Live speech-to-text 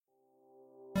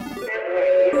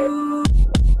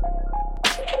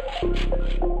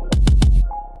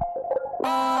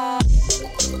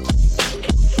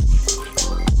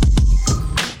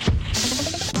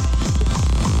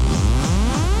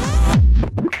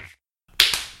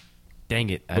Dang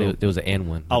it. There was an and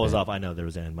one. I was off. I know there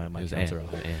was an. My counts are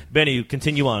off. And. Benny,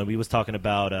 continue on. We was talking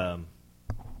about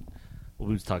what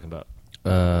we was talking about.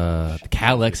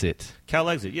 Cal Exit. Cal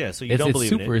Exit, yeah. So you don't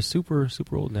believe in it. It's super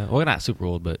old now. Well, not super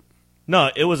old, but... No,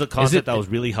 it was a concept that was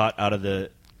really hot out of the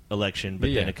election,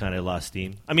 but then it kind of lost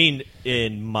steam. I mean,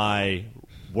 in my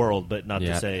world, but not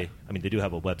to say... I mean, they do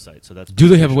have a website, so that's... Do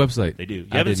they have a website? They do. You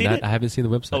haven't seen it? I haven't seen the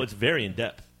website. Oh, it's very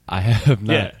in-depth. I have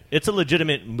not. Yeah, it's a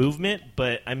legitimate movement,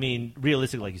 but, I mean,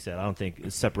 realistically, like you said, I don't think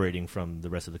it's separating from the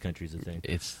rest of the country is a thing.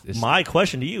 It's my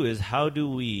question to you is, how do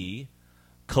we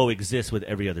coexist with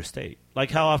every other state?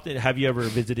 Like, how often have you ever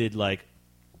visited, like,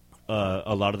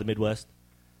 a lot of the Midwest?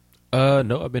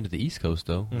 No, I've been to the East Coast,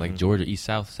 though. Mm-hmm. Like Georgia, East,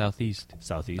 South, Southeast.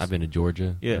 Southeast. I've been to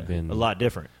Georgia. Yeah, I've been a lot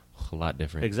different. A lot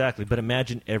different. Exactly. But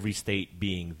imagine every state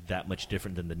being that much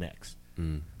different than the next.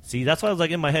 See, that's why I was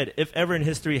like in my head, if ever in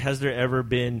history has there ever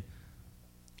been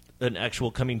an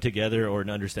actual coming together or an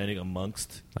understanding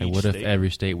amongst each what state? if every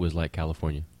state was like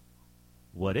California?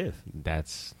 What if?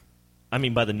 I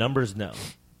mean, by the numbers, no.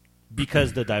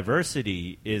 Because the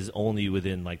diversity is only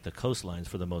within, like, the coastlines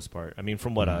for the most part. I mean,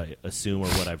 from what I assume or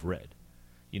what I've read.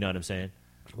 You know what I'm saying?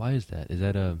 Why is that? Is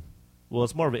that a... Well,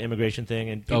 it's more of an immigration thing,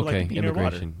 and people like to be near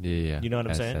water. Yeah. You know what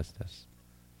I'm saying? That's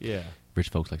yeah. Rich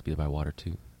folks like to be by water,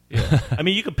 too. Yeah. I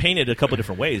mean, you could paint it a couple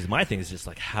different ways. My thing is just,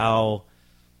 like, how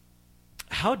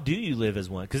do you live as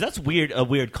one? Because that's a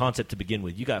weird concept to begin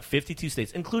with. You got 52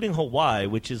 states, including Hawaii,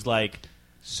 which is, like...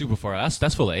 Super far.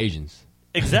 That's full of Asians.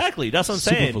 Exactly. That's what I'm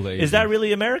saying. Is that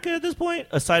really America at this point?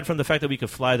 Aside from the fact that we could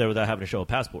fly there without having to show a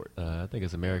passport. I think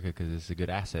it's America because it's a good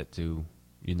asset to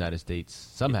United States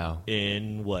somehow.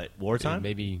 In what? Wartime?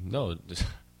 Maybe, no.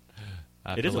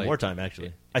 It is a wartime,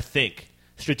 actually. I think,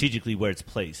 strategically where it's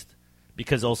placed.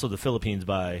 Because also the Philippines,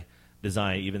 by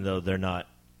design, even though they're not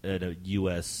at a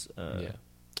U.S.,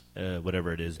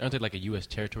 whatever it is. Aren't they like a U.S.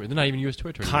 territory? They're not even U.S.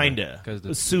 territory.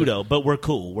 Kinda. Pseudo, but we're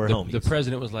cool. We're homies. The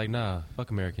president was like, nah, fuck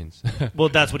Americans. Well,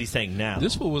 that's what he's saying now.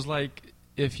 This fool was like,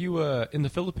 if you in the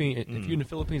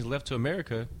Philippines left to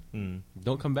America,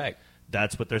 don't come back.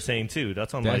 That's what they're saying too.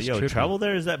 That's on like, yo, travel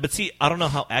there is that. But see, I don't know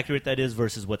how accurate that is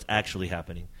versus what's actually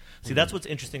happening. See, that's what's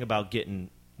interesting about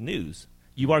getting news.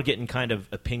 You are getting kind of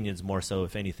opinions more so,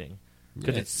 if anything,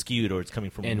 because it's skewed or it's coming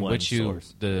from one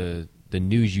source. The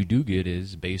news you do get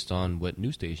is based on what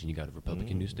news station. You got a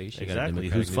Republican news station. Exactly.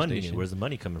 Who's funding it? Where's the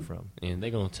money coming from? And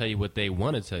they're going to tell you what they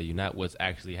want to tell you, not what's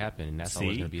actually happening. And that's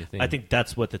always going to be a thing. I think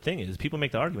that's what the thing is. People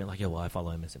make the argument like, well, I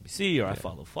follow MSNBC or I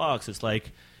follow Fox. It's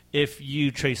like, if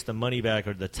you trace the money back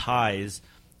or the ties,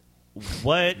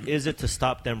 what is it to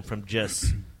stop them from just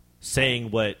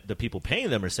saying what the people paying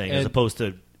them are saying as opposed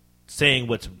to saying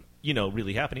what's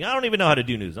really happening? I don't even know how to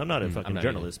do news. I'm not a fucking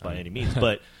journalist by any means,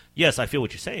 but yes, I feel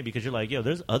what you're saying because you're like, yo,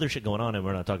 there's other shit going on and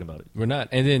we're not talking about it. We're not,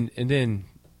 and then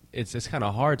it's kind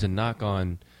of hard to knock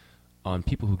on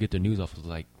people who get their news off of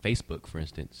like Facebook, for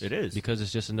instance. It is because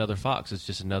it's just another Fox. It's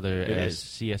just another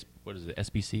CS. What is it?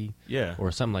 SBC? Yeah,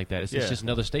 or something like that. It's just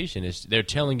another station. They're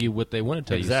telling you what they want to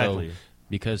tell you. So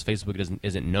because Facebook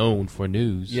isn't known for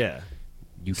news. Yeah.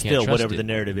 You can't still trust whatever it. the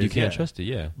narrative is. You can't trust it,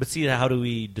 yeah. But see, how do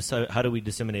we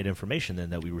disseminate information then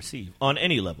that we receive on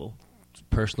any level?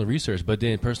 Personal research, but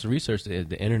then personal research,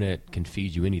 the internet can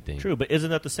feed you anything. True, but isn't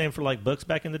that the same for like books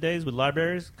back in the days with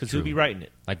libraries? Because who'd be writing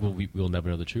it? Like, we'll never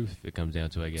know the truth if it comes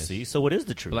down to, I guess. See, so what is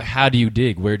the truth? But like, how do you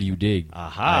dig? Where do you dig?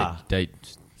 Aha.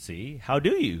 See, how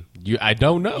do you? I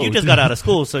don't know. You just got out of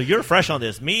school, so you're fresh on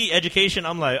this. Me, education,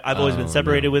 I'm like, I've always been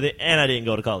separated with it, and I didn't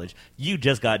go to college. You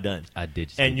just got done. I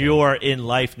did. And you're in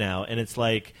life now, and it's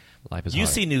like, life is you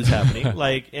hard. see news happening,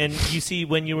 like, and you see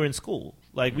when you were in school.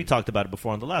 Like, we talked about it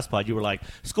before on the last pod. You were like,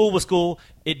 school was school.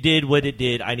 It did what it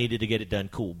did. I needed to get it done.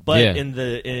 Cool. But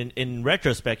in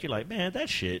retrospect, you're like, man, that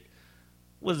shit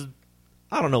was,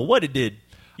 I don't know what it did.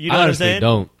 You know what I'm saying?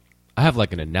 Don't. I have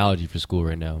like an analogy for school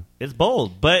right now. It's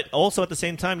bold, but also at the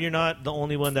same time, you're not the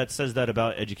only one that says that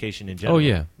about education in general. Oh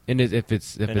yeah, and if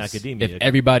academia, if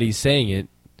everybody's saying it,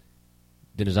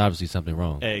 then there's obviously something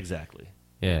wrong. Exactly.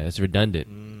 Yeah, it's redundant.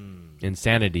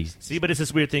 Insanity. See, but it's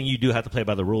this weird thing. You do have to play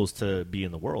by the rules to be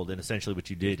in the world, and essentially what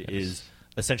you did is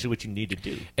essentially what you need to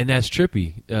do. And that's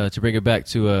trippy to bring it back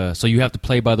to. So you have to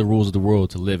play by the rules of the world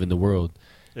to live in the world.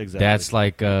 Exactly. That's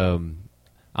like I'm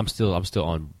still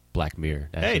on Black Mirror.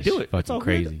 That's do it. Fucking it's all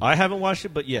crazy. Good. I haven't watched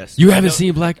it, but yes. You haven't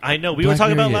seen Black? I know. We were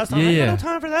talking about last time. Yeah. I have no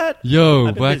time for that. Yo,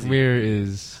 Black Mirror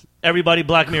is everybody.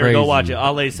 Black Mirror, crazy. go watch it.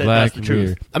 Ale said that's the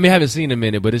truth. I mean, I haven't seen it in a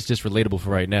minute, but it's just relatable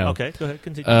for right now. Okay, go ahead.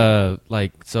 Continue.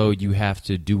 So you have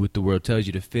to do what the world tells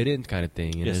you to fit in, kind of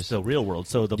thing. And it's the real world.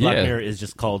 So the Black Mirror is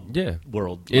just called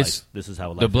world. It's life. This is how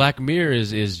life the Black Mirror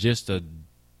is just a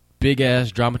big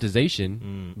ass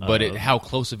dramatization, but uh-oh. how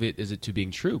close of it is it to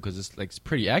being true? Because it's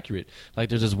pretty accurate. Like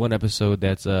there's this one episode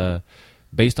that's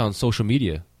based on social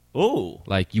media. Oh,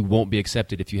 Like you won't be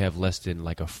accepted if you have less than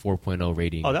like a 4.0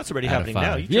 rating. oh, that's already out of happening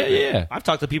now. 5. You Yeah, tripping. yeah. I've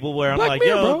talked to people where I'm Black like,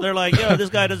 Mirror, yo, bro. they're like, yo, this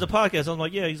guy does a podcast. I'm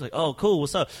like, yeah. He's like, oh, cool.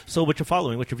 What's up? So, what's your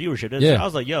following? What's your viewership? Yeah. I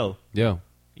was like, yo, Yo,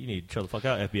 you need to chill the fuck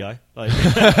out, FBI. Like,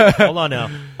 hold on now.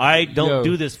 I don't Yo.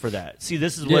 do this for that. See,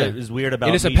 this is Yeah. what is weird about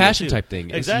and it's a media, passion too. type thing.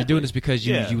 It's- Exactly. You're doing this because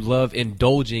you, Yeah. you love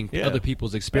indulging Yeah. other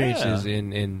people's experiences Yeah.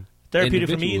 in Therapeutic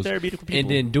for me, individuals. therapeutic for people. And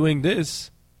then doing this,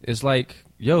 it's like,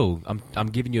 yo, I'm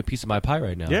giving you a piece of my pie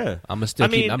right now. Yeah, I'm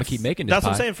gonna keep making this That's pie.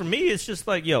 what I'm saying. For me, it's just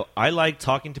like, yo, I like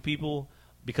talking to people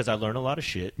because I learn a lot of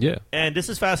shit. Yeah. And this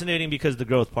is fascinating because the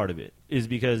growth part of it is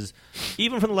because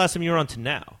even from the last time you were on to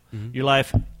now, your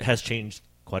life has changed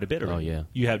quite a bit already. Oh, yeah.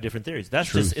 You have different theories. That's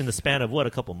Truth. just in the span of what,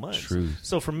 a couple months. Truth.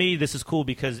 So for me, this is cool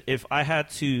because if I had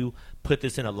to put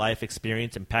this in a life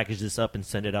experience and package this up and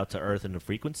send it out to Earth in a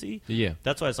frequency, Yeah.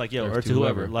 that's why it's like, yo, Earth Earth to to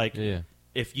whoever. whoever. Like, Yeah.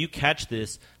 if you catch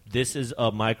this, this is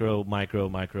a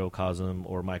microcosm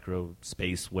or micro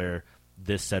space where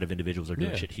this set of individuals are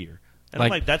doing Yeah. shit here. And Like-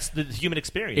 I'm like, that's the human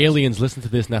experience. Aliens, listen to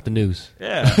this, not the news.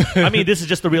 Yeah. I mean, this is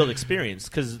just the real experience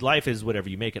because life is whatever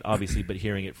you make it, obviously, but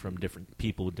hearing it from different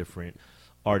people, different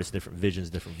artists, different visions,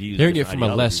 different views. Hearing it different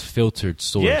from a less ideologies. filtered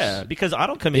source. Yeah, because I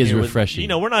don't come in is here refreshing.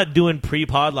 with, we're not doing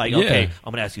pre-pod like, Yeah. okay,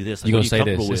 I'm going to ask you this. Like, You're what gonna are you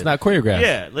say this. comfortable It's with? not choreographed.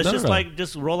 Yeah, let's No, just no.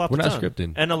 just roll off We're the not tongue.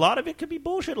 scripting. And a lot of it could be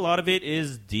bullshit. A lot of it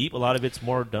is deep. A lot of it's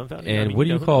more dumbfounding. And I mean, what do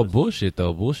you who call knows? bullshit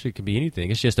though? Bullshit can be anything.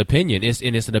 It's just opinion. It's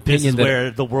an This opinion is that where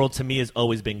the world to me has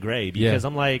always been gray because Yeah.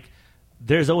 I'm like,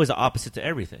 there's always an opposite to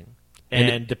everything, And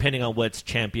and depending on what's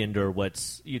championed or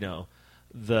what's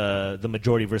the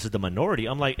majority versus the minority,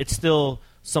 I'm like, it's still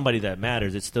somebody that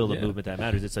matters. It's still a Yeah. movement that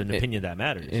matters. It's an opinion that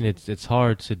matters. and it's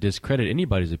hard to discredit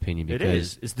anybody's opinion It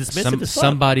because is. It's dismissive as fuck.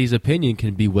 somebody's opinion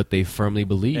can be what they firmly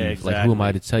believe. Like who am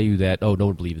I to tell you that? Oh,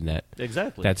 don't believe in that.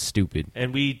 Exactly. That's stupid.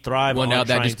 and we thrive. Well, on now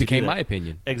that trying just to do became that. my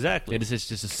opinion. Exactly. And it's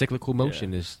just a cyclical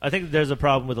motion. Yeah. Is I think there's a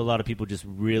problem with a lot of people just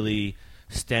really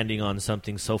standing on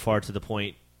something so far to the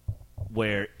point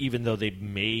where even though they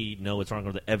may know it's wrong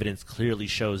or the evidence clearly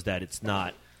shows that it's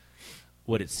not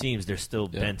what it seems, they're still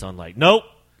bent on like, nope.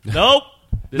 This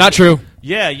not is- true.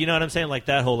 Yeah, you know what I'm saying? Like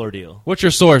that whole ordeal. What's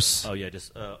your source? Oh yeah,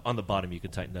 just on the bottom. You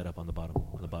could tighten that up on the bottom.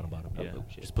 On the bottom. Yeah,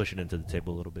 just push it into the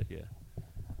table a little bit. Yeah.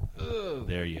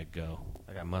 There you go.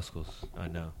 I got muscles. I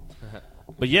know.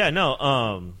 But yeah, no.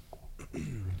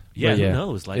 Yeah, But who yeah,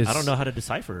 knows? Like, I it's- don't know how to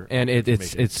decipher. And it's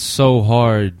information. it's so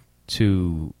hard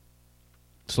to.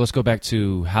 So let's go back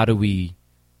to how do we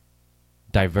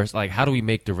diverse? Like how do we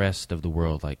make the rest of the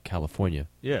world like California?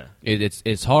 Yeah.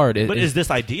 It's hard. But is this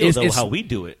ideal it's- though? it's- How we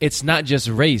do it? It's not just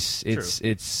race. It's True.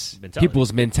 it's Mentality.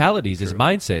 people's mentalities. It's True.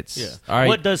 mindsets. Yeah. All right.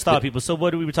 What does stop people? So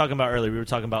what we were talking about earlier? We were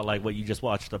talking about like what you just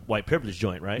watched, the white privilege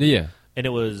joint, right? Yeah. And it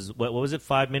was what was it?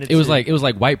 5 minutes. It was in?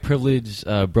 like white privilege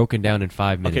broken down in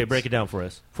 5 minutes. Okay, break it down for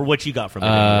us. For what you got from it.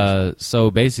 anyways. So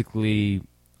basically,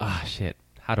 shit.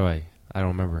 How do I don't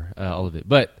remember all of it,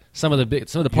 but some of the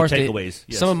parts, takeaways,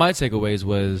 yes. some of my takeaways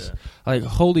was like,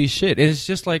 holy shit! It's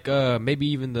just like maybe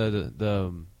even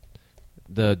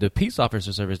the peace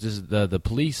officer service. This is the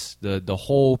police, the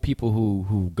whole people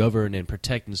who govern and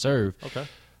protect and serve. Okay.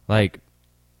 Like,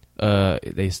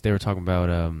 they were talking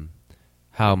about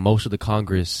how most of the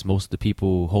Congress, most of the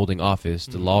people holding office,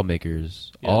 the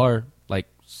lawmakers Yeah. are like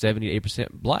 70 to 8%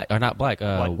 black, or not black,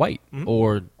 white, Mhm.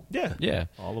 or Yeah. yeah.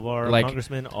 All of our Like-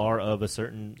 congressmen are of a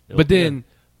certain. ilk.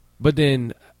 But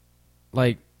then,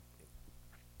 like,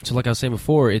 so like I was saying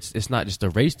before, it's not just a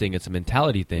race thing; it's a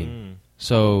mentality thing. Mm.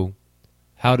 So,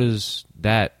 how does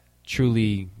that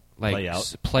truly like Play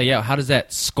out? play out? How does that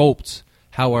sculpt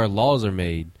how our laws are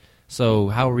made? So,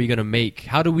 how are we gonna make?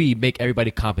 How do we make everybody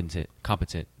competent?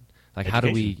 Like, how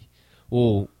do we? Education.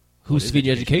 Well, who's is feeding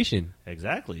education? education?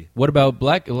 Exactly. What about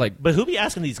black? Like, But who be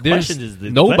asking these There's questions? Is the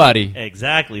nobody. question.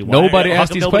 Exactly. Nobody how asks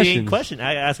come these nobody ain't questions.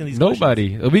 asking these nobody.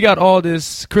 questions? We got all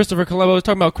this. Christopher Columbus. I was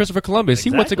talking about Christopher Columbus.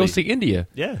 He went to go see Exactly. India.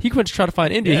 Yeah. He went to try to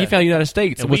find India. Yeah. He found the United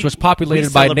States, And which we- was populated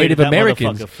we by celebrated Native that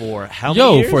Americans. motherfucker for how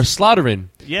many years? For slaughtering.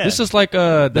 Yeah. This is like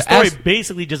The story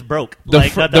basically just broke.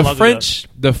 Like, not that the long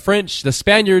French, the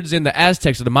Spaniards, and the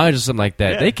Aztecs or the Mayans or something like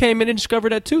that. Yeah. They came in and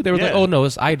discovered that too. They were like, Yeah. "Oh no,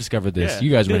 I discovered ago. this. Yeah.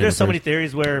 You guys Dude, were here there's so first. many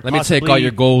theories where Let me take all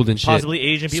your gold and shit. Possibly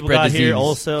Asian people Spread got here disease.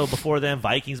 also before them.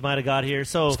 Vikings might have got here.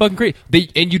 So It's fucking great.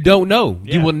 And you don't know.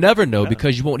 You Yeah. will never know Yeah.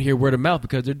 because you won't hear word of mouth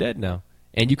because they're dead now,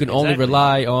 and you can only Exactly.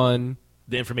 rely on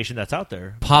the information that's out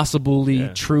there. possibly Yeah.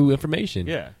 true information.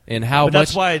 Yeah. And how But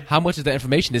that's why- how much of that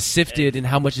information is sifted and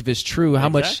how much of it's true,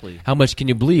 Exactly. how much can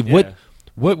you believe? Yeah.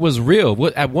 What was real?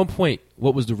 What at one point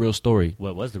what was the real story?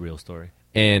 What was the real story?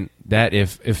 And that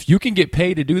if you can get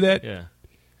paid to do that, Yeah.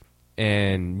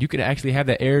 and you can actually have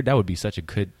that aired, that would be such a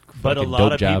good. But a fucking lot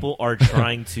dope of job. people are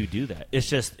trying to do that. It's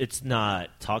just it's not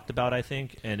talked about, I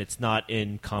think, and it's not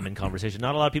in common conversation.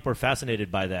 Not a lot of people are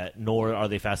fascinated by that, nor are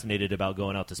they fascinated about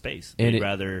going out to space. And They'd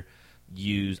rather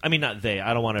use. I mean, not they.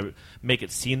 I don't want to make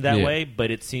it seem that Yeah. way, but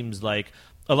it seems like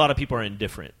a lot of people are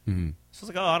indifferent. Mm-hmm. So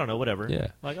it's like, oh, I don't know, whatever. Yeah.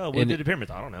 Like, oh, what And did the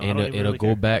pyramids? I don't know. I And don't even it'll really go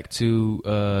care. back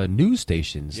to news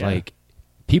stations. Yeah. Like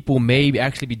people may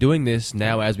actually be doing this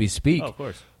now as we speak. Oh, of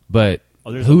course. But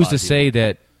Oh, there's a who's lot to of say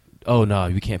that? Oh no,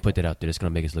 you can't put that out there. It's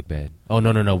going to make us look bad. Oh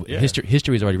no. Yeah.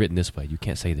 History is already written this way. You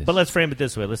can't say this. But let's frame it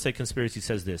this way. Let's say conspiracy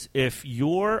says this. If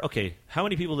you're okay, how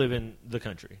many people live in the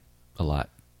country? A lot.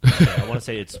 Okay, I want to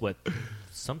say it's what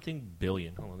something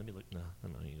billion. Hold on, let me look. No,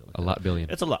 you look A lot billion.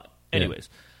 It's a lot. Yeah. Anyways,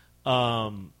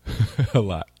 A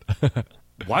lot.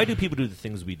 why do people do the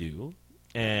things we do?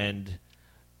 And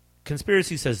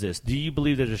conspiracy says this. Do you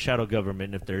believe there's a shadow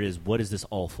government? And if there is, what is this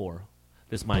all for?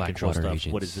 This mind control Blackwater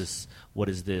stuff. What is agents. this? What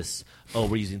is this? Oh,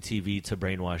 we're using TV to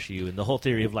brainwash you. And the whole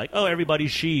theory of like, oh,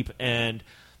 everybody's sheep and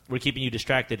we're keeping you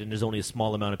distracted and there's only a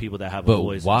small amount of people that have a But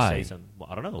voice why? and say something. Well,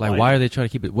 I don't know. Like, why are they trying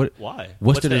to keep it? What? Why?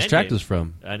 What's to the end distract game? us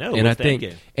from? I know. And What's I the end think,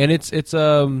 game? and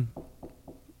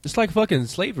it's like fucking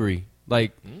slavery.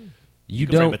 Like you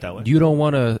can frame don't it that way. you don't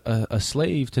want a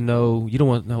slave to know. You don't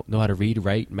want to know how to read,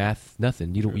 write, math,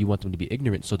 nothing. You don't. You want them to be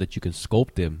ignorant so that you can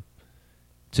sculpt them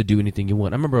to do anything you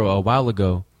want. I remember a while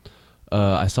ago,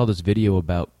 I saw this video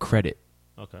about credit.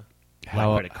 Okay.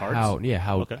 How Like credit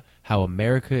cards? How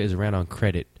America is ran on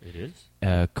credit, It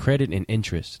is? credit and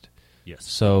interest. Yes.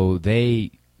 So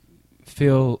they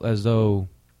feel as though,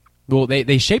 well,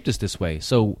 they shaped us this way,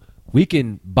 so we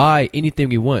can buy anything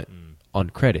we want on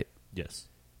credit. Yes.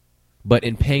 But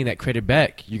in paying that credit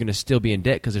back, you're going to still be in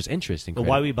debt because there's interest in But credit.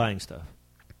 why are we buying stuff?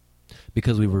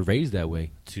 Because we were raised that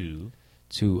way to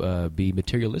be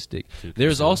materialistic. To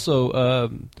There's consume.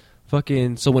 also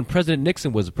so when President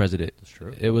Nixon was the president, That's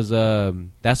true. it was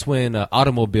that's when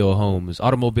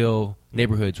automobile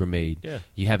neighborhoods were made. Yeah.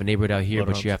 You have a neighborhood out here,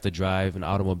 but Motorhomes. you have to drive in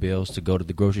automobiles to go to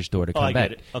the grocery store to Oh, come I back.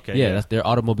 get it. Okay, yeah, yeah. that's their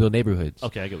automobile neighborhoods.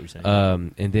 Okay, I get what you're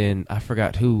saying. And then I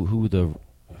forgot who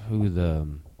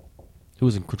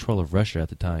was in control of Russia at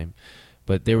the time,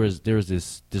 but there was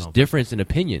this difference in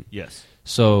opinion. Yes.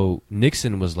 So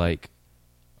Nixon was like,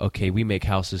 okay, we make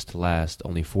houses to last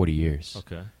only 40 years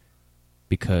Okay.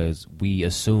 because we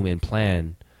assume and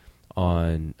plan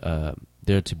on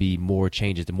there to be more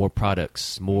changes, more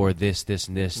products, more this,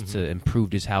 and this to improve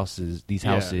these houses,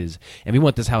 and we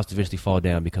want this house to eventually fall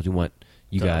down because we want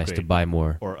you To guys to upgrade. buy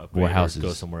more Or upgrade more or houses.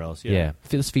 go somewhere else. Yeah, Yeah.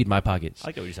 let's feed my pockets.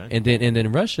 I get what you're saying. And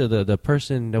then Russia, the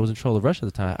person that was in control of Russia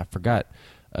at the time, I forgot.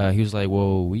 He was like,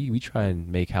 "Well, we try and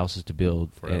make houses to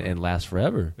build Forever. and last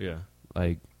forever. Yeah.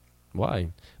 Like, why?"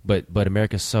 But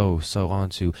America's so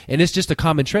onto, and it's just a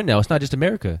common trend now. It's not just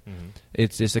America. Mm-hmm.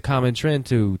 It's a common trend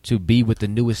to be with the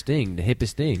newest thing, the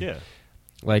hippest thing. Yeah.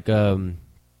 Like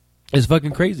it's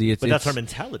fucking crazy. But that's our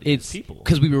mentality. It's as people.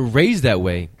 because we were raised that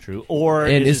way. True. Or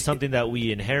And is it it's- something that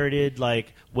we inherited?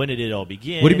 Like, when did it all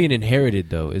begin? What do you mean inherited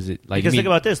though? Is it like Because you think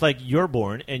mean- about this: like you're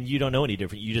born and you don't know any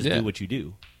different. You just Yeah. do what you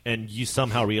do, and you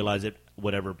somehow realize it,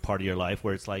 whatever part of your life,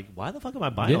 where it's like, why the fuck am I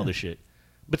buying Yeah. all this shit?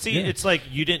 But see, Yeah. it's like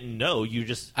you didn't know. You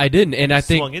just I didn't, and I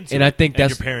think, swung into and it. I think And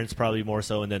that's your parents probably more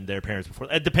so, and then their parents before,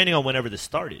 depending on whenever this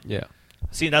started. yeah.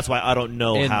 See, that's why I don't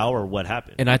know And- how or what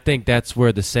happened. And I think that's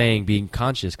where the saying "being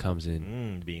conscious" comes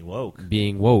in. Being woke.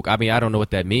 Being woke. I mean, I don't know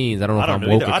what that means. I don't know I if don't I'm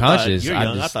know woke either. or I thought- conscious. You're I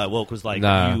young. I just- thought woke was like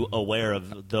Nah. you aware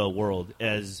of the world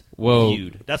as Well-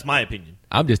 viewed. That's my opinion.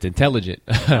 I'm just intelligent.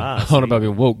 I don't see. know about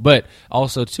being woke, but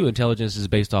also too, intelligence is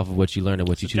based off of what you learn and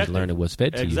what you choose to Subjective. learn and what's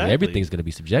fed to Exactly. you. Everything's going to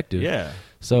be subjective. Yeah.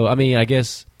 So I mean, I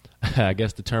guess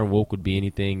the term woke would be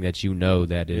anything that you know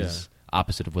that is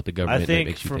opposite of what the government I think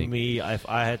makes you for think. me, if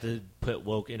I had to put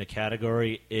woke in a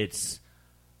category, it's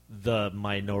the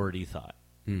minority thought,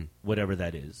 whatever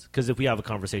that is. Because if we have a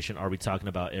conversation, are we talking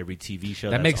about every TV show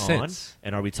That that's makes on? sense.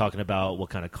 And are we talking about what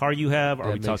kind of car you have? Are That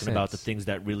we makes talking about the sense. things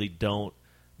that really don't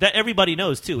that everybody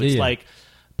knows too? It's Yeah. like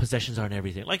possessions aren't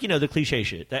everything. Like the cliche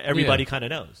shit that everybody Yeah. kind of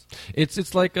knows.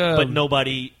 It's like But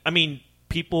nobody. I mean,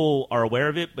 people are aware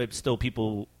of it, but still,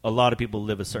 a lot of people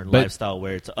live a certain But- lifestyle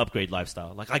where it's an upgrade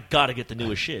lifestyle. Like I gotta get the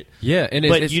newest shit. Yeah, and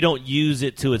but it's, you don't use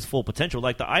it to its full potential.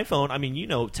 Like the iPhone. I mean, you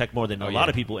know tech more than a lot yeah.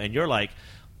 of people, and you're like,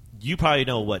 you probably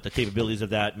know what the capabilities of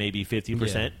that, maybe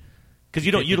 50%. Because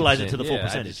you don't utilize it to the full 50%, yeah, I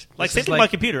percentage. just- Like it's same just thing with like-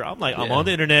 my computer. I'm like, I'm Yeah. on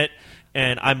the internet,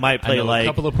 and I might I play know like a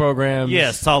couple of programs.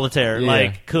 yeah, solitaire, Yeah.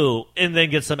 like cool, and then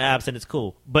get some apps, and it's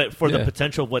cool. But for the Yeah.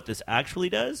 potential of what this actually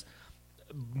does,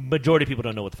 majority of people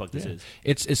don't know what the fuck this Yeah.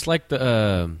 is. It's like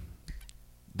the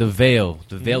the veil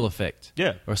effect,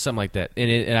 Yeah. or something like that.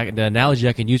 And the analogy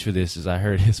I can use for this is I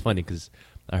heard it's funny because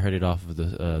I heard it off of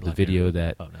the video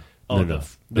that. Oh no.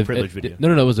 The privilege video.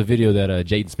 No, it was a video that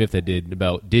Jaden Smith had did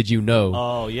about did you know?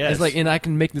 Oh yes. It's like, and I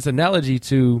can make this analogy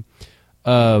to,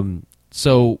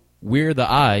 so we're the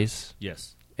eyes,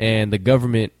 yes. and the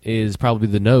government is probably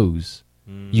the nose.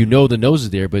 You know the nose is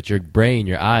there, but your brain,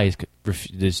 your eyes,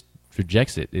 just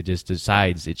rejects it. It just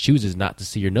decides, it chooses not to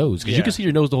see your nose because you can see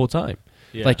your nose the whole time.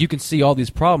 Yeah. Like you can see all these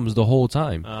problems the whole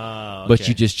time, Okay. but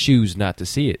you just choose not to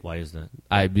see it. Why is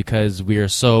that? Because we are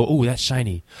so, oh, that's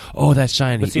shiny. Oh, that's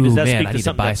shiny. But see, does Ooh, that man, speak I to need to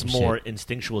something buy that's some more shit.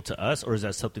 instinctual to us, or is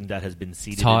that something that has been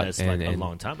seeded Taught in us like a and-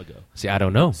 long time ago? See, I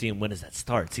don't know. See, and when does that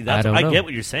start? See, I don't know. get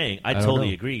what you're saying. I don't totally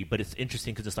know. agree, but it's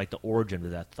interesting because it's like the origin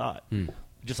of that thought.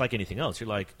 Just like anything else, you're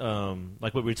like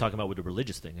what we were talking about with the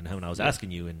religious thing, and when I was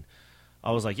asking you, and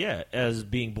I was like, yeah, as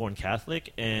being born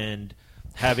Catholic and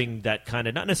having that kind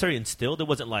of not necessarily instilled, it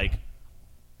wasn't like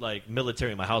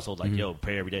military in my household, like yo,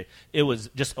 pray every day. It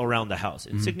was just around the house,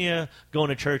 insignia, going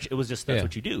to church. It was just that's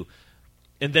what you do.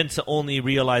 And then to only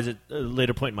realize it at a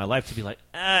later point in my life to be like,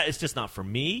 it's just not for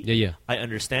me. Yeah. I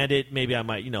understand it. Maybe I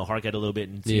might, hark at a little bit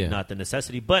and see not the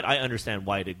necessity, but I understand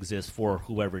why it exists for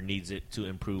whoever needs it to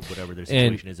improve whatever their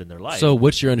situation is in their life. So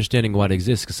what's your understanding of why it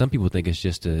exists? Because some people think it's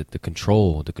just the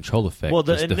control effect. Well,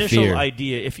 the just initial fear.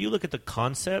 idea, if you look at the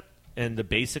concept and the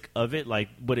basic of it, like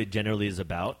what it generally is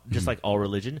about, just like all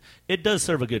religion, it does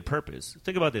serve a good purpose.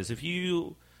 Think about this. If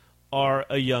you are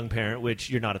a young parent, which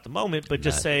you're not at the moment, but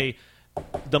just say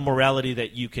the morality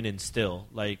that you can instill,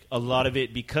 like a lot of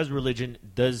it, because religion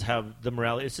does have the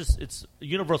morality, it's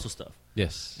universal stuff.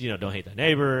 Yes. Don't hate thy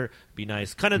neighbor, be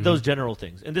nice, kind of those general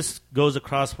things. And this goes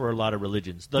across for a lot of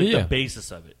religions. The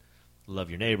basis of it. Love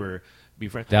your neighbor, be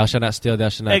friends. Thou shalt not steal, thou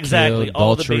shalt not exactly, kill,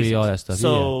 all the adultery, basics. all that stuff.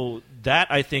 So that,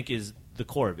 I think, is the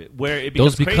core of it. Where it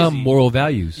becomes those become crazy. moral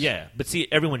values. Yeah, but see,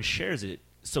 everyone shares it.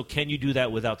 So can you do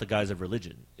that without the guise of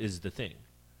religion is the thing.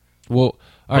 Well,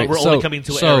 all right. But we're only coming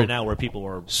to an era now where people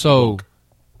are... So,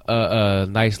 a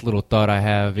nice little thought I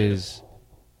have is,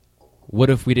 what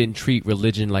if we didn't treat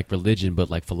religion like religion, but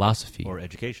like philosophy? Or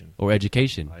education. Or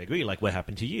education. I agree, like what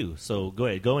happened to you. So go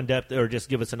ahead, go in depth, or just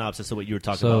give a synopsis of what you were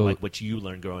talking about, like what you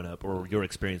learned growing up, or your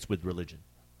experience with religion.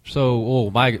 So,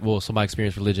 my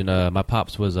experience with religion, my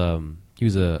pops was, he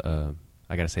was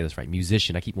I gotta say this right,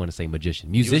 musician. I keep wanting to say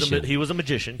magician. Musician. He was a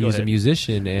magician. He was a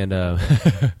musician, and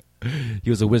he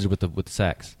was a wizard with the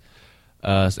sax.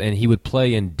 And he would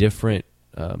play in different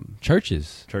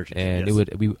churches. And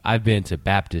yes. I've been to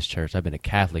Baptist church. I've been to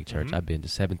Catholic church. I've been to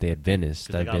Seventh-day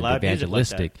Adventist. I've been to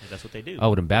evangelistic. Like that's what they do.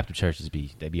 Oh, them Baptist churches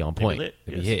they'd be on point.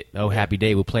 They'd be hit. Oh, yeah. Happy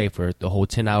Day would play for the whole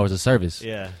 10 hours of service.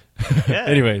 Yeah.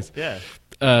 Anyways. Yeah.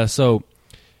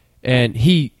 And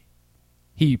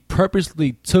he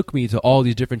purposely took me to all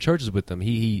these different churches with him.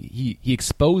 He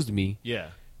exposed me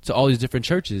to all these different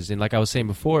churches, and like I was saying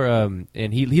before, and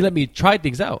he let me try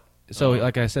things out. So,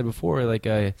 like I said before, like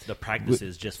the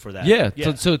practices just for that. Yeah.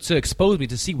 So to expose me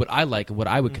to see what I like and what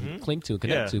I would cling to and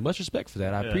connect Yeah. to. Much respect for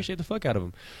that. I appreciate the fuck out of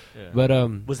him. Yeah. But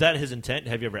was that his intent?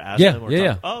 Have you ever asked him? Or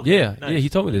Yeah. Oh, okay. Yeah. Nice. Yeah. He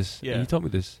told me this. Yeah. He told me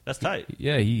this. That's tight.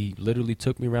 Yeah. He literally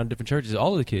took me around different churches.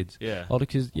 All of the kids. Yeah. All the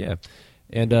kids. Yeah.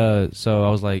 And so I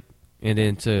was like, and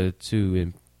then to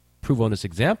improve on this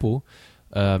example,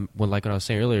 when I was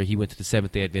saying earlier, he went to the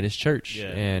Seventh-day Adventist church,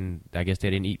 and I guess they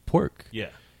didn't eat pork. Yeah.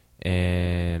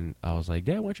 And I was like,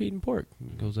 Dad, why aren't you eating pork?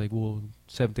 He was like, well,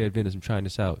 Seventh-day Adventist, I'm trying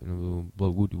this out. And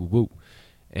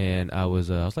And I was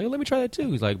like, let me try that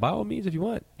too. He's like, by all means, if you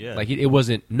want. Yeah. Like it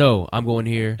wasn't, no, I'm going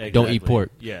here. Exactly. Don't eat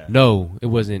pork. Yeah. No, it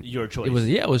wasn't Your choice. It was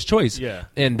it was choice. Yeah.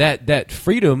 And that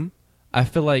freedom, I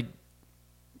feel like,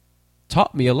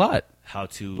 taught me a lot. How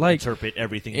to Like, interpret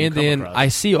everything. You And come then across. I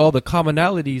see all the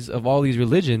commonalities of all these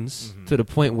religions to the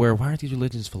point where, why aren't these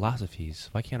religions philosophies?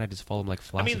 Why can't I just follow them like I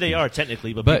philosophy? mean, they are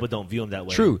technically, but people don't view them that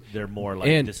way. True. They're more like,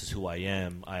 And- this is who I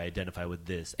am. I identify with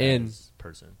this And- as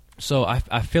person. So I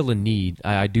feel a need.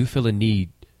 I do feel a need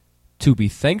to be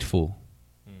thankful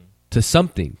to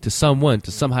something, to someone,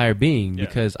 to some higher being, Yeah.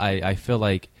 because I feel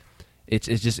like it's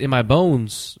just in my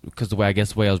bones, because the way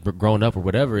I was growing up or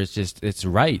whatever, it's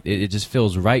right. It just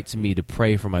feels right to me to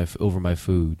pray for over my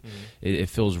food. It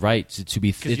feels right to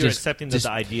be Because you're accepting the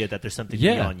idea that there's something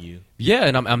beyond you. Yeah,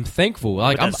 and I'm thankful.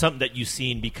 Like But that's something that you've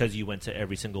seen because you went to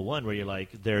every single one where you're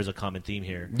like, there's a common theme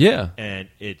here. Yeah. And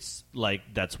it's like,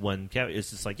 that's one,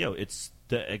 it's just like, it's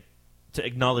to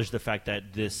acknowledge the fact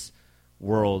that this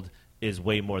world is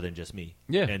way more than just me.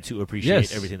 Yeah. And to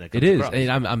appreciate everything that comes it is. across.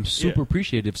 And I'm super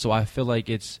appreciative, so I feel like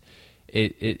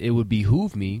it would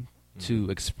behoove me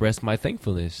to express my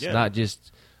thankfulness, not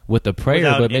just with a prayer,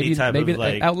 Without but any type maybe of,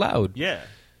 like, out loud. Yeah.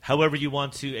 however you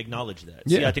want to acknowledge that.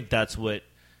 Yeah. See, I think that's what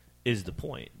is the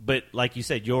point. But like you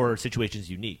said, your situation is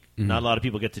unique. Not a lot of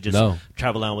people get to just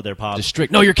travel around with their pops. Just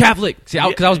strict. No, you're Catholic. See,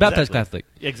 because I was baptized exactly.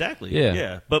 Catholic. Exactly.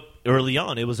 Yeah. But early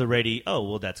on, it was already, oh,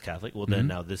 well, that's Catholic. Well, then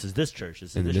now this is this church.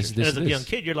 This is this church. And as a young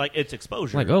kid, you're like, it's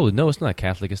exposure. Like, oh, no, it's not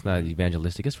Catholic. It's not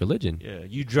evangelistic. It's religion. Yeah.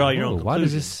 You draw your own conclusions. Why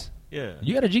does this? Yeah.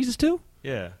 You got a Jesus too?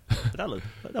 Yeah. But that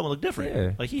one looked different.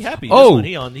 Yeah. Like, he happy. Oh.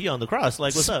 This one, he on the cross.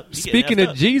 Like, what's up? Speaking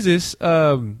of Jesus,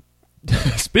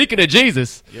 speaking of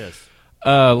Jesus. Yes.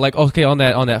 Like, okay, on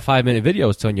that 5-minute video I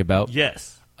was telling you about.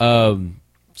 Yes.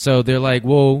 So they're like,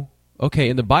 well, okay,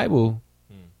 in the Bible,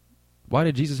 why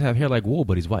did Jesus have hair like wool,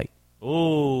 but he's white?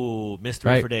 Oh,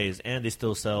 mystery for days. And they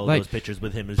still sell like, those pictures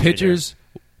with him. Pictures,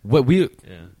 what we,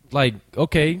 like,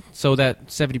 okay, so that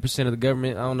 70% of the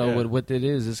government, I don't know what it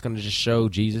is, it's going to just show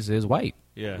Jesus is white.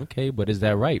 Yeah. Okay, but is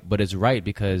that right? But it's right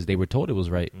because they were told it was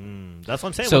right. That's what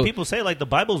I'm saying. So, when people say, like, the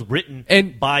Bible's written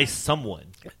by someone.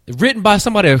 Written by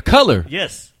somebody of color.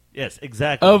 Yes,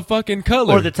 exactly. Of fucking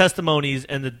color. Or the testimonies,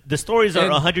 and the stories are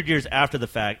 100 years after the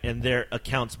fact, and they're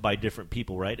accounts by different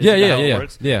people, right? Isn't that how it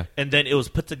works? Yeah. And then it was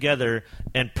put together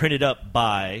and printed up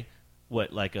by,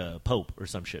 what, like a pope or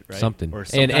some shit, right? Something. Or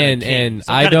some and king.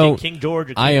 I don't. King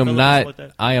George or King I am Philip, not. like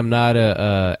that. I am not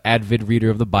a avid reader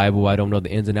of the Bible. I don't know the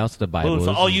ins and outs of the Bible. Ooh,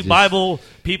 so all you Bible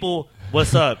people,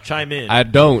 what's up? Chime in. I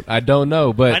don't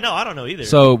know, but I don't know either.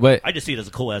 So, but I just see it as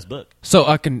a cool ass book. So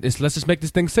let's just make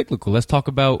this thing cyclical. Let's talk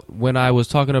about when I was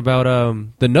talking about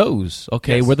the nose.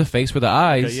 Okay, Yes. where the face, where the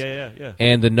eyes. Okay, yeah.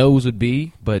 And the nose would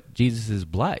be, but Jesus is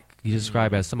black. He's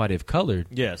described as somebody of color.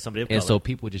 Yeah, somebody of and color. so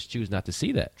people just choose not to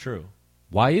see that. True.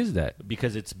 Why is that?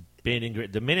 Because it's been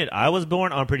the minute I was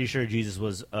born, I'm pretty sure Jesus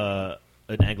was an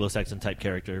Anglo-Saxon type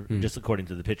character, just according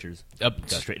to the pictures. Got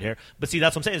straight hair. But see,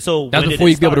 that's what I'm saying. So that's when before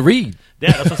you be able to read.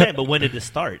 Yeah, that's what I'm saying. But when did it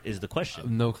start? Is the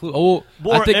question. No clue. Oh,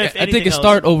 Or I think it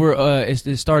started over.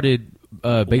 It started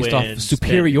based off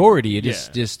superiority. It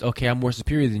just okay. I'm more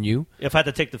superior than you. If I had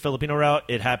to take the Filipino route,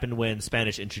 it happened when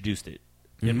Spanish introduced it.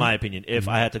 In my opinion, if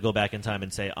I had to go back in time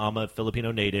and say I'm a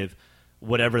Filipino native,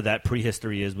 whatever that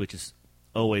prehistory is, which is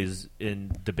always in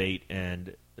debate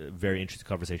and very interesting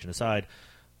conversation aside,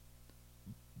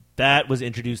 that was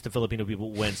introduced to Filipino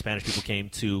people when Spanish people came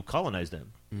to colonize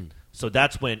them. So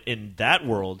that's when, in that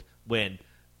world, when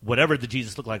whatever the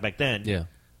Jesus looked like back then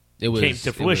came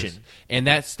to fruition. And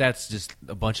that's just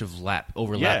a bunch of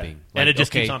overlapping. Yeah. And it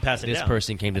just keeps on passing this down. This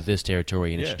person came to this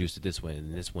territory and introduced it this one,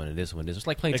 and this one, and this one. It's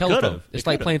like playing telephone. It's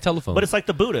like playing telephone. But it's like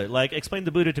the Buddha. Like, explain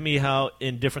the Buddha to me how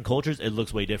in different cultures it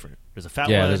looks way different. There's a fat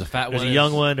one. There's a fat one. There's a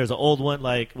young one. There's an old one.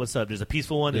 Like, what's up? There's a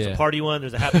peaceful one. There's a party one.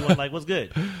 There's a happy one. Like, what's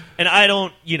good? And I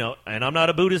don't, and I'm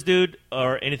not a Buddhist dude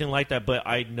or anything like that, but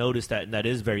I noticed that, and that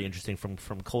is very interesting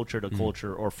from culture to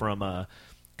culture or from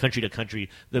country to country.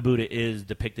 The Buddha is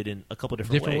depicted in a couple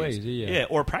different ways. Yeah,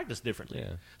 or practiced differently.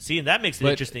 Yeah. See, and that makes it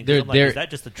interesting. I'm like, is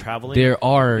that just a traveling? There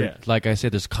are, like I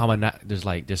said, there's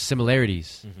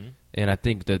similarities, and I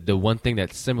think the one thing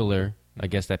that's similar, I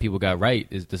guess that people got right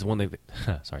is this one thing.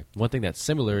 One thing that's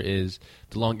similar is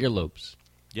the long earlobes.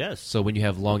 Yes. So when you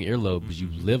have long earlobes, you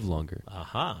live longer.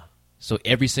 Aha. So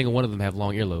every single one of them have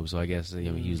long earlobes. So I guess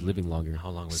he was living longer. How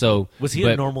long was he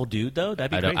a normal dude though? That'd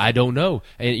be crazy. I don't know.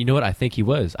 And you know what? I think he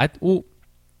was. I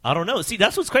don't know. See,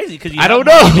 that's what's crazy because I don't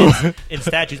know. in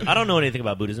statues, I don't know anything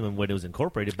about Buddhism and when it was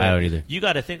incorporated. But I don't either. You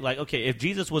got to think like, okay, if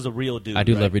Jesus was a real dude, I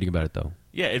do love reading about it though.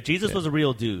 Yeah, if Jesus was a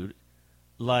real dude,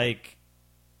 like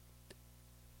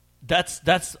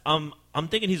I'm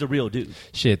thinking he's a real dude.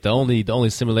 Shit, the only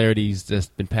similarities that's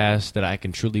been passed that I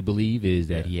can truly believe is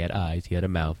that he had eyes, he had a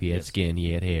mouth, he had skin,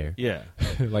 he had hair. Yeah,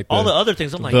 like all the other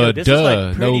things. I'm like, yo, this is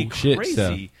like pretty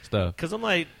crazy stuff. Because I'm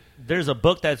like, there's a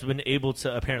book that's been able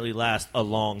to apparently last a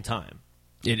long time.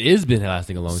 It has been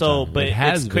lasting a long time. So, but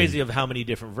it's crazy of how many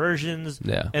different versions.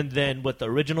 Yeah. And then what the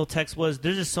original text was.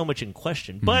 There's just so much in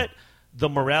question. But the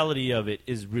morality of it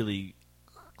is really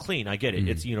clean. I get it.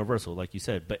 It's universal, like you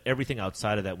said. But everything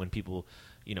outside of that, when people,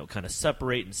 kind of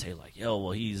separate and say like, yo,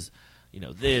 well, he's,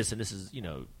 this and this is,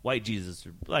 white Jesus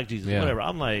or black Jesus, whatever.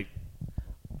 I'm like,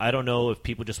 I don't know if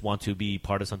people just want to be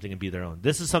part of something and be their own.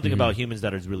 This is something about humans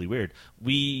that is really weird.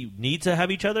 We need to have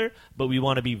each other, but we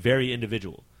want to be very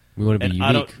individual. We want to be unique.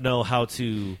 I don't know how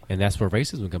to... And that's where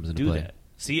racism comes into play. That.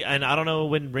 See, and I don't know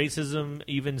when racism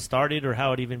even started or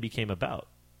how it even became about.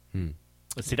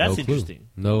 But see, that's interesting.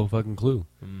 No fucking clue.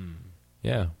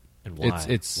 Yeah. And why?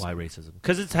 It's why racism?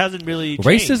 Because it hasn't really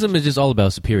changed. Racism is just all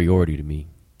about superiority to me.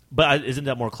 But isn't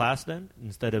that more class then?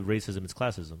 Instead of racism, it's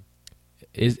classism.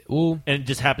 And it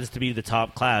just happens to be the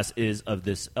top class is of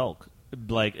this elk.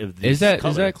 Like, of this is that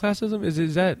color. classism?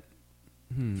 Is that...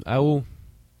 I will...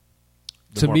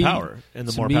 the more power, and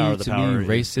the more power, the power. To me, is gonna be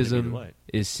the racism white.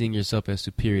 is seeing yourself as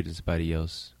superior to somebody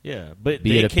else. Yeah, but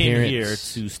Be they it came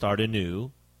appearance. here to start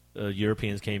anew.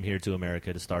 Europeans came here to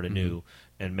America to start Mm-hmm. anew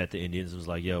and met the Indians and was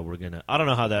like, yo, we're going to... I don't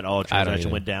know how that all transaction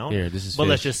either. went down. Here, this is but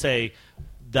let's fish. just say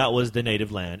that was the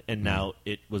native land, and Mm-hmm. now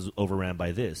it was overran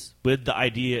by this. With the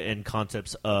idea and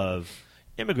concepts of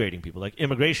immigrating people, like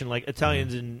immigration, like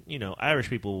Italians and, Irish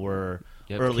people were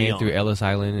early came on. through Ellis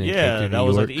Island. And came Yeah, through that New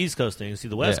was York. like the East Coast thing. See,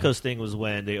 the West Yeah. Coast thing was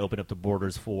when they opened up the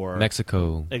borders for...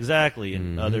 Mexico. Exactly,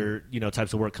 and Mhm. other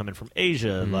types of work coming from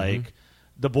Asia. Mhm. Like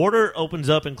the border opens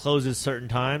up and closes certain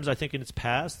times. I think in its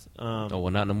past. Oh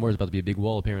well, not no more. It's about to be a big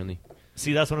wall, apparently.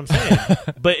 See, that's what I'm saying.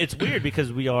 But it's weird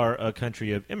because we are a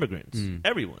country of immigrants. Mm.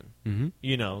 Everyone, Mm-hmm.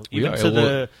 even are. to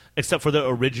Well- except for the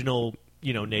original,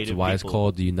 native. That's why it's people.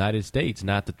 called the United States,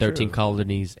 not the 13 True.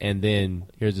 colonies. And then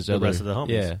here's this the other. rest of the homies.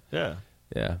 Yeah, yeah.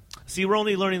 yeah. See, we're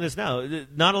only learning this now.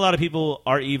 Not a lot of people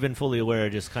are even fully aware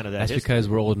of just kind of that. That's history. because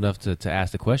we're old enough to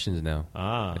ask the questions now.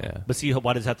 Yeah. But see,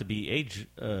 why does it have to be age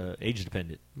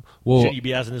dependent? Well, Shouldn't you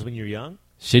be asking this when you're young?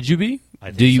 should you be? I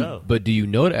think do you? so. But do you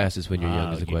know to ask this when you're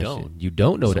young? Is the you question. don't. You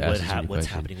don't know So to what ask this when you're what's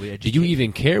question. happening with Do you education?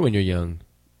 even care when you're young?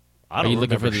 I don't Are you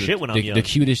looking remember for shit when I'm young. the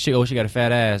cutest chick? Oh, she got a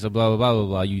fat ass. Blah blah blah blah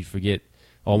blah. You forget.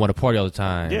 Oh, I want to party all the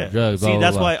time. Yeah. Drugs. See, blah,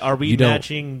 that's blah, why blah. are we You don't-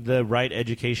 matching the right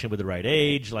education with the right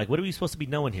age? Like, what are we supposed to be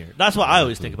knowing here? That's what I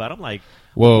always think about. I'm like,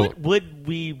 Well- what would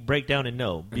we break down and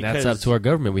know? And that's up to our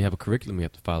government. We have a curriculum we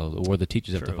have to follow, or the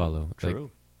teachers have to True. follow. Like,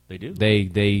 True, they do.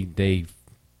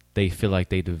 they feel like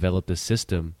they developed a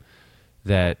system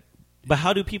that But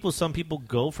how do some people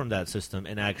go from that system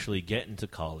and actually get into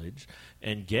college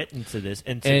and get into this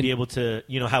and to And- be able to,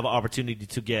 have an opportunity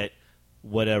to get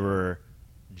whatever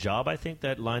job I think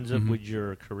that lines up with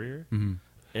your career?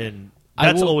 And I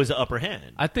that's will- always the upper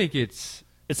hand. I think it's.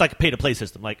 It's like a pay-to-play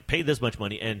system. Like, pay this much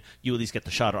money and you at least get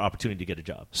the shot or opportunity to get a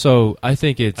job. So I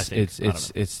think I it's think. I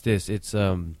don't it's this it's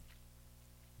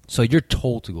So you're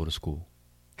told to go to school.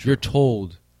 You're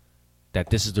told that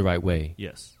this is the right way.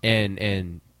 Yes.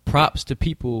 And props to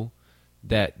people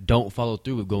that don't follow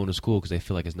through with going to school because they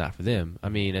feel like it's not for them. I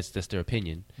mean, that's their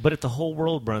opinion. But if the whole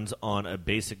world runs on a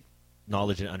basic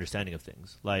knowledge and understanding of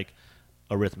things, like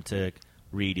arithmetic,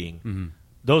 reading,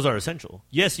 those are essential.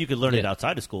 Yes, you could learn it Yeah.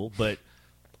 outside of school, but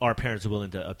our parents are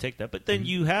willing to uptake that. But then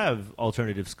you have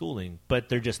alternative schooling, but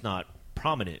they're just not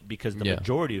prominent because the Yeah.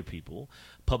 majority of people,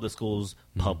 public schools,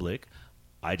 public,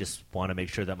 I just want to make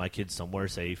sure that my kid's somewhere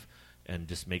safe and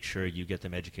just make sure you get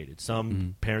them educated.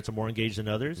 Some parents are more engaged than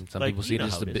others. And some Like, people you see it know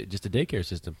as how it is. just a daycare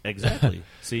system. Exactly.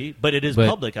 See, but it is But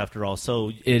public after all. So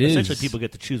it essentially, is. people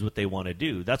get to choose what they want to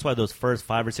do. That's why those first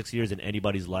 5 or 6 years in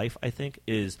anybody's life, I think,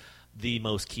 is the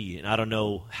most key. And I don't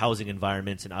know housing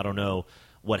environments, and I don't know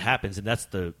what happens, and that's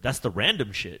the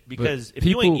random shit. Because if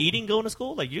you ain't people- eating going to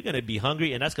school, like you're gonna be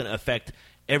hungry, and that's gonna affect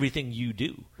everything you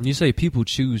do. When you say people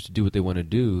choose to do what they want to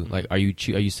do, like are you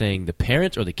saying the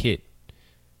parents or the kid?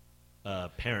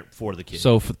 Parent for the kid.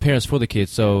 So for the parents for the kid.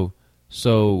 So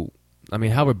I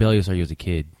mean, how rebellious are you as a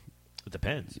kid? it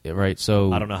depends. Right.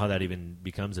 So I don't know how that even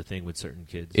becomes a thing with certain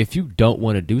kids. if you don't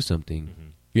want to do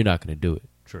something, you're not going to do it.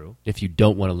 True. If you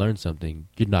don't want to learn something,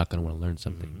 you're not going to want to learn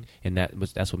something, Mm-hmm. and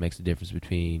that's what makes the difference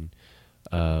between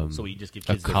So you just give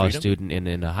a kids their college freedom? student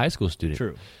and a high school student.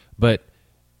 True. But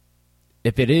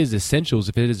if it is essentials,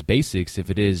 if it is basics, if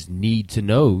it is need to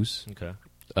knows, Okay.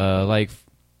 like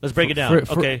Let's break it down.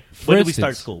 for- Okay. for When do we start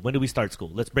instance- school? When do we start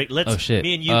school? Let's Oh, shit.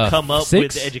 me and you Uh, come up 6?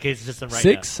 with the education system right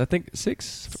six, I think six.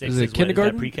 Six Is is it what,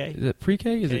 kindergarten? is that pre-K? Is it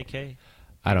pre-K? now. Is it? KK.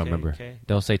 I don't K, remember. K.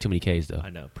 Don't say too many K's though. I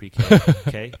know pre-K.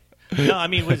 K. No, I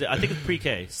mean, what is it? I think it's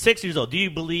pre-K. 6 years old. Do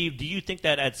you think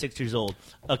that at 6 years old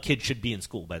a kid should be in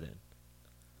school by then,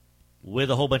 with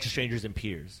a whole bunch of strangers and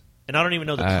peers? And I don't even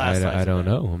know the class size. I of don't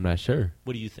that. know. I'm not sure.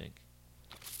 What do you think?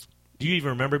 Do you even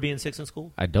remember being 6 in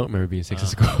school? I don't remember being 6 in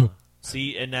Uh-huh. school.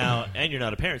 See, and you're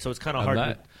not a parent, so it's kind of I'm hard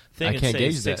not. to think I and can't say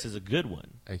gauge 6 that. is a good one.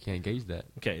 I can't gauge that.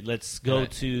 Okay, let's go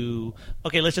Right. to.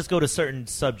 Okay, let's just go to certain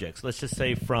subjects. Let's just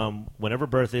say from whenever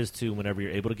birth is to whenever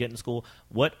you're able to get in school.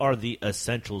 What are the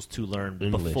essentials to learn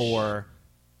English. before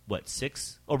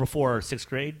 6 or before 6th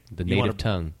grade? The You native wanna-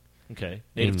 tongue Okay,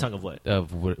 native Eng- tongue of what?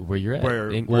 of where you're at. Where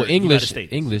well, United English.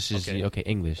 States. English is Okay. okay.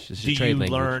 English. It's Do a trade you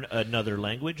language. learn another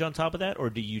language on top of that, or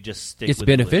do you just stick? It's with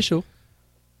English? beneficial.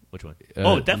 Which one?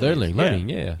 Learning, Definitely. learning.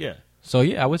 Yeah. yeah. So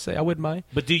yeah, I would say I wouldn't mind.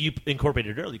 But do you incorporate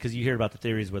it early? Because you hear about the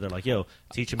theories where they're like, "Yo,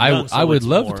 teach them I young." So I would it's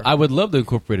love more- I would love to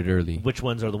incorporate it early. Which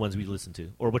ones are the ones we listen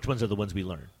to, or which ones are the ones we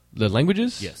learn? The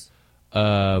languages. Yes.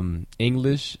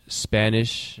 English,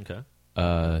 Spanish, Okay.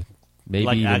 maybe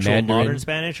Like even actual Mandarin. modern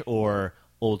Spanish or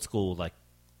old school like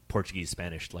Portuguese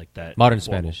Spanish, like that. Modern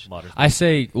formal Spanish. Modern. I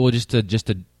say, well, just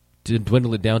to to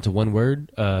dwindle it down to one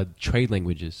word, trade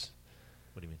languages.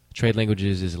 What do you mean? Trade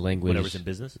languages is a language. Whatever's in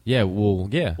business? Yeah, well,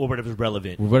 yeah. Or whatever's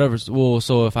relevant. Whatever's, well,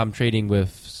 so if I'm trading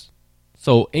with,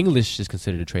 so English is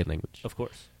considered a trade language. Of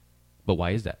course. But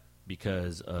why is that?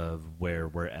 Because of where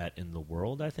we're at in the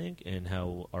world, I think, and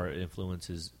how our influence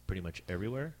is pretty much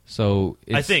everywhere. So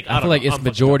it's, I feel like it's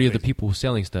majority of the people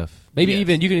selling stuff. Maybe Yes.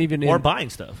 even, you can even. Or buying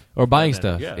stuff. Or buying Yeah.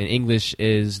 stuff. Yeah. And English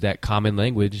is that common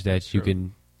language that you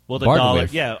can Well, the bargain dollar,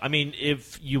 with. yeah. I mean,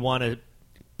 if you want to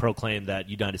proclaim that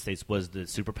United States was the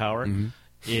superpower, Mm-hmm.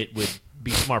 it would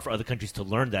be smart for other countries to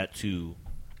learn that to,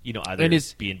 either And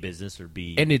it's- be in business or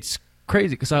be. And it's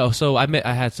crazy because I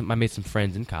made some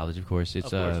friends in college. Of course,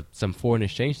 it's Of course. some foreign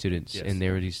exchange students, Yes. and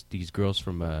there were these girls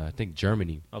from I think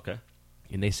Germany, Okay.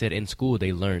 and they said in school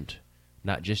they learned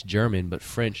not just German but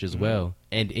French as well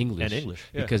and English, And English,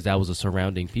 yeah. because that was the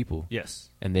surrounding people, Yes.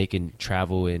 and they can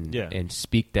travel and Yeah. and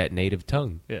speak that native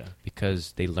tongue, Yeah.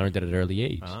 because they learned it at an early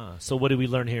age. So what do we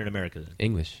learn here in America then?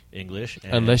 English, English.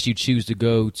 And unless you choose to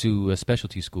go to a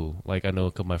specialty school, like I know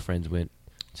a couple of my friends went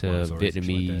to Montessori, something like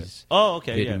that. Vietnamese. Oh,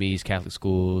 okay. Vietnamese Catholic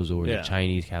schools or Yeah. the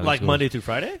Chinese Catholic Like schools. Monday through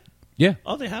Friday? Yeah.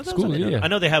 Oh, they have those? School, I didn't know yeah. that. I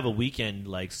know they have a weekend,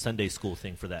 like, Sunday school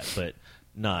thing for that, but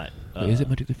not. Wait, is it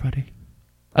Monday through Friday?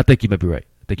 I think you might be right.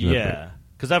 Yeah.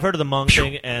 Because I've heard of the Hmong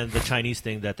thing and the Chinese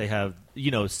thing that they have,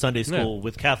 Sunday school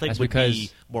with Catholics That's would be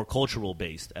because- more cultural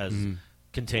based as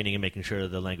containing and making sure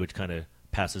the language kind of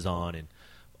passes on. And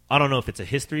I don't know if it's a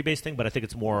history based thing, but I think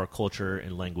it's more culture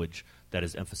and language that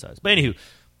is emphasized. But anywho,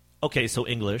 okay, so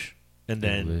English, and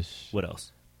then English. what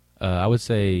else? I would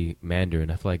say Mandarin.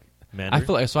 I feel like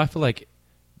Mandarin? I feel like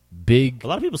big A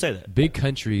lot of people say that. big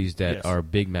countries that Yes. are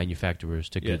big manufacturers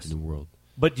to Yes. goods in the world.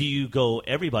 But do you go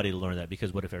everybody to learn that?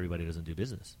 Because what if everybody doesn't do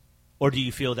business? Or do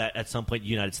you feel that at some point in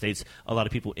the United States, a lot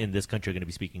of people in this country are going to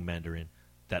be speaking Mandarin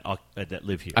that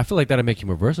live here? I feel like that'll make you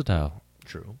more versatile,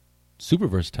 True. super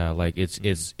versatile. Like it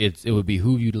would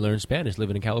behoove you to learn Spanish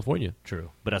living in California.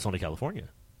 True. But that's only California.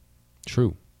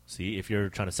 True. See, if you're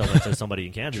trying to sell that to somebody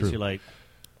in Kansas, True. you're like,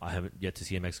 I haven't yet to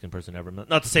see a Mexican person ever.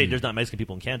 Not to say there's not Mexican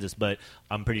people in Kansas, but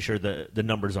I'm pretty sure the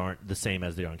numbers aren't the same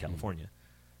as they are in California.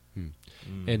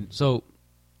 And so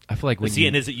I feel like when But see, you,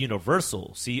 and is it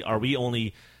universal? See, are we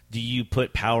only? Do you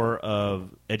put power of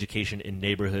education in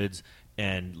neighborhoods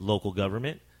and local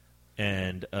government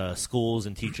and schools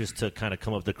and teachers to kind of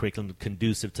come up with the curriculum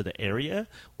conducive to the area,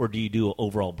 or do you do an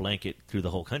overall blanket through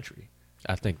the whole country?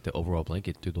 I think the overall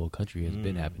blanket through the whole country has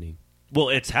been happening. Well,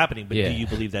 it's happening, but Yeah. do you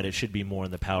believe that it should be more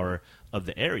in the power of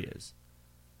the areas?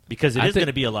 Because it I is think- going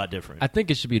to be a lot different. I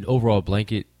think it should be an overall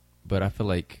blanket, but I feel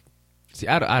like, see,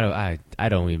 I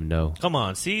don't even know. Come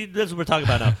on, see, this is what we're talking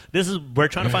about now. We're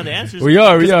trying to find the answers. We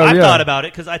are. 'Cause I've we are. thought about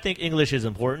it because I think English is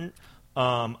important.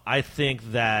 I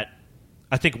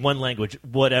think one language,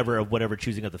 whatever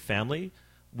choosing of the family,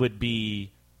 would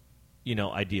be,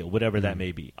 ideal, whatever that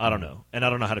may be. I don't know, and I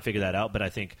don't know how to figure that out. But I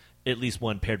think at least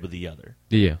one paired with the other,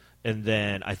 Yeah. and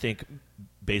then I think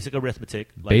basic arithmetic,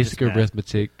 like Basic just math,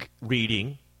 arithmetic.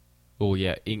 reading. Oh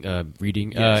yeah,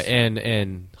 reading. Yes.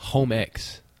 And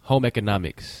home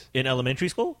economics. In elementary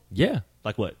school? Yeah,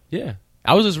 Like what? yeah.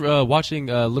 I was just watching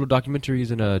little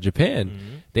documentaries in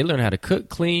Japan. They learn how to cook,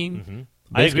 clean.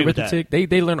 I Basic agree with that. arithmetic.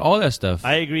 They learn all that stuff.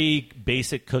 I agree,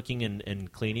 basic cooking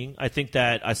and cleaning. I think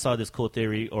that I saw this cool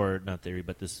theory, or not theory,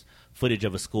 but this footage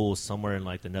of a school somewhere in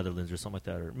like the Netherlands or something like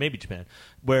that, or maybe Japan,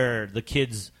 where the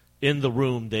kids in the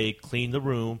room, they clean the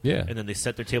room, Yeah. and then they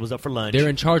set their tables up for lunch. They're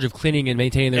in charge of cleaning and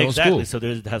maintaining their exactly, own school.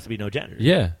 so there has to be no janitor.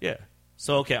 Yeah. Yeah.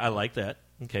 So, okay, I like that.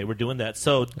 Okay, we're doing that.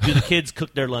 So, do the kids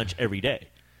cook their lunch every day?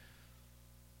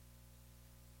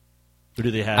 Or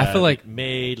do they have I feel like-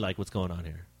 maid? Like, what's going on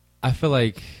here? I feel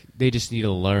like they just need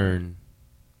to learn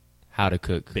how to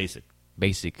cook. Basic.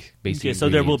 Basic. Okay, so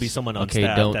there will be ingredients. someone on Okay,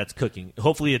 staff don't- that's cooking.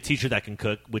 Hopefully, a teacher that can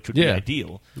cook, which would be Yeah.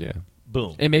 ideal. Yeah.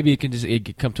 Boom. And maybe it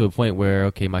could come to a point where,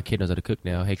 okay, my kid knows how to cook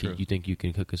now. Hey, True. you think you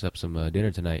can cook us up some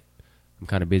dinner tonight? I'm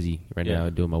kind of busy right Yeah. now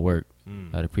doing my work.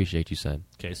 I'd appreciate you, son.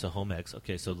 Okay, so home ec.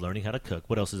 Okay, so learning how to cook.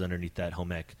 What else is underneath that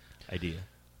home ec idea?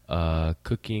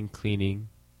 Cooking, cleaning,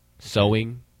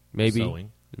 sewing, maybe.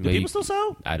 Sewing. Do Maybe- people still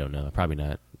sew? I don't know. Probably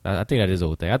not. I think that is an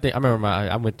old thing. I remember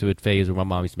I went through a phase where my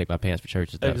mom used to make my pants for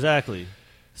church and stuff. Exactly.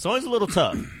 Sewing's a little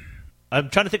tough. I'm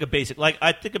trying to think of basic. Like,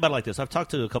 I think about it like this. I've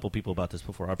talked to a couple people about this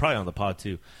before. I'm probably on the pod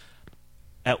too.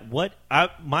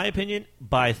 My opinion,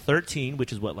 by 13,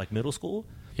 which is what, like middle school,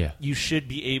 Yeah. you should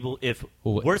be able, if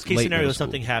Well, worst case late scenario, middle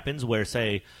something school. happens where,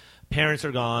 say, parents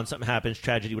are gone, something happens,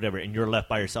 tragedy, whatever, and you're left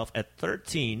by yourself at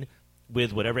 13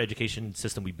 with whatever education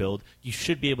system we build, you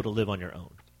should be able to live on your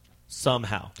own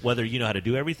somehow, whether you know how to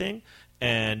do everything.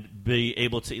 and be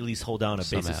able to at least hold down a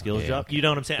basic Somehow, skills yeah, job. okay. You know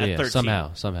what I'm saying? Yeah, At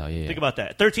 13. somehow, yeah. Think about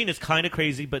that. 13 is kind of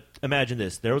crazy, but imagine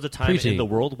this. There was a time in Preteen. the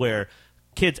world where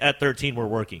kids at 13 were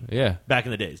working. Yeah. Back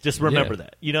in the days. Just remember Yeah.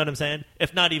 that. You know what I'm saying?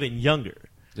 If not even younger.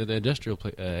 The industrial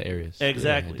areas.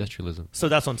 Exactly. Yeah, industrialism. So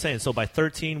that's what I'm saying. So by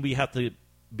 13, we have to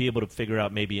be able to figure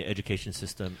out maybe an education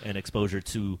system and exposure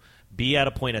to be at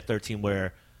a point at 13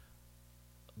 where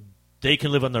they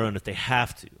can live on their own if they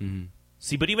have to. Mm-hmm.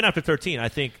 See, but even after 13, I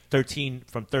think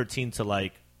from 13 to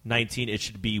like 19, it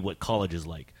should be what college is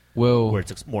like. Well, Where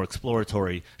it's more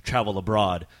exploratory, travel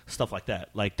abroad, stuff like that.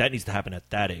 Like that needs to happen at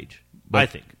that age, but I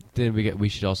think. then we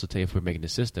should also take, if we're making a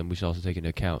system, we should also take into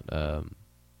account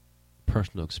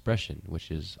personal expression,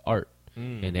 which is art.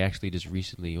 And they actually just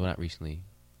recently, well, not recently,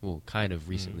 well, kind of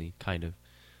recently,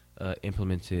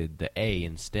 implemented the A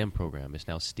in STEM program. It's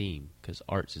now STEAM because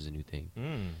arts is a new thing.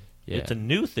 Yeah. It's a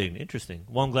new thing. Interesting.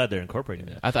 Well, I'm glad they're incorporating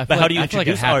that. I but feel how like- do you I feel like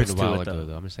it introduce happened arts a while to it, ago, though?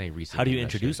 though. I'm just saying recently. How do you not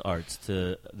introduce sure. arts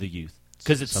to the youth?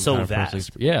 Because it's Some so kind of personal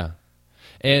vast. yeah.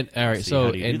 And all right, See, so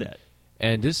how do you and do that?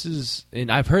 and this is,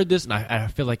 and I've heard this, and I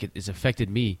feel like it's affected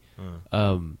me.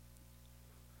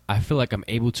 I feel like I'm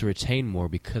able to retain more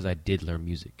because I did learn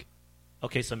music.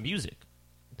 Okay, so music.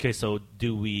 Okay, so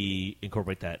do we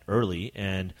incorporate that early?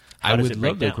 And how I does would it break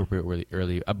love to down? incorporate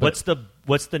early. But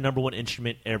What's the number one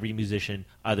instrument every musician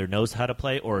either knows how to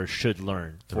play or should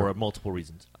learn for multiple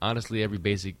reasons? honestly, every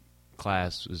basic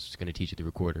class is going to teach you the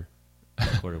recorder.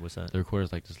 Or what's that? The recorder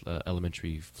is like this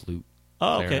elementary flute.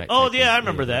 Oh, okay. clarinet Oh, type yeah, thing. I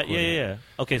remember that. recorder. Yeah.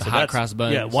 Okay, The so hot that's cross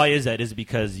buns. Yeah, why is that? Is it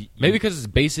because Maybe because it's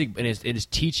basic and it is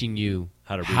teaching you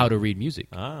How to how read. to read music.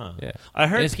 Ah, Yeah. I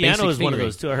heard And it's piano basic is one of fingering.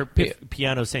 those too. I heard Pi-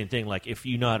 piano, same thing. Like if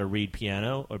you know how to read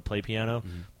piano or play piano,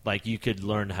 like you could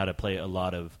learn how to play a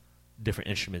lot of different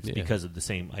instruments Yeah. because of the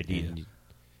same idea. And you-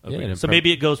 Okay. yeah, and So prob-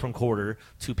 maybe it goes from quarter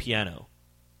to piano,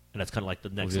 and that's kind of like the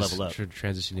next just level up.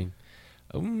 transitioning.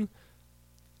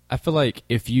 I feel like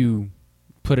if you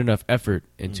put enough effort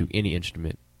into any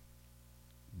instrument,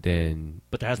 then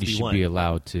But there has to you be should one. be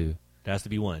allowed to. There has to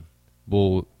be one.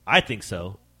 Well, I think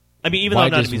so. I mean, even though Why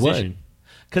I'm not a just musician, one?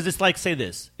 because it's like, say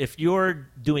this: if you're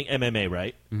doing MMA,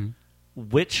 right? Mm-hmm.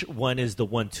 Which one is the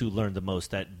one to learn the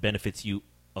most that benefits you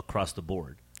across the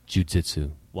board?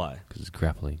 jiu-jitsu, Why? because it's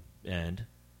grappling, And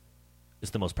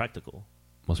it's the most practical.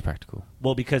 most practical.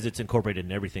 Well, because it's incorporated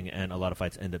in everything, and a lot of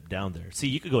fights end up down there. See,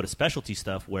 you could go to specialty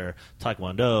stuff where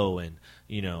Taekwondo and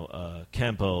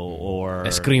Kempo or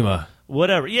Eskrima.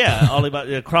 whatever. Yeah, all about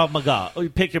Krav Maga. Oh, you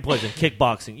pick your poison.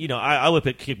 Kickboxing. I would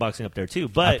put kickboxing up there too. I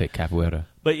But pick capoeira.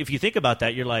 But if you think about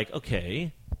that, you're like,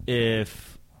 okay,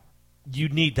 if you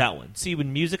need that one. See, with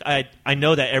music, I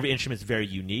know that every instrument is very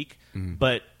unique,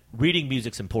 but reading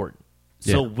music's important.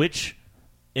 So Yeah. which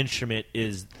instrument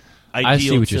is I see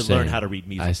ideal what to you're learn saying. how to read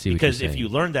music? I see what because you're if saying. you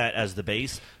learn that as the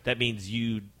base, that means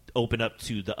you open up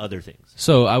to the other things.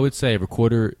 So I would say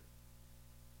recorder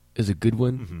is a good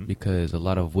one because a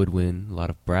lot of woodwind, a lot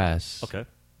of brass, Okay.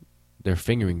 their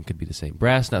fingering could be the same.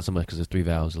 Brass, not so much because there's three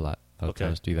valves a lot. A lot of Okay.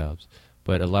 times 3 valves.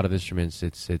 But a lot of instruments,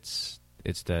 it's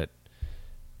that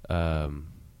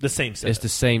The same setup. it's the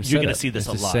same. You're going to see this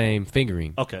it's a the lot. same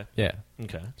fingering. Okay. Yeah.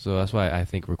 Okay. So that's why I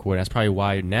think recording. That's probably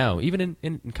why now, even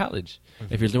in college,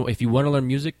 if you want to learn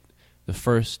music, the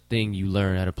first thing you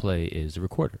learn how to play is the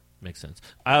recorder. Makes sense.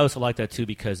 I also like that too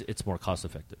because it's more cost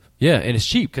effective. Yeah, and it's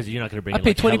cheap. Because you're not going to bring I in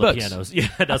paid like $20 hella bucks. pianos. Yeah,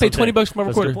 that's I what paid I'm saying. $20 for my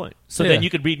That's a good recorder. point. So Yeah. then you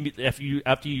could read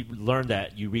after you learn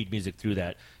that you read music through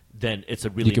that. Then it's a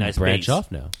really You can nice branch base.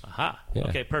 off now. Aha. Yeah.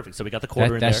 Okay, perfect. So we got the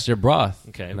quarter in there. That's your broth.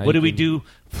 Okay. Now What you do we can- do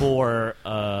for?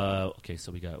 Okay,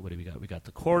 so we got. What do we got? We got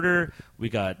the quarter. We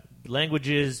got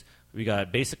languages. We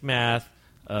got basic math,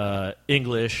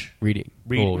 English, Reading.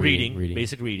 reading,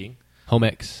 basic reading, Home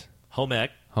ec. home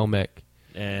ec, Home ec.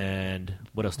 and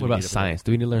what else? Do What we about need to science?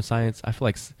 Do we need to learn science? I feel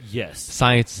like put? Yes.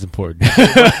 science is important.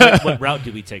 What route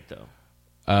do we take though?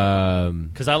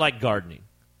 Because I like gardening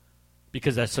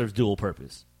because that serves dual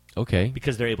purpose. Okay.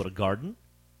 Because they're able to garden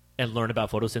and learn about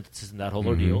photosynthesis and that whole Mm-hmm,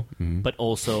 ordeal, but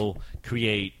also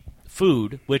create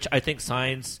food, which I think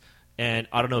science and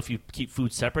I don't know if you keep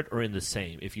food separate or in the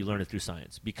same if you learn it through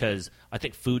science, because I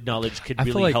think food knowledge could I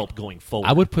feel really like help going forward.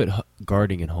 I would put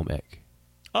gardening in home ec.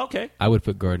 Okay. I would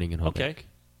put gardening in home Okay. ec.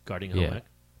 Gardening Yeah. home ec.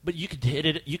 But you could hit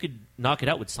it. You could knock it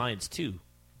out with science too,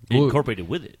 Well- incorporate it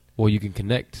with it. Well, you can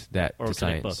connect that Or to connect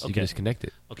science. both. You Okay. can just connect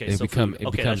it. Okay, It so becomes food.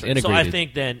 Okay, becomes that's right. integrated. So I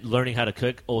think then learning how to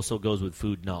cook also goes with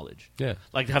food knowledge. Yeah.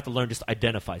 Like you have to learn just to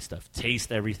identify stuff,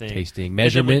 taste everything, Tasting, And then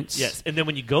measurements. yes, and then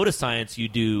when you go to science, you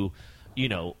do,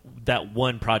 that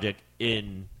one project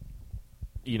in,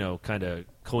 kind of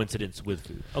coincidence with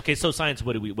food. Okay, so science.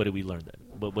 What do we learn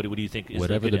then? What do you think is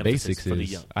Whatever a good the emphasis basics for the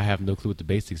is. young? I have no clue what the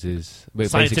basics is. But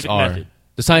Scientific basics are method.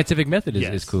 The scientific method is,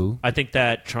 Yes. is cool. I think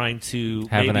that trying to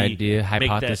Have an maybe idea, make that-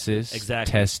 hypothesis,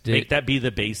 exactly, test it. make that be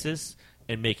the basis,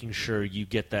 and making sure you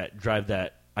get that, drive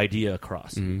that idea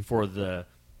across for the,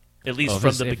 at least Well, from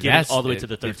if the if beginning that's- all the way to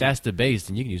the If 13th. that's the base,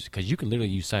 then you can use because you can literally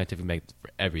use scientific method for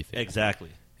everything. Exactly.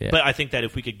 Yeah. But I think that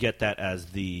if we could get that as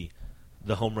the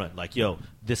home run, like, yo,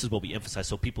 this is what we emphasize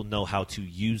so people know how to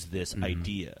use this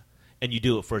idea. And you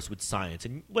do it first with science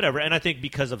and whatever. And I think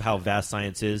because of how vast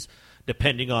science is,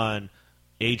 depending on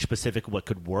age specific what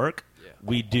could work,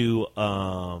 we do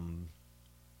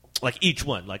like each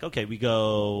one. Like, okay, we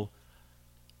go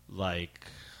like,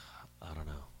 I don't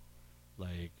know,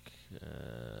 like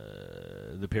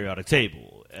the periodic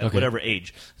table at Okay. whatever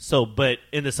age. So, but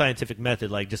in the scientific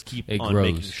method, like, just keep It on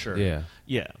grows. making sure. Yeah.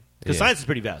 Yeah. Because Yeah. science is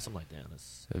pretty vast. I'm like, damn,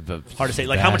 that's But hard to say.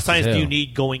 Like, how much vast as science do you hell.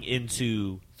 need going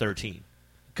into 13?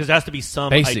 Because there has to be some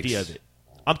Basics. idea of it.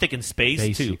 I'm thinking space,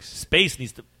 too. Basics. Space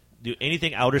needs to do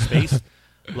anything outer space,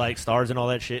 like stars and all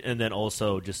that shit, and then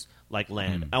also just, like,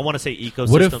 land. I want to say ecosystem,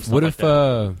 What if stuff what like if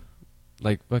that.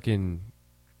 like fucking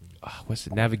what's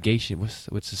the navigation? What's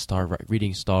the star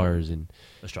reading stars and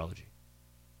Astrology.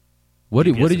 what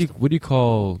do GPS you system. what do you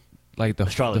call like the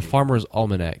Astrology. farmer's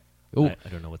almanac? Oh, I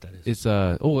don't know what that is. it's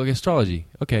like astrology.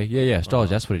 Okay, yeah, astrology.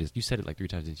 That's what it is. You said it like 3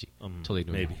 times, didn't you? Totally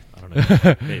ignored maybe. you. I don't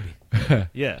know. Maybe.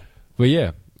 Yeah. But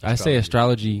yeah, I say Astrology.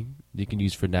 astrology you can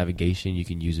use for navigation. You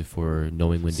can use it for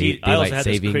knowing when See, I daylight also had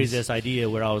savings. this crazy ass idea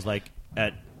where I was like,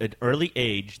 at an early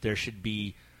age, there should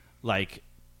be like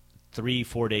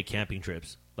 3-4 day camping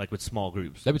trips, like with small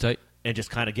groups, That'd be tight. and just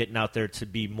kind of getting out there to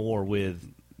be more with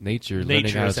Nature, learning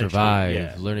how to essentially, survive,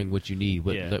 yeah. learning what you need,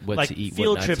 what like to eat,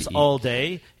 field what not trips to eat. all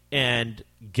day, and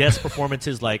guest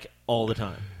performances like all the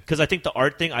time. Because I think the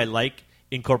art thing, I like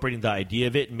incorporating the idea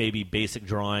of it, and maybe basic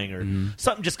drawing or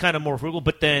something just kind of more frugal.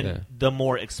 But then Yeah. the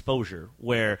more exposure,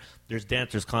 where there's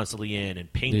dancers constantly in,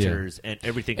 and painters and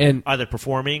everything, And- either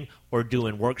performing or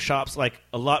doing workshops. Like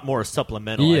a lot more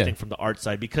supplemental, Yeah. I think, from the art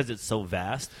side, because it's so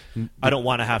vast. I don't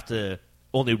want to have to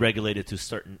only regulate it to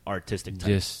certain artistic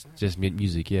types. Just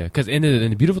music, yeah. Because and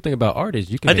the beautiful thing about art is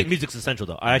you can I make, think music's essential,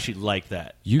 though. I actually like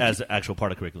that You as an actual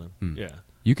part of curriculum. Yeah.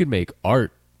 you can make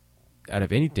art out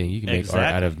of anything. You can make art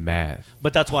Exactly. out of math.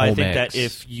 But that's why I think home that ec,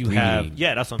 if you have, reading,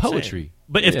 yeah, that's what I'm poetry. saying.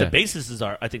 But if Yeah. the basis is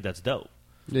art, I think that's dope.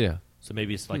 Yeah, So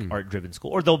maybe it's like art-driven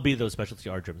school, or there'll be those specialty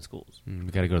art-driven schools. we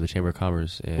got to go to the Chamber of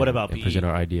Commerce and, What about and PE? present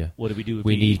our idea. What do we do with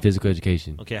We PE? need physical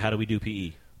education. Okay, how do we do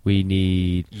PE? We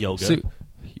need Yoga.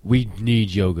 we need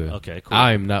yoga. Okay, cool.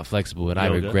 I'm not flexible, and I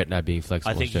Yoga. regret not being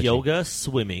flexible. I think and stretching. yoga,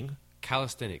 swimming,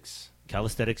 calisthenics,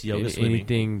 calisthenics, yoga, swimming.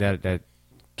 anything that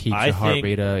keeps I your heart think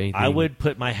rate up. Anything. I would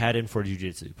put my hat in for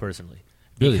jiu-jitsu, personally.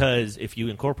 Really? Because if you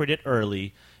incorporate it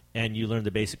early and you learn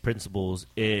the basic principles,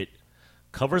 it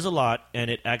covers a lot, and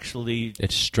it actually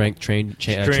It's strength Strength,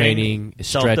 training,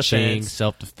 self-defense. stretching,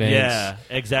 self-defense. Yeah,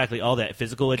 exactly. All that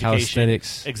physical education,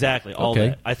 Calisthenics. exactly. All Okay.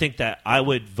 that. I think that I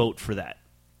would vote for that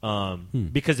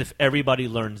because if everybody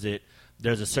learns it,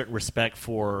 there's a certain respect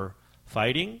for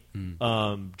fighting,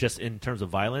 just in terms of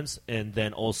violence, and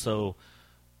then also,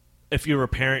 if you're a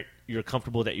parent, you're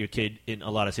comfortable that your kid in a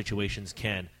lot of situations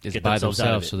can It's get by themselves out of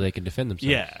themselves it. so they can defend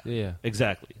themselves. Yeah, yeah,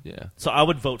 exactly. yeah. So I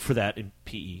would vote for that in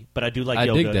PE, but I do like I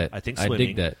yoga. dig that. I think I swimming.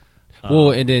 dig that.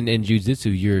 Well, and then in jiu-jitsu,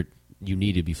 you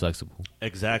need to be flexible.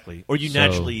 Exactly. Or you So-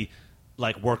 naturally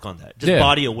like work on that. Just Yeah.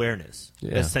 body awareness,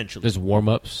 Yeah. essentially. There's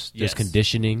warm-ups. Yes. There's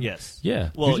conditioning. Yes. Yeah.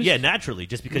 Well, You just yeah, naturally,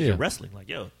 just because Yeah. you're wrestling.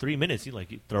 Like, 3 minutes, you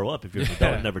throw up if you're an Yeah.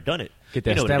 adult and never done it. Get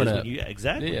that you know what it is stamina when up. you-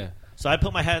 exactly. Yeah. So I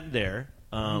put my hat in there.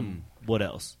 What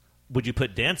else? Would you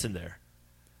put dance in there?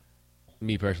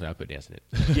 Me personally, I put dance in it.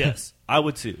 Yes, I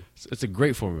would too. It's a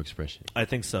great form of expression, I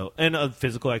think so. And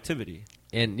physical activity.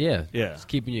 and yeah, Yeah. it's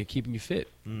keeping you fit.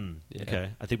 Yeah. Okay.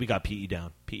 I think we got PE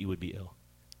down. PE would be ill.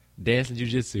 Dance and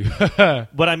jiu-jitsu.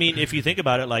 But I mean, if you think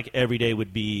about it, like every day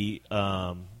would be,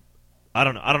 I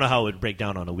don't know how it would break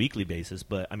down on a weekly basis,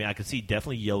 but I mean, I could see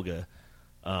definitely yoga.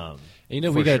 And you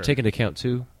know, For we got to sure. take into account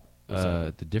too What's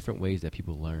that? the different ways that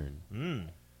people learn.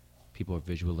 People are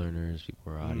visual learners.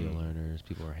 People are audio learners.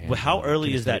 People are. But how hands-on,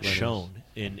 early is that kinesthetic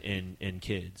learners. shown in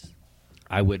kids?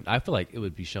 I feel like it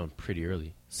would be shown pretty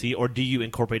early. See, or do you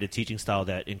incorporate a teaching style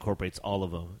that incorporates all of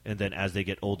them, and then as they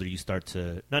get older, you start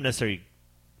to not necessarily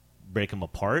break them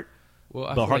apart, Well, I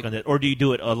but feel hark like- on that, or do you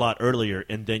do it a lot earlier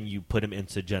and then you put them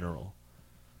into general?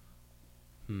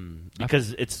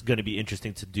 Because it's going to be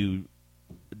interesting to do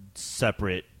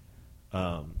separate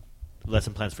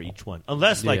lesson plans for each one,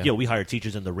 unless Yeah. we hire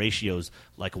teachers and the ratios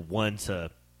like 1 to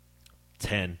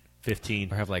 10,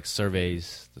 15. Or have like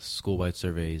surveys, the school-wide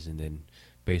surveys, and then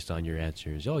based on your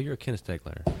answers, you're a kinesthetic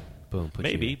learner. Boom. Put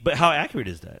Maybe, you in. but how accurate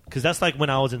is that? Because that's like when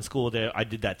I was in school. There, I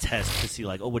did that test to see,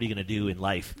 like, oh, what are you going to do in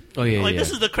life? Oh, yeah, I'm like, yeah.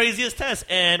 this is the craziest test,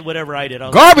 and whatever I did, I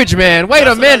was Garbage man. Wait a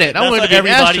that's what minute. I that's want what to be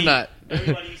an everybody- astronaut.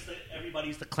 Everybody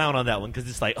used to clown on that one because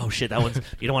it's like, oh shit, that one's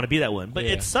you don't want to be that one. But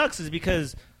Yeah. it sucks is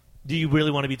because do you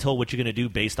really want to be told what you're going to do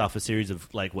based off a series of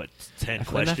like what 10 I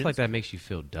feel questions? like that makes you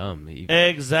feel dumb.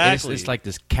 Exactly. It's like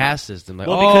this caste system. Like,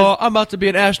 Well, oh, because- I'm about to be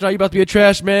an astronaut. You about to be a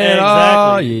trash man. exactly.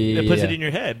 Oh, yeah, It puts yeah. it in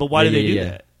your head. But why Yeah, do they yeah, do yeah.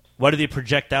 that? Why do they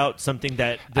project out something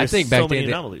that I there's think back so many then,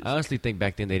 anomalies? I honestly think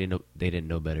back then they didn't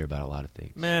know better about a lot of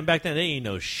things. Man, back then they didn't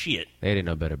know shit. They didn't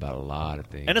know better about a lot of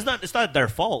things. And it's not their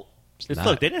fault. It's not.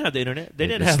 look, they didn't have the internet. They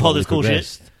didn't They have all this slowly cool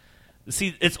progressed. shit.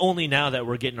 See, it's only now that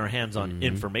we're getting our hands on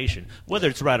information. Whether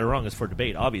it's right or wrong is for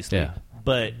debate, obviously. Yeah.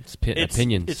 But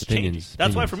Opinions. It's changing. Opinions.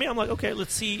 That's why opinions. for me, I'm like, okay,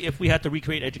 let's see if we have to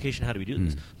recreate education. How do we do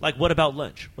this? Like, what about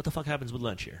lunch? What the fuck happens with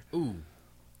lunch here? Ooh.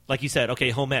 Like you said, okay,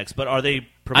 home ec, but are they? I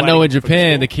Providing know in for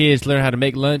Japan the school? kids learn how to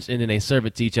make lunch and then they serve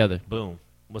it to each other. Boom.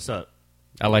 What's up?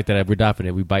 I like that. We're adopting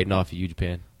it. We biting off of you,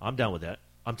 Japan. I'm down with that.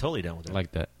 I'm totally down with that. I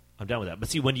like that. I'm down with that. But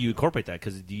see, when do you incorporate that?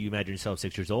 Because do you imagine yourself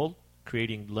 6 years old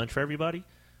creating lunch for everybody?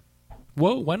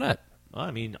 Whoa, why not? Well,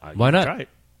 I mean, Why you not? Try it.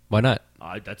 Why not?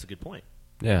 That's a good point.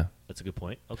 Yeah. That's a good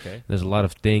point. Okay. There's a lot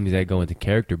of things that go into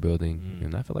character building,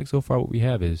 and I feel like so far what we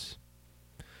have is,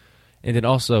 and then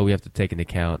also we have to take into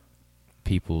account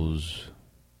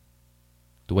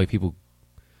the way people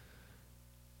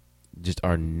just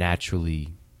are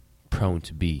naturally prone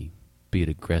to be it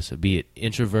aggressive, be it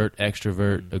introvert,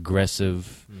 extrovert,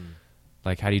 aggressive.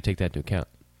 Like, how do you take that into account?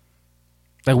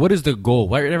 Like, what is the goal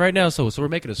right now? So we're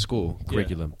making a school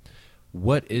curriculum.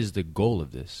 What is the goal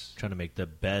of this? Trying to make the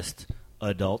best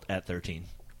adult at 13.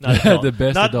 Not adult. The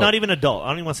best adult. Not even adult. I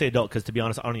don't even want to say adult because, to be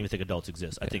honest, I don't even think adults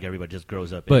exist. I think everybody just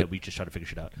grows up But- and we just try to figure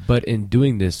shit out. But in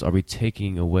doing this, are we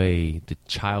taking away the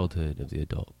childhood of the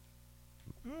adult?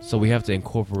 So we have to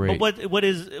incorporate. But what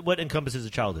encompasses a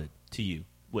childhood to you?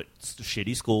 What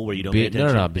shitty school where you don't pay No,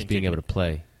 attention? just being able to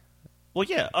play. Well,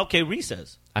 yeah, okay,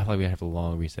 recess. I feel like we have a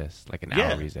long recess, like an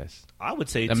Yeah. hour recess. I would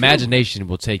say too. Imagination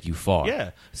will take you far.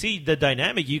 Yeah. See, the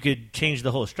dynamic, you could change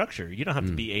the whole structure. You don't have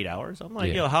to be 8 hours. I'm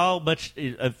like, Yeah. how much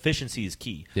efficiency is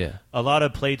key? Yeah. A lot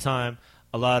of playtime,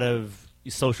 a lot of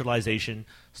socialization,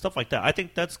 stuff like that. I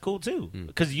think that's cool too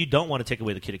because you don't want to take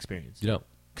away the kid experience. You know.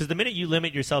 Because the minute you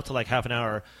limit yourself to like half an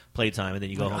hour playtime and then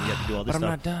you go home, you have to do all this but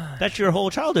I'm stuff. not done. That's your whole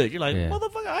childhood. You're like, Yeah.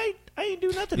 motherfucker, I ain't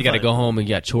do nothing. You got to fun." go home and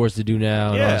you got chores to do now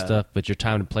and all Yeah. that stuff. But your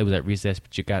time to play was at recess,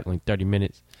 but you got like 30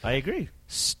 minutes. I agree.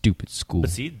 Stupid school. But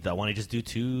see, I want to just do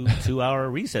 2 hour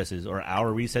recesses or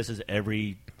hour recesses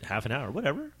every half an hour,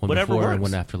 whatever. One Whatever before works. and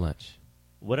one after lunch.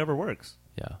 Whatever works.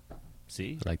 Yeah,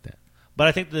 See? I like that. But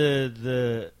I think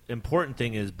the important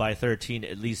thing is by 13,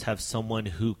 at least have someone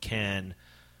who can,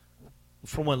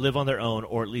 for one, live on their own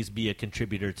or at least be a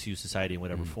contributor to society in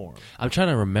whatever form. I'm trying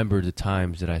to remember the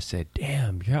times that I said,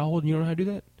 "Damn, you're how old and you don't know how to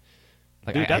do that."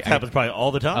 Like, Dude, that happens probably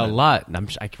all the time. a lot.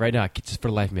 And right now, just for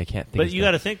the life of me, I can't think. But of you stuff.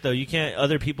 got to think though, you can't.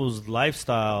 Other people's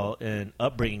lifestyle and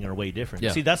upbringing are way different.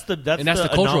 Yeah. See, that's the and that's the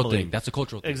the cultural anomaly. thing. That's the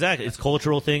cultural thing. Exactly, it's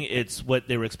cultural thing. It's what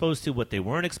they were exposed to, what they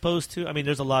weren't exposed to. I mean,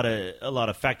 there's a lot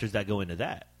of factors that go into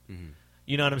that.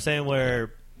 You know what I'm saying?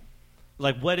 Where,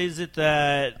 like, what is it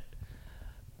that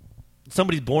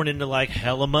somebody's born into like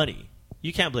hella money?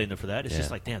 You can't blame them for that. It's just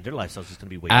Yeah. like, damn, their lifestyle's just going to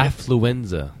be way different.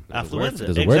 Affluenza. Affluenza.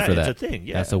 There's a word for Exactly. that. It's a thing,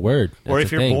 yeah. That's a word. Or That's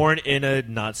if a you're thing. born in a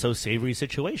not so savory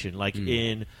situation, like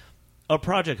in a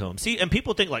project home. See, and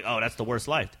people think like, oh, that's the worst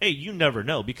life. Hey, you never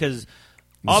know because It's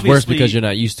obviously worse because you're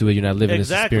not used to it. You're not living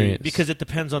exactly this experience. because it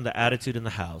depends on the attitude in the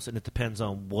house and it depends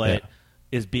on what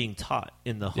is being taught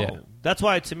in the home. Yeah. That's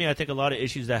why, to me, I think a lot of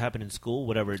issues that happen in school,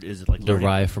 whatever it is, like learning-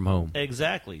 derived from home.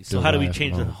 Exactly. So how do we Derived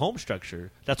change from the home. home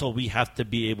structure? That's what we have to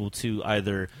be able to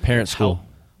either Parent school.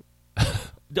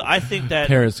 I think that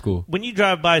Parent school. when you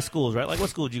drive by schools, right? Like, what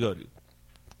school did you go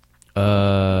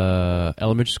to?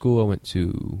 Elementary school. I went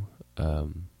to.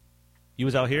 You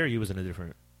was out here. Or you was in a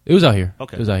different. It was out here.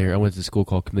 Okay. It was out here. I went to a school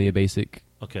called Camellia Basic.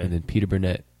 Okay. And then Peter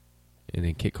Burnett, and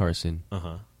then Kit Carson.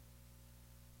 Uh-huh.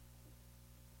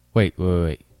 Wait.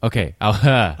 Okay.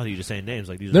 Oh, you just saying names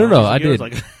like these? No, are no, all I these years?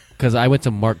 did. Like, Because I went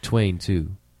to Mark Twain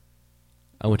too.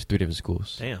 I went to 3 different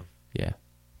schools. damn. Yeah,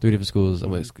 3 different schools. I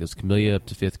went it was Camellia up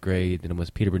to 5th grade. Then I went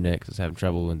to Peter Burnett because I was having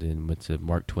trouble, and then went to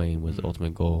Mark Twain was the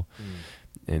ultimate goal.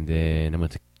 And then I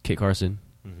went to Kit Carson,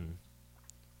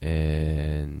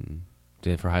 and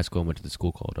then for high school I went to the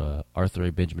school called Arthur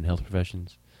A. Benjamin Health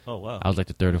Professions. Oh wow. I was like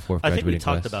the 3rd or 4th I think we graduating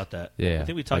talked class. about that. Yeah, I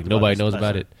think we talked like about nobody this knows last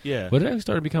about time. it. Yeah. But it actually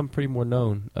started to become pretty more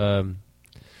known. Man,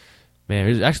 it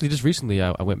was actually just recently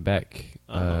I went back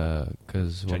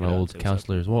because Check one it out, of my old see what's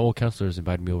up. counselors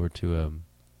invited me over to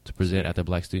to present at the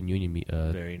Black Student Union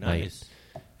Very nice.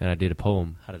 night, and I did a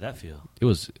poem. How did that feel?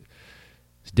 It's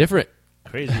different.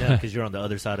 Crazy, yeah, because you're on the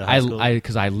other side of high school.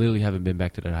 Because I literally haven't been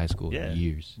back to that high school in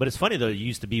years. But it's funny though. You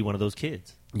used to be one of those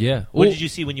kids. Yeah. What did you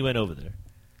see when you went over there?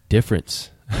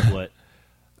 Difference. What?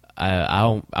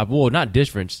 Well, not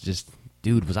difference. Just,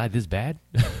 dude, was I this bad?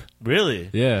 Really?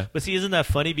 Yeah. But see, isn't that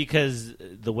funny? Because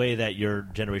the way that your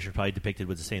generation probably depicted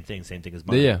was the same thing as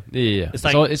mine. Yeah. It's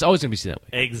like, it's always going to be seen that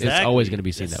way. Exactly. It's always going to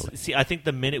be seen that way. See, I think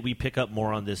the minute we pick up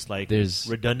more on this, like, There's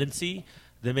redundancy,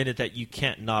 the minute that you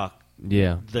can't knock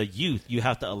the youth, you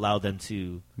have to allow them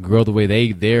to grow the way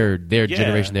their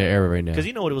generation, their era right now. Because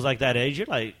you know what it was like that age. You're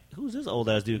like, who's this old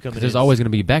ass dude coming in? There's always going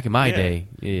to be, back in my day.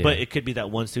 Yeah. But it could be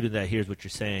that one student that hears what you're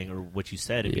saying or what you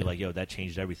said and be like, yo, that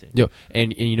changed everything. Yo,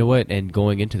 and you know what? And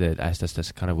going into that,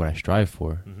 that's kind of what I strive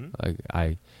for. Mm-hmm.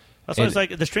 Like That's why it's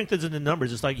like the strength is in the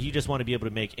numbers. It's like you just want to be able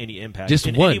to make any impact just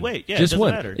in one. any way. Yeah, just it doesn't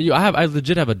one. matter. I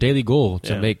legit have a daily goal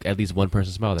to Yeah. make at least one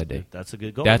person smile that day. That's a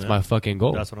good goal. That's man. my fucking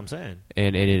goal. That's what I'm saying.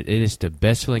 And it is the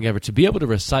best feeling ever to be able to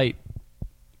recite.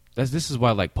 This is why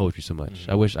I like poetry so much.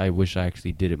 Mm-hmm. I wish I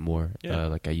actually did it more,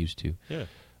 like I used to. Yeah.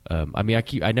 I mean,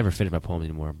 I never finish my poems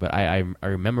anymore, but I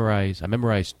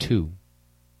memorized 2,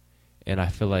 and I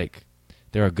feel like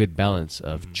they're a good balance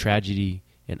of tragedy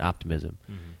and optimism.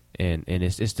 Mm-hmm. And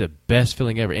it's the best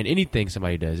feeling ever. And anything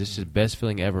somebody does, it's the best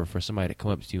feeling ever for somebody to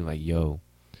come up to you and like, yo,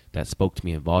 that spoke to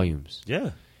me in volumes.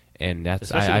 Yeah. And that's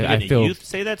Especially when I you're feel youth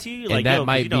say that to you, and like, that yo, 'cause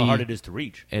might you know how be- hard it is to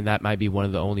reach. and that might be one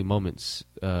of the only moments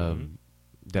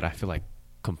that I feel like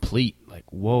complete. Like,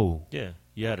 whoa, Yeah,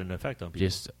 you had an effect on people.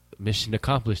 just mission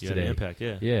accomplished You had today. an impact,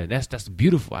 yeah. Yeah, that's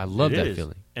beautiful. I love It that is.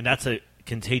 feeling. And that's a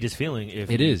contagious feeling if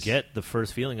It you is. get the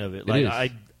first feeling of it. It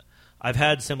Like is. I've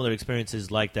had similar experiences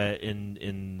like that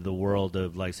in the world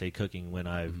of, like, say, cooking, when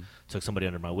I took somebody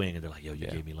under my wing and they're like, yo, you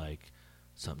Yeah. gave me like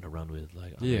something to run with.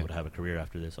 Like, I'm Yeah. able to have a career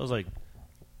after this. I was like,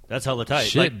 that's hella tight.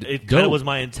 Shit, Like, it kind dope. of was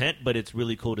my intent, but it's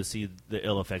really cool to see the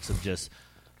ill effects of just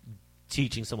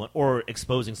teaching someone or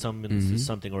exposing someone to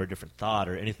something or a different thought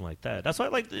or anything like that. That's why,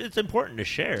 like, it's important to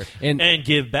share And- and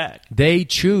give back. They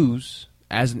choose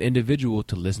as an individual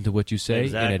to listen to what you say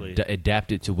Exactly. and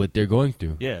adapt it to what they're going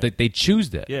through. Yeah. They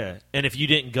choose that. Yeah, and if you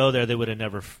didn't go there, they would have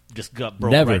never just got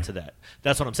broke Never. right to that.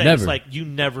 That's what I'm saying. Never. It's like you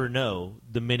never know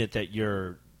the minute that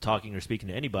you're talking or speaking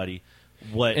to anybody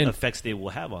what And- effects they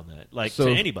will have on that, like, So-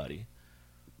 to anybody.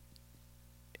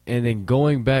 And then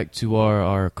going back to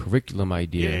our curriculum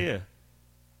idea, Yeah.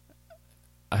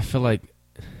 I feel like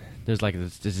there's like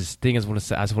there's this thing I just want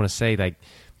to say like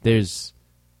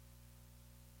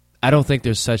I don't think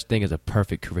there's such thing as a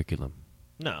perfect curriculum.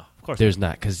 No, of course There's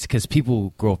not, because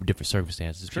people grow up in different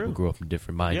circumstances. True. People grow up in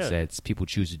different mindsets. People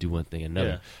choose to do one thing or another.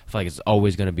 Yeah. I feel like it's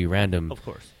always going to be random. not. Of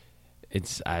course.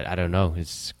 It's I don't know.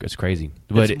 It's crazy.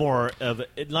 But It's more of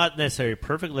not necessarily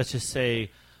perfect. Let's just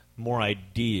say more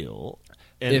ideal,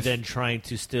 and then trying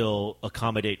to still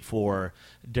accommodate for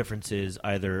differences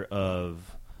either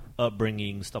of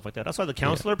upbringing, stuff like that. That's why the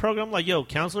counselor program, like, yo,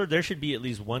 counselor, there should be at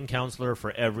least one counselor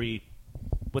for every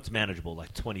what's manageable,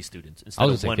 like 20 students instead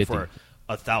was of gonna one say 50. for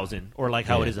 1,000, or like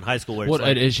how Yeah. it is in high school where well, it's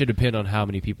like, it should depend on how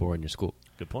many people are in your school.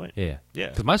 good point. Yeah, Yeah.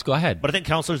 Because my school, But I think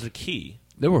counselors are key.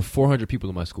 there were 400 people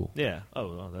in my school. Yeah.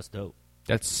 Oh, well, that's dope.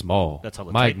 That's small. That's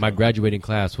hella my tight, my though. graduating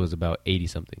class was about 80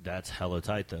 something. That's hella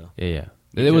tight, though. Yeah.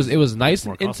 It was nice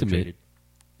More and intimate. concentrated.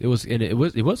 It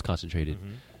was concentrated.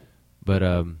 Mm-hmm.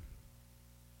 But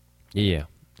yeah.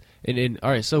 And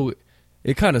all right, so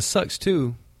it kind of sucks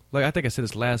too. Like I think I said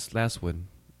this last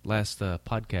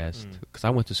podcast, because I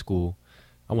went to school.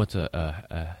 I went to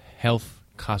a health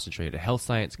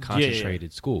science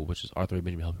concentrated school, which is Arthur A.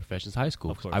 Benjamin Health Professions High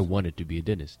School. Of course. I wanted to be a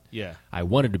dentist. Yeah. I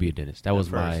wanted to be a dentist. That was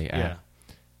first, my yeah.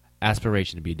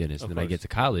 aspiration to be a dentist. Of And then I course. get to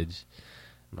college,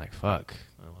 I'm like, fuck.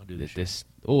 I want to do this. This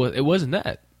it wasn't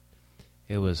that.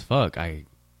 It was fuck.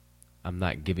 I'm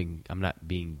not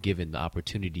being given the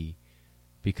opportunity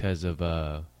because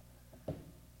of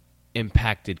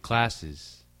impacted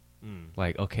classes.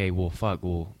 Like, okay, well, fuck.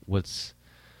 Well, what's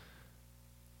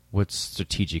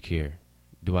strategic here?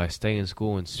 Do I stay in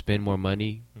school and spend more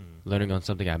money learning on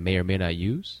something I may or may not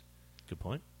use, Good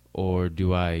point. or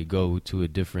do I go to a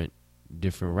different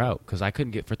route? Because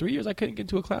for 3 years I couldn't get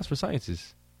into a class for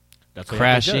sciences. That's what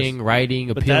Crashing, it does. writing,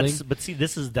 But appealing.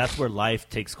 that's where life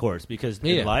takes course, because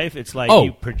Yeah. in life it's like Oh,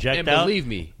 you project and out, believe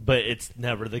me, but it's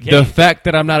never the case. the fact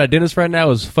that I'm not a dentist right now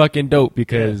is fucking dope,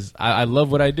 because I love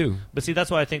what I do. But see,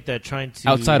 that's why I think that trying to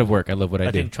Outside of work, I love what I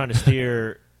do. think trying to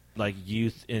steer like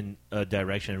youth in a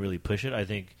direction and really push it. I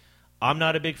think I'm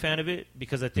not a big fan of it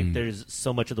because I think there's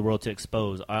so much of the world to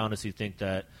expose. I honestly think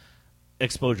that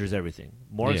exposure is everything.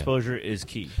 More exposure is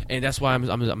key. And that's why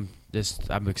I'm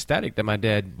ecstatic that my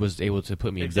dad was able to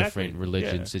put me in different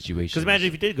religion situations. Because imagine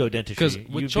if you did go dentistry,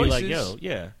 you'd choices, be like,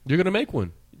 yo, you're going to make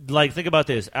one. Like, think about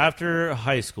this. After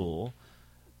high school,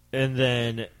 and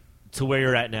then to where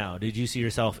you're at now, did you see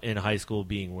yourself in high school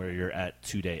being where you're at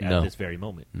today at this very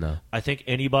moment? No. I think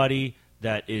anybody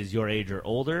that is your age or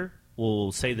older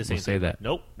will say the same thing. Say that.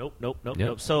 Nope.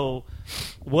 So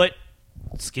what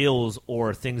skills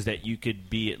or things that you could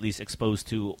be at least exposed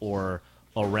to or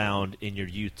around in your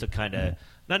youth to kind of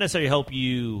not necessarily help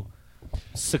you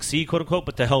succeed, quote unquote,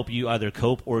 but to help you either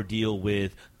cope or deal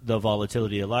with the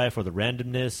volatility of life or the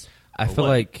randomness? I feel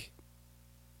like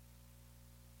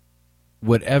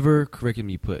whatever curriculum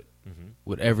you put,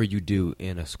 whatever you do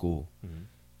in a school,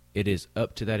 it is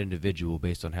up to that individual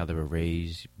based on how they were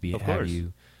raised, have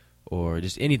you, or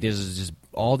just anything. There's just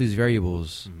all these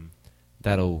variables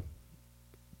that'll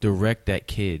direct that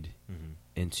kid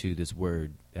into this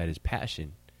word that is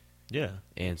passion. Yeah.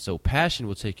 And so passion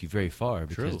will take you very far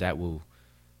because that will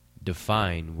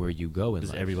define where you go in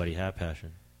life. Does everybody have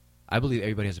passion? I believe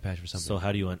everybody has a passion for something. So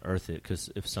how do you unearth it? Because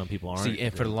if some people aren't... See,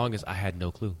 and for the longest, I had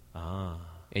no clue.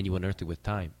 And you unearth it with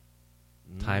time.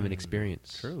 Time and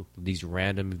experience. True. These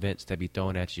random events that be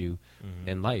thrown at you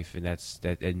in life. And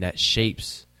that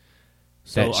shapes...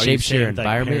 So that shapes your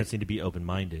environment. Parents need to be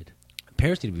open-minded?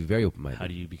 Parents need to be very open-minded. How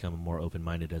do you become more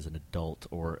open-minded as an adult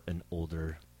or an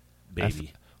older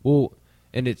baby? Well,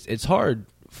 and it's hard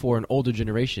for an older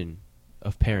generation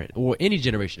of parent, or any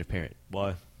generation of parent.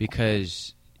 Why?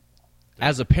 Because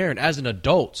as a parent, as an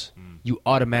adult, you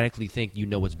automatically think you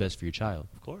know what's best for your child.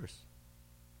 Of course.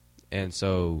 And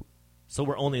so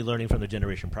we're only learning from the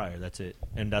generation prior. That's it.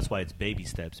 And that's why it's baby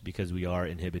steps, because we are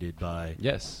inhibited by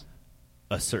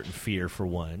a certain fear, for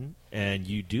one, and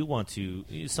you do want to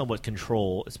somewhat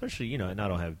control, especially, and I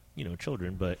don't have,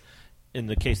 children, but in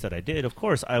the case that I did, of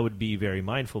course, I would be very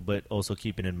mindful, but also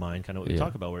keeping in mind kind of what we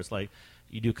talk about, where it's like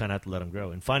you do kind of have to let them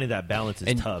grow, and finding that balance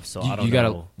is tough. So I don't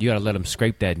know. You gotta let them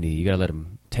scrape that knee. You gotta let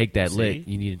them take that lick.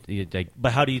 You need like.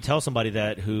 But how do you tell somebody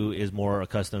that who is more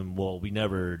accustomed? Well, we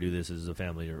never do this as a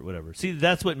family or whatever. See,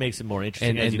 that's what makes it more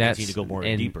interesting as you continue to go more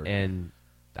deeper. And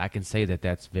I can say that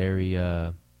that's very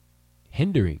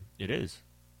hindering. It is.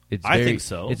 I think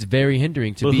so. It's very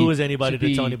hindering to but be. But who is anybody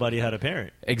to tell anybody how to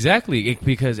parent? Exactly,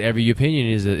 because every opinion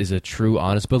is a true,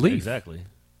 honest belief. Exactly.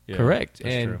 Yeah, correct.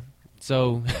 That's and true.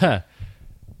 So,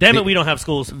 damn it, we don't have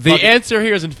schools. The answer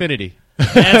here is infinity.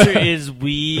 The answer is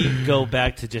we go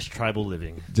back to just tribal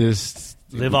living. Just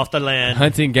live off the land.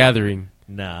 Hunting, gathering.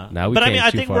 Nah. But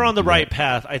I think we're on the right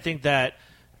path. I think that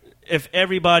if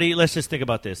everybody, let's just think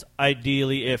about this.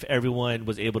 Ideally, if everyone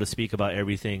was able to speak about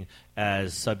everything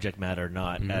as subject matter,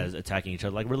 not as attacking each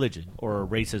other, like religion or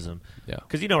racism. Yeah.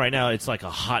 Because, right now it's like a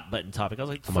hot button topic. I was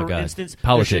like, for instance,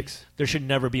 politics. There should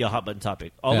never be a hot button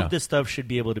topic. All of this stuff should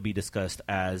be able to be discussed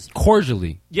as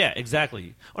cordially. Yeah,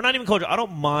 exactly. Or not even cordial. I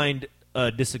don't mind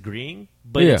disagreeing,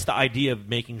 but it's the idea of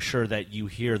making sure that you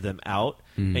hear them out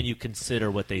and you consider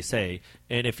what they say.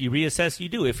 And if you reassess, you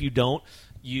do. If you don't,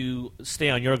 you stay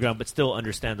on your ground, but still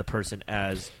understand the person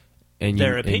as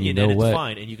their opinion, and it's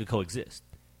fine, and you can coexist.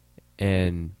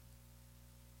 And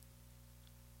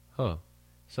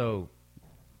so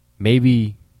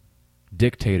maybe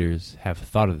dictators have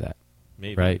thought of that,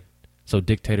 right? So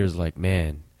dictators like,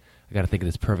 man, I got to think of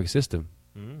this perfect system,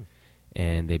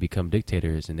 and they become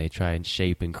dictators, and they try and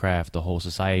shape and craft the whole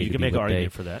society. You can make an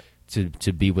argument for that.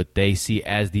 To be what they see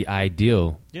as the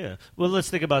ideal. Yeah. Well, let's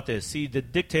think about this. See, the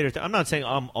dictator I'm not saying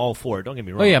I'm all for it. Don't get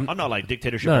me wrong. Oh, yeah. I'm not like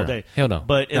dictatorship all day. Hell no.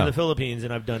 But in the Philippines,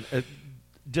 and I've done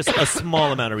just a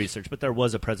small amount of research, but there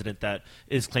was a president that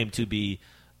is claimed to be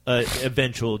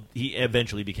he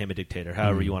eventually became a dictator,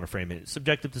 however you want to frame it.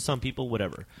 Subjective to some people,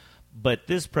 whatever. But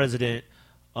this president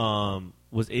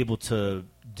was able to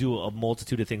do a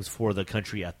multitude of things for the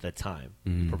country at the time.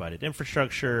 Provided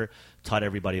infrastructure, taught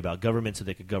everybody about government so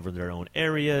they could govern their own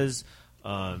areas,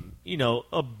 a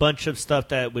bunch of stuff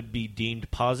that would be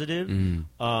deemed positive,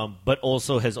 but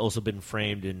also has also been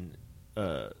framed and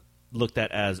looked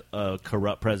at as a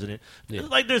corrupt president.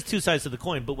 Like, there's two sides to the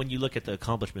coin, but when you look at the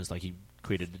accomplishments, like he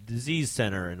created a disease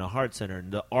center and a heart center,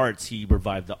 and the arts, he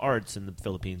revived the arts in the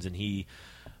Philippines, and he...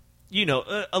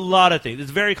 a lot of things.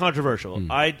 It's very controversial.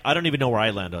 I don't even know where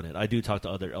I land on it. I do talk to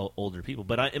other older people.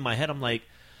 But in my head, I'm like,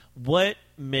 what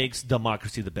makes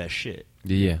democracy the best shit?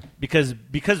 Yeah. Because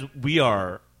we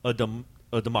are a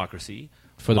democracy.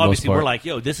 For the obviously, most part. we're like,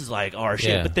 yo, this is like our shit.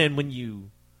 Yeah. But then when you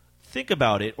think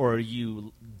about it or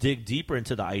you dig deeper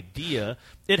into the idea,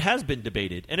 it has been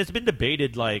debated. And it's been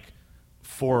debated, like,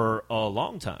 for a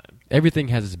long time. Everything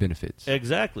has its benefits.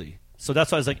 Exactly. So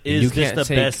that's why I was like, You is this can't the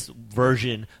take- best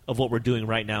version of what we're doing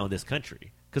right now in this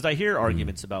country? Because I hear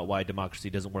arguments about why democracy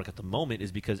doesn't work at the moment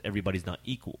is because everybody's not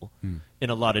equal in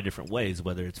a lot of different ways,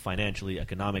 whether it's financially,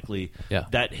 economically. Yeah.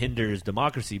 That hinders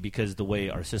democracy because the way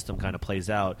our system kind of plays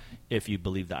out, if you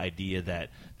believe the idea that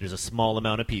there's a small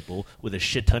amount of people with a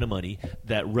shit ton of money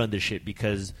that run the shit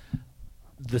because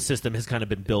the system has kind of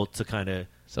been built to kind of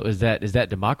So is that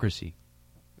democracy,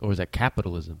 or is that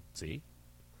capitalism? see.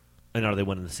 And are they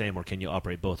one and the same, or can you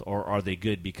operate both, or are they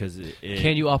good because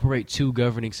Can you operate two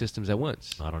governing systems at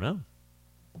once? I don't know.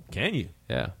 Can you?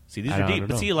 Yeah. See, these I are don't deep. But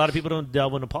know. see, a lot of people don't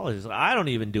delve into politics. I don't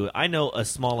even do it. I know a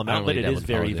small I don't amount, but really it dabble is in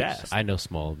very politics. vast. I know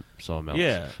small amounts.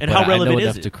 Yeah. And But how relevant I know is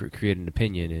enough it? to create an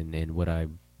opinion and what I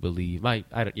believe.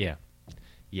 Yeah.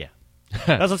 That's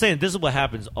what I'm saying. This is what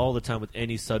happens all the time with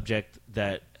any subject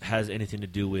that has anything to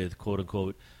do with, quote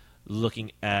unquote,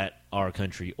 looking at our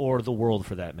country or the world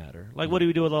for that matter. Like, what do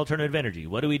we do with alternative energy?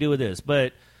 What do we do with this?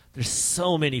 But there's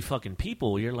so many fucking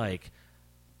people. You're like,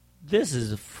 this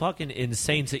is fucking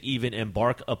insane to even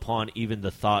embark upon even the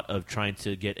thought of trying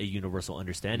to get a universal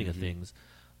understanding of things.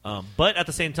 But at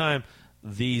the same time,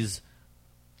 these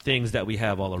things that we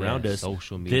have all around Yeah, us,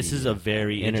 social this is media, a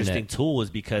very internet. interesting tool is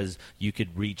because you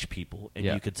could reach people and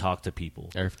Yeah. you could talk to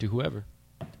people. Earth to whoever.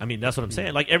 I mean, that's what I'm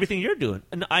saying. Like everything you're doing,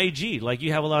 an IG, like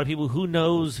you have a lot of people who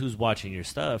knows who's watching your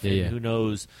stuff and Yeah. who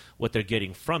knows what they're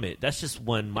getting from it. That's just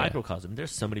one microcosm.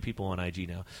 There's so many people on IG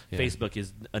now. Yeah. Facebook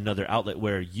is another outlet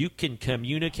where you can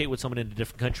communicate with someone in a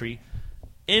different country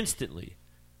instantly.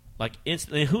 Like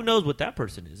instantly. Who knows what that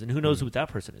person is and who knows who that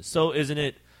person is. So isn't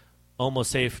it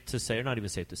almost safe to say, or not even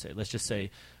safe to say, let's just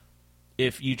say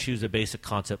if you choose a basic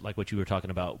concept like what you were talking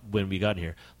about when we got in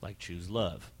here, like choose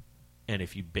love. And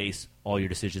if you base all your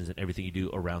decisions and everything you do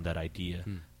around that idea,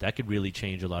 that could really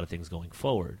change a lot of things going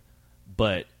forward.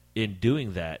 But in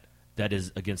doing that, that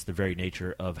is against the very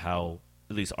nature of how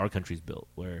at least our country's built,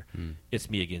 where it's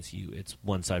me against you. It's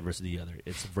one side versus the other.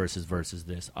 It's versus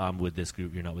this. I'm with this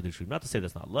group. You're not with this group. Not to say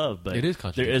that's not love, but It is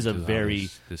there is a contradictory to how very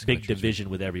this big country's division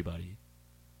with everybody.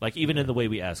 Like even in the way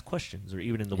we ask questions or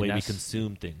even in the way we that's-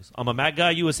 consume things. I'm a Mac guy.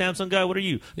 You a Samsung guy? What are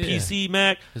you? Yeah. PC,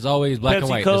 Mac? There's always black and Pepsi,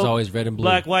 white. Coke, There's always red and blue.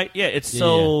 Black, white. Yeah, it's Yeah,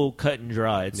 so cut and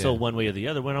dry. It's so Yeah. one way or the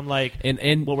other. When I'm like,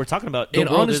 And what we're talking about, the and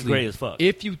world honestly, is great as fuck.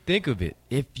 if you think of it,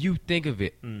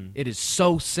 it is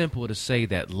so simple to say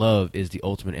that love is the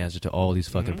ultimate answer to all these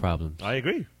fucking problems. I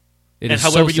agree. It And is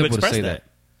however so you simple to express say that.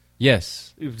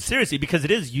 Yes. Seriously, because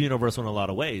it is universal in a lot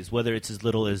of ways. Whether it's as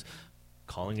little as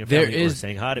calling your There family or is-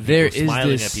 saying hi to there people, is smiling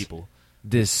this- at people.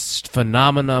 This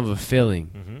phenomenon of a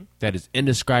feeling that is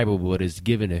indescribable, but is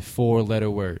given a 4-letter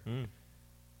word.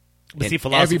 But And see,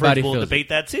 philosophers everybody will feels debate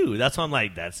that too. That's why I'm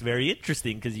like, that's very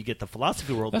interesting because you get the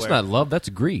philosophy world. That's where, not love. That's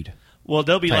greed. well,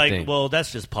 they'll be type like, thing. well,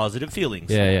 that's just positive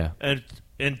feelings. Yeah.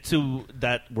 And to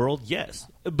that world, yes.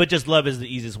 But just love is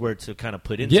the easiest word to kind of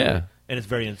put into Yeah. it. And it's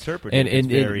very interpretive. And It's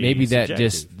very maybe that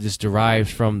subjective. just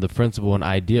derives from the principle and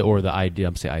idea, or the idea.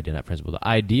 I'm saying idea, not principle. The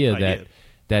idea.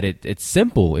 that it's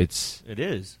simple. It's It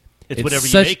is. It's whatever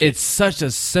such, you make it. It's such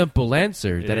a simple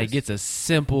answer It that is. it gets a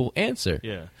simple answer.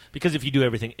 Yeah. Because if you do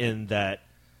everything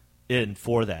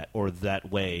for that or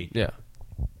that way, Yeah.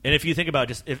 and if you think about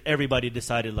just if everybody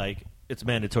decided like it's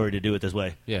mandatory to do it this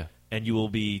way, Yeah. and you will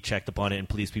be checked upon it, and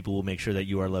police people will make sure that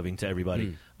you are loving to everybody.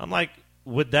 Hmm. I'm like,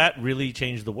 would that really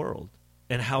change the world?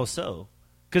 And how so?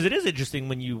 Because it is interesting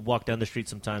when you walk down the street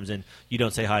sometimes and you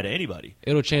don't say hi to anybody.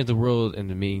 It'll change the world in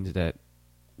the means that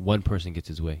one person gets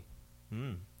his way.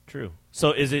 True.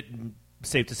 So is it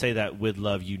safe to say that with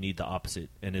love you need the opposite,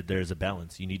 and that there's a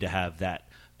balance? You need to have that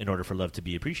in order for love to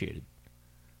be appreciated.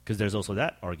 Because there's also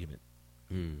that argument.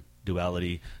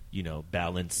 Duality,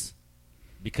 balance.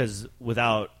 Because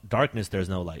without darkness, there's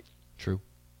no light. True.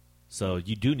 So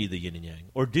you do need the yin and yang.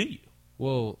 Or do you?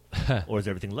 Well, Or is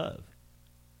everything love?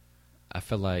 I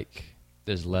feel like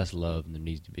there's less love than there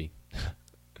needs to be.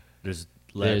 There's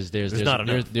There's not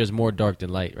enough there's more dark than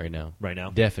light right now. right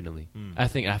now. Definitely. I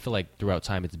feel like throughout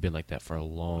time it's been like that for a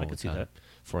long I can see time. that.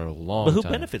 For a long But who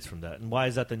time. benefits from that? And why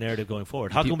is that the narrative going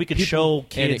forward? How Pe- come we could people- show and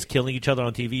kids it- killing each other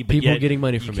on TV, but people yet getting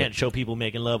money you from can't it. show people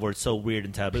making love, or it's so weird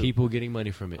and taboo? People getting money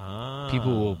from it. Ah.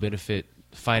 People will benefit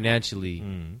financially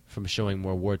from showing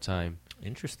more wartime.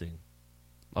 Interesting.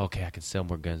 Okay, I can sell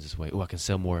more guns this way. Oh, I can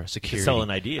sell more security. sell an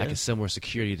idea. I can sell more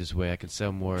security this way. I can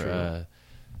sell more. True.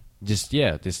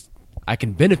 I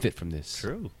can benefit from this.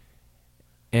 True.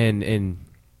 And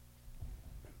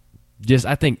just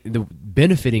I think the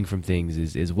benefiting from things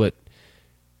is what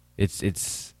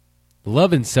it's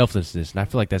love and selflessness, and I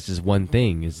feel like that's just one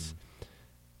thing is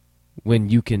when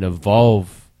you can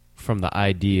evolve from the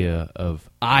idea of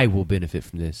I will benefit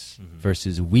from this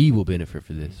versus we will benefit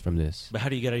from this. But how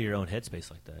do you get out of your own headspace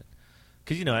like that?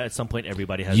 Because, at some point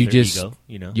everybody has You their just,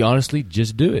 ego, You honestly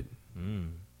just do it.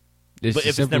 It's But as if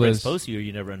it's simple never as- exposed to you, or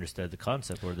you never understood the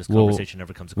concept, or this Well- conversation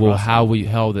never comes across. Well, how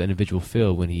will the individual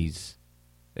feel when he's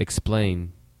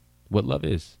explain what love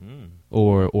is,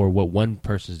 or what one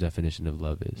person's definition of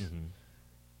love is?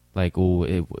 Like,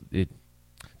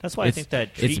 That's why I think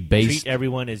that treat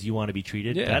everyone as you want to be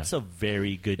treated. Yeah. That's a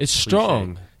very good. It's cliche.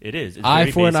 strong. It is. It's eye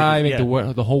very for an basic. eye, make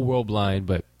Yeah. the whole world blind.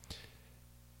 But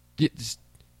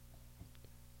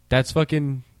that's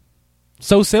fucking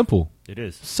so simple. It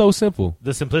is. So simple.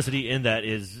 The simplicity in that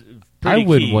is I pretty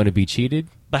wouldn't key. want to be cheated.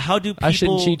 But how do people? I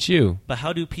shouldn't cheat you. But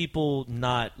how do people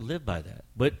not live by that?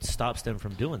 What stops them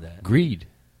from doing that? Greed.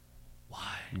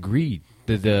 Why? Greed.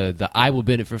 The I will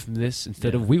benefit from this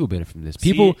instead Yeah. of we will benefit from this.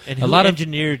 People, See, and a who lot of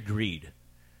engineered greed.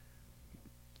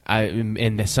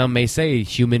 and some may say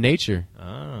human nature.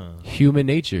 Ah, Human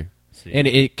nature. see. And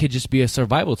it could just be a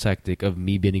survival tactic of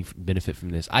me benefit from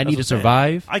this. I need to That's what I'm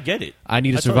survive. saying. I get it. I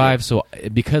need to I totally survive. So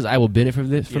because I will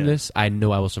benefit from Yeah. this, I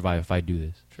know I will survive if I do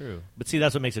this. True. But see,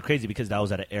 that's what makes it crazy, because that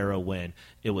was at an era when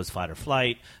it was fight or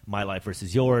flight, my life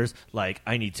versus yours. Like,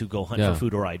 I need to go hunt Yeah. for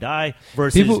food or I die.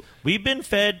 Versus, People- we've been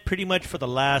fed pretty much for the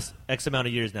last X amount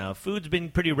of years now. Food's been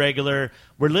pretty regular.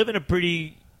 We're living a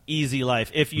pretty easy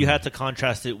life. If you had to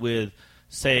contrast it with,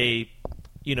 say,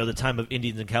 the time of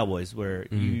Indians and cowboys, where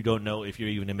you don't know if you're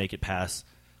even going to make it past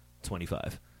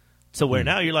 25. So where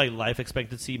now you're like, life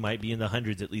expectancy might be in the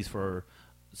hundreds, at least for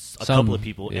a couple of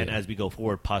people, and yeah. as we go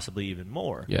forward, possibly even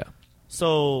more. Yeah.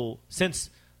 So since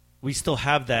we still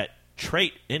have that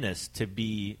trait in us to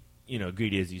be,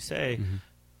 greedy, as you say,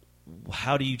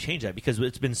 how do you change that? Because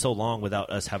it's been so long without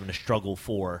us having to struggle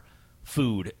for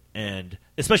food, and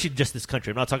especially just this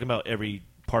country. I'm not talking about every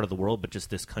part of the world, but just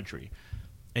this country.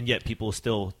 And yet people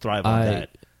still thrive on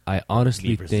that. I honestly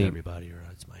Me versus think everybody, or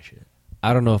it's my shit.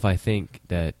 I don't know if I think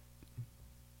that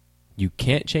you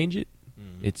can't change it.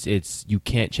 It's you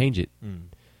can't change it,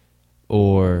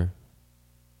 or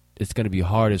it's gonna be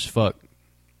hard as fuck.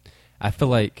 I feel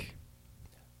like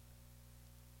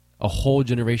a whole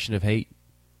generation of hate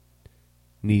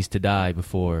needs to die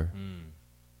before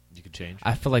You could change.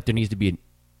 I feel like there needs to be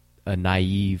a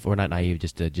naive, or not naive,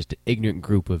 just an ignorant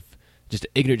group of just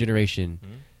an ignorant generation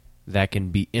that can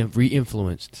be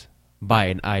re-influenced by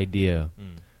an idea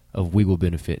of we will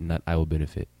benefit and not I will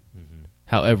benefit.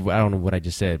 However, I don't know what I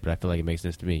just said, but I feel like it makes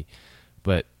sense to me.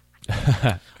 But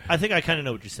I think I kind of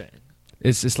know what you're saying.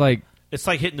 it's like It's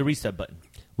like hitting the reset button.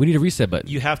 we need a reset button.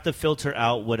 You have to filter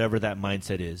out whatever that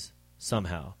mindset is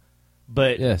somehow.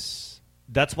 But Yes.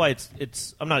 that's why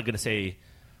it's I'm not going to say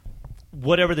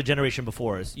whatever the generation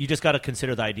before us. You just got to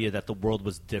consider the idea that the world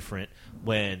was different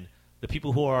when the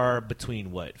people who are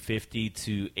between 50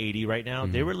 to 80 right now,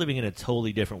 they were living in a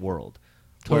totally different world.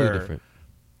 Totally where different.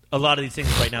 A lot of these things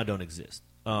right now don't exist.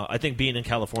 I think being in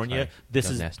California, Sorry. this That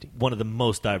was is nasty. one of the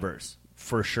most diverse,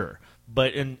 for sure.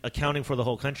 But in accounting for the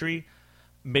whole country,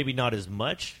 maybe not as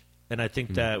much. And I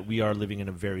think that we are living in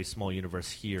a very small universe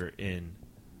here in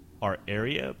our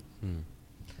area.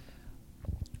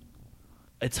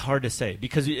 It's hard to say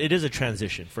because it is a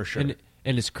transition, for sure.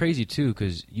 And it's crazy too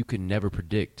because you can never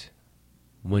predict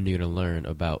when you're gonna learn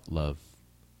about love.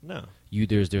 No.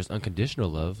 There's unconditional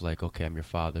love, like okay, I'm your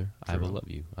father, I will love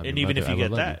you. I'm And your even mother, if you I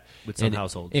will get love that with some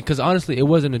households. because honestly, it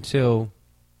wasn't until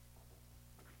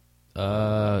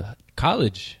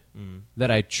college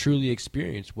that I truly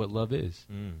experienced what love is,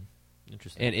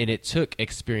 Interesting. and it took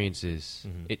experiences.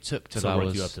 It took till So I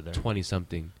worked you up was to there. 20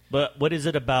 something. But what is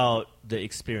it about the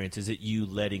experience? Is it you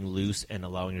letting loose and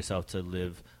allowing yourself to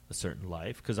live a certain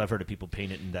life? Because I've heard of people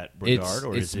paint it in that regard.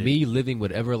 Or It's is it me living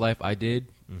whatever life I did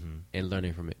and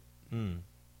learning from it.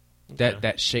 Okay.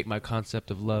 That shaped my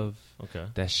concept of love. Okay.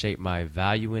 That shaped my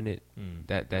value in it.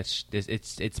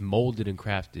 It's molded and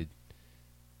crafted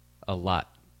a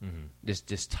lot.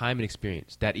 This time and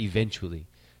experience that eventually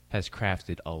has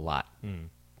crafted a lot.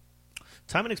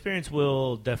 Time and experience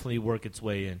will definitely work its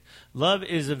way in. Love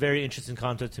is a very interesting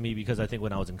concept to me because I think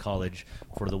when I was in college,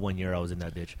 for the 1 year I was in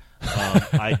that bitch,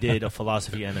 I did a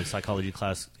philosophy and a psychology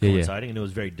class coinciding, and it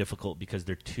was very difficult because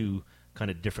they're two kind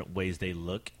of different ways they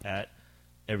look at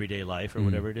everyday life or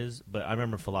whatever it is. But I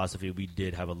remember philosophy, we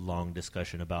did have a long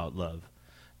discussion about love.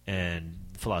 And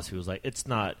philosophy was like, it's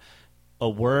not a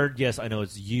word. Yes, I know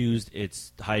it's used,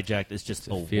 it's hijacked, it's just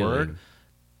It's a a feeling.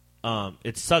 word.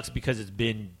 It sucks because it's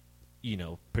been,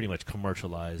 pretty much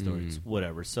commercialized or it's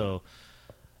whatever. So,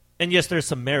 and yes, there's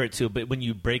some merit to it, but when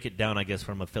you break it down, I guess,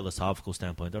 from a philosophical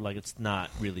standpoint, they're like, it's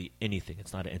not really anything.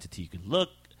 It's not an entity you can look,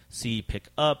 see, pick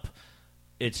up.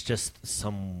 it's just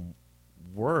some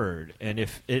word, and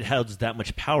if it holds that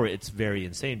much power, it's very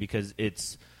insane because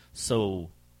it's so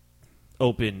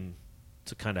open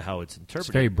to kind of how it's interpreted.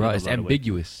 It's very broad. in a It's lot of ways.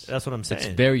 ambiguous. That's what I'm saying. It's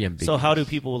very ambiguous. So how do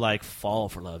people like fall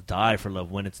for love, die for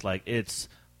love when it's like it's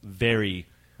very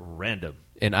random?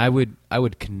 And I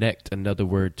would connect another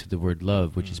word to the word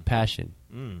love, which is passion.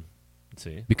 Let's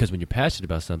see. Because when you're passionate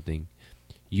about something,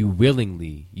 you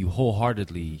willingly, you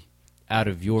wholeheartedly, out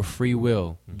of your free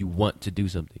will, you want to do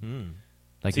something.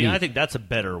 Like See, me, I think that's a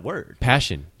better word.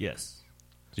 passion. Yes.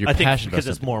 So you're I think passionate because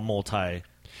about it's something. more multi,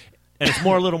 and it's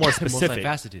more a little more specific.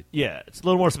 Multifaceted. Yeah, it's a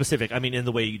little more specific. I mean, in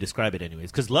the way you describe it,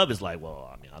 anyways. Because love is like, well,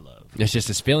 I mean, I love. It's just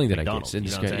this feeling that McDonald's, I you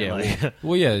get. know what I'm saying? Yeah, Like,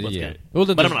 well, yeah, let's yeah. get it. Well,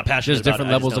 then But I'm there's- not passionate There's about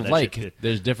different it. I just levels know of that like. shit's good.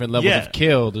 There's different levels Yeah. of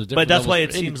kill. There's different But that's levels why for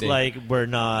it seems anything.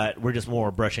 like we're just more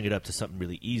brushing it up to something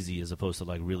really easy as opposed to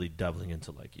like really doubling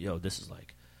into like, yo, this is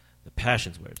like the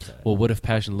passion's where it's at. Well, what if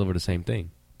passion and love are the same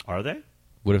thing? Are they?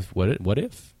 What if? What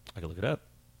if? I can look it up.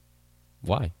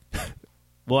 Why?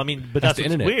 Well, I mean, but That's that's the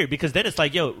what's internet. weird because then it's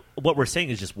like, yo, what we're saying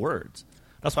is just words.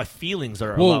 That's why feelings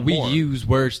are a Well, lot we more. use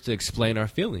words to explain our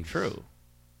feelings. True.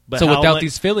 But So how without much-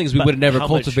 these feelings, we but would have never how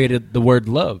much- cultivated the word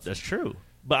love. That's true.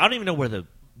 But I don't even know where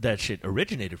that shit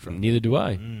originated from. Neither do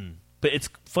I. But it's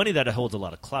funny that it holds a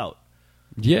lot of clout.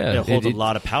 Yeah, It holds a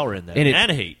lot of power in that. and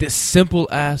And hate. This simple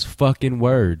ass fucking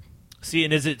word. See,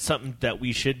 and is it something that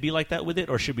we should be like that with it,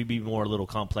 or should we be more a little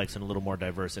complex and a little more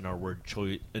diverse in our word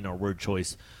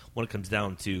choice when it comes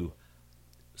down to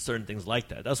certain things like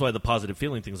that? That's why the positive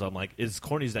feeling things, I'm like, as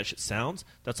corny as that shit sounds,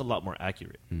 that's a lot more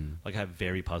accurate. Like, I have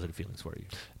very positive feelings for you.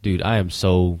 Dude, I am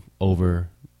so over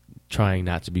trying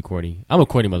not to be corny. I'm a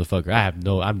corny motherfucker.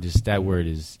 I'm just, that word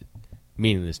is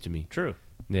meaningless to me. True.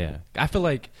 Yeah. I feel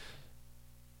like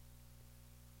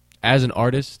as an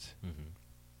artist,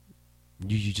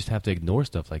 you just have to ignore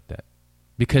stuff like that.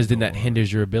 Because then that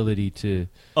hinders your ability to...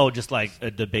 Oh, just like a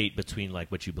debate between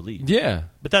like what you believe. Yeah.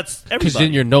 But that's Because everybody.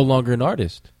 then you're no longer an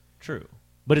artist. True.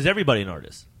 But is everybody an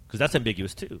artist? Because that's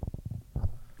ambiguous too.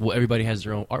 Well, everybody has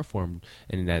their own art form.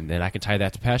 And then I can tie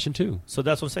that to passion too. So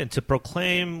that's what I'm saying. To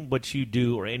proclaim what you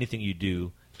do or anything you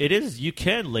do, it is, you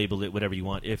can label it whatever you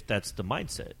want if that's the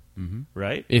mindset.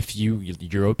 Right? If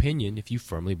your opinion, if you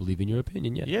firmly believe in your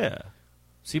opinion, yeah. Yeah.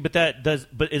 See, but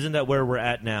isn't that where we're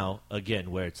at now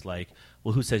again, where it's like,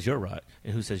 well, who says you're right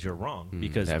and who says you're wrong?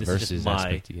 Because that this is versus just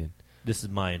aspect again. this is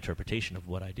my interpretation of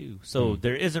what I do. So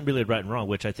there isn't really a right and wrong,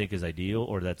 which I think is ideal,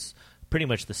 or that's pretty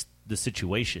much the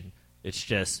situation. It's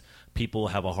just people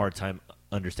have a hard time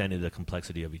understanding the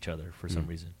complexity of each other for some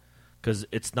reason. Because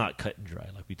it's not cut and dry,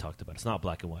 like we talked about. It's not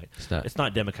black and white. It's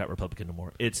not. Democrat, Republican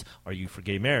anymore. It's, are you for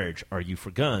gay marriage? Are you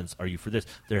for guns? Are you for this?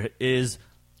 There is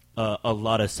a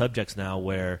lot of subjects now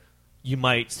where you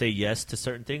might say yes to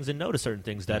certain things and no to certain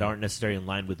things that aren't necessarily in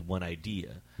line with one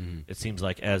idea. It seems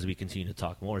like as we continue to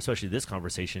talk more, especially this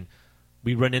conversation,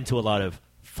 we run into a lot of,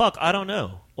 fuck, I don't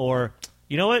know. Or,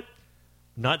 you know what?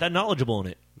 Not that knowledgeable in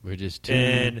it. We're just too...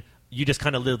 And you just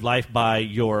kind of live life by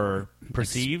your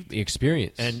perceived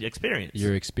experience. and experience.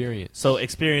 Your experience. So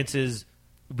experiences,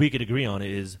 we could agree on,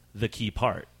 is the key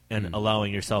part, and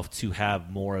allowing yourself to have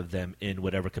more of them in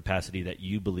whatever capacity that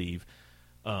you believe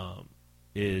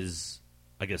is,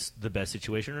 I guess, the best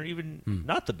situation, or even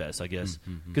not the best, I guess,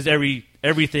 because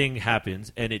everything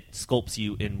happens and it sculpts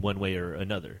you in one way or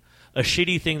another. A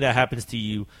shitty thing that happens to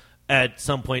you at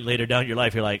some point later down your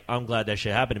life, you're like, I'm glad that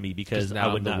shit happened to me because now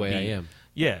I would I'm the not way be. I am.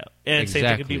 Yeah, and same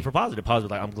thing can be Exactly. for positive.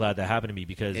 Positive, like, I'm glad that happened to me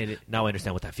because now I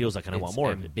understand what that feels like and I want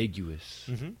more of it. ambiguous.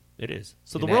 It is.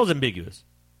 So And the world's ambiguous.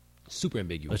 Super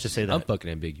ambiguous. Let's just say that. I'm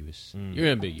fucking ambiguous. You're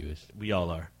ambiguous. We all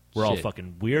are. We're all Shit.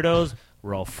 fucking weirdos.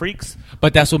 We're all freaks.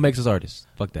 But that's what makes us artists.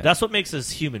 Fuck that. That's what makes us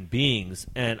human beings.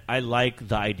 And I like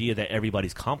the idea that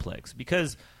everybody's complex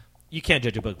because you can't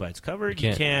judge a book by its cover.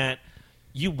 You can't.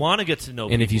 You want to get to know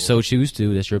people. and if you so choose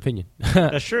to, that's your opinion.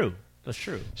 That's true. That's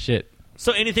true. Shit.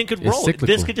 So anything could It's roll. cyclical.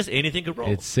 This could just anything could roll.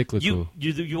 It's cyclical.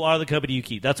 You are the company you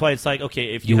keep. That's why it's like,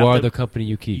 okay, if you You have are to, the company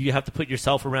you keep. you have to put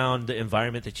yourself around the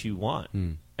environment that you want.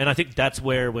 And I think that's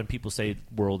where when people say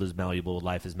world is malleable,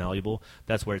 life is malleable,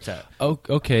 that's where it's at. Oh,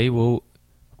 okay, well,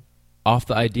 off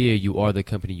the idea you are the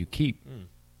company you keep,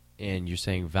 and you're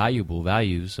saying valuable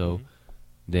values, so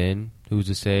then who's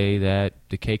to say that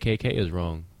the KKK is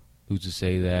wrong? Who's to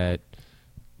say that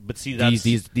But see,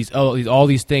 that's all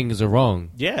these things are wrong?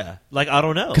 yeah. Like I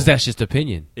don't know Because that's just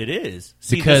opinion. it is.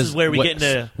 See, Because this is where we get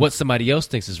into. what somebody else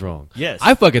thinks is wrong. Yes.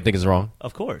 I fucking think is wrong.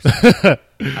 Of course,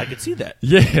 I could see that.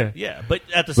 Yeah. Yeah, but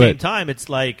at the same time, it's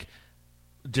like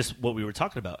just what we were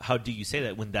talking about. How do you say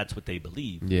that when that's what they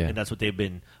believe? Yeah. And that's what they've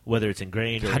been, whether it's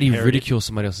ingrained or How do you inherited. ridicule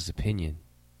somebody else's opinion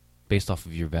based off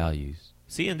of your values?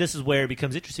 See, and this is where it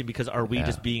becomes interesting because are we Yeah.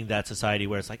 just being that society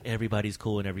where it's like everybody's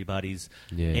cool and everybody's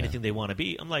anything they want to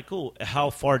be? I'm like, cool.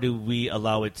 How far do we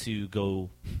allow it to go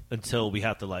until we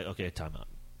have to like, okay, time out.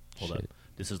 Hold up.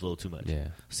 This is a little too much. Yeah.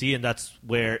 See, and that's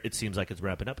where it seems like it's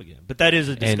ramping up again. But that is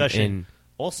a discussion And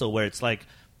also where it's like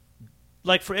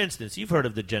for instance, you've heard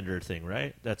of the gender thing,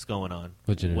 right? That's going on.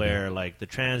 What gender where like the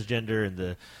transgender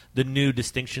and the new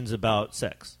distinctions about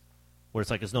sex. Where it's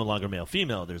like it's no longer male,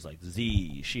 female. There's like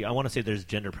Z, she. I want to say there's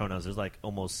gender pronouns. There's like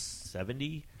almost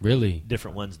 70 really?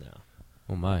 different ones now.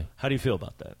 Oh my! How do you feel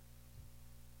about that?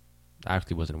 I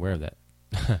actually wasn't aware of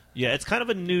that. Yeah, it's kind of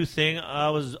a new thing. I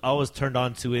was turned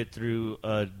on to it through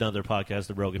another podcast,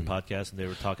 the Rogan podcast, and they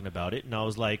were talking about it, and I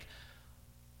was like,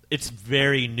 it's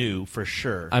very new for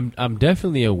sure. I'm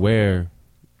definitely aware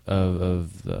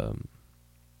of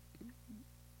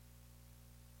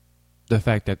the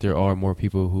fact that there are more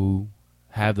people who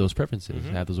have those preferences,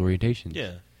 have those orientations.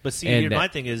 Yeah, but see, And here, that- my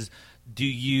thing is, do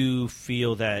you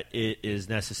feel that it is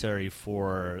necessary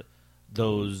for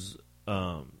those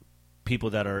people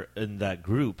that are in that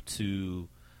group to,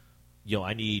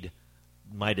 I need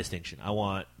my distinction. I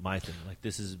want my thing. Like,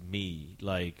 this is me.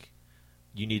 Like,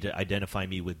 you need to identify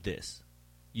me with this.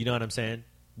 You know what I'm saying?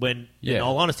 When, in Yeah.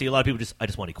 all honesty, a lot of people I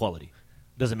just want equality.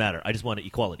 Doesn't matter. I just want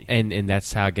equality. And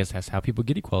that's how, I guess that's how people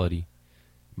get equality,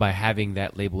 by having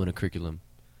that label in a curriculum.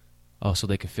 Oh, so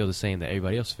they can feel the same that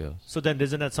everybody else feels. So then,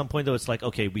 isn't at some point though, it's like,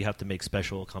 okay, we have to make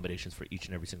special accommodations for each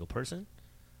and every single person?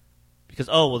 Because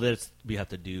we have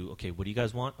to do. Okay, what do you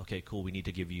guys want? Okay, cool. We need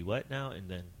to give you what now? And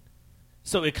then,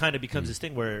 so it kind of becomes this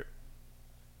thing where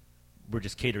we're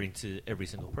just catering to every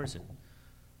single person.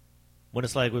 When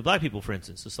it's like with black people, for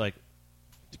instance, it's like,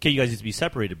 okay, you guys used to be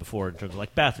separated before in terms of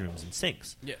like bathrooms and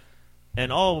sinks. Yeah.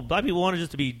 And all black people want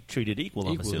just to be treated equal,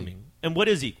 I'm Equally. assuming. And what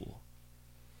is equal?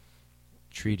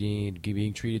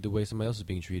 Being treated the way somebody else is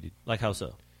being treated. Like how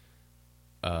so?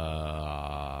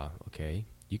 Okay.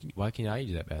 Why can't I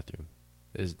use that bathroom?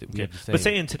 We Okay. have the same. But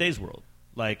say in today's world,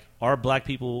 like, are black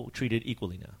people treated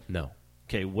equally now? No.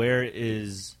 Okay, what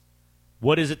is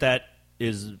it that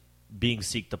is being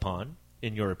seeked upon,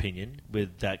 in your opinion,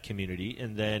 with that community?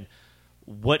 And then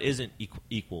what isn't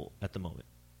equal at the moment?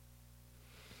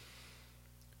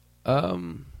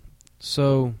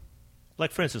 So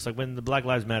Like, for instance, like when the Black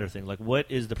Lives Matter thing, like, what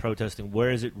is the protesting?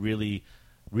 Where is it really,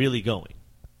 really going?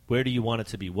 Where do you want it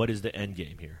to be? What is the end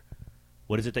game here?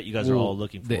 What is it that you guys are Well, all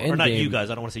looking for? the Or end not you game- guys.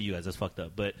 I don't want to say you guys. That's fucked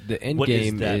up. But The end what is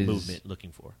game that is- movement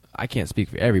looking for? I can't speak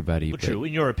for everybody. Well, but, true.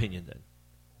 In your opinion, then.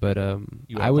 But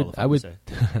You are I would qualified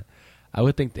to say. I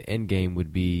would think the end game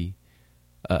would be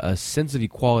a sense of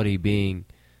equality, being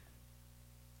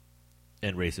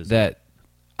And racism. that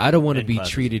I don't want to And be classism.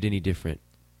 treated any different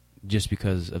just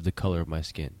because of the color of my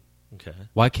skin. Okay.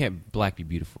 Why can't black be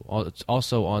beautiful? It's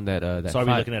also on that. So are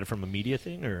we looking at it from a media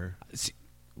thing, or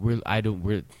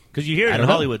because you hear I it in don't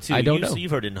know. Hollywood too? I don't know.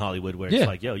 You've heard it in Hollywood where Yeah. it's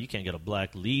like, yo, you can't get a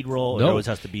black lead role. It No. always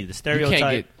has to be the you stereotype.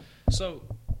 can't get so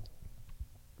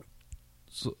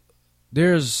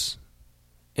there's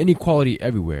inequality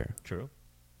everywhere. True.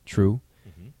 True.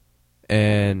 Mm-hmm.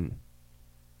 And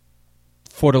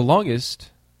for the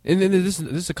longest, and then this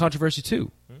is a controversy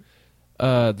too.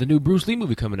 The new Bruce Lee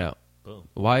movie coming out. Boom.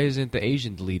 Why isn't the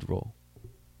Asian the lead role?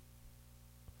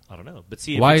 I don't know, but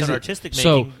see, if Why it's is an it- artistic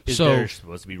so- making, is so there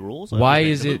supposed to be rules? Why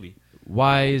Just is make it? the movie.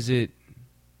 Why is it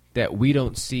that we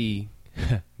don't see?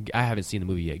 I haven't seen the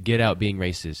movie yet. Get Out being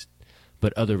racist,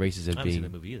 but other races I as haven't seen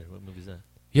being. the movie either. What movie is that?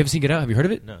 You haven't seen Get Out? Have you heard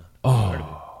of it? No. Oh. I've heard of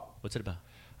it. What's it about?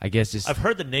 I guess it's. I've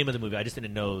heard the name of the movie. I just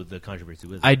didn't know the controversy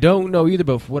with it. I don't know either,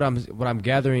 but what I'm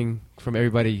gathering from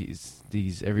everybody's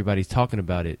talking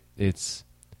about it. It's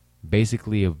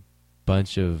basically a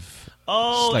bunch of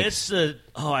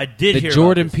I did the hear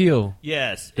Jordan about this. Peele.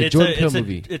 Yes, The it's Jordan a, Peele it's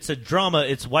movie. It's a drama.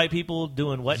 It's white people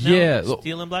doing what now? Yeah.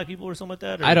 Stealing black people or something like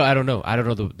that? Or? I don't know. I don't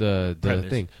know the Premise.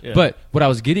 thing. Yeah. But what I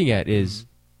was getting at is,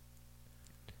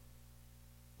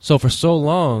 so for so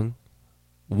long,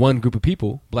 one group of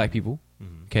people, black people,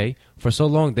 okay, for so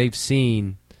long they've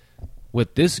seen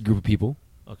what this group of people,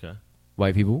 Okay.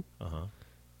 white people, Uh-huh.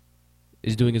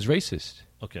 is doing is racist.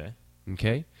 Okay.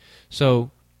 Okay,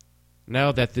 so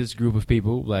now that this group of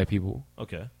people, black people,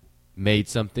 Okay. made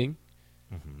something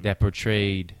that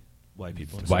portrayed White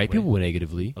people. in a white certain way. people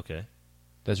negatively, Okay.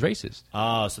 that's racist.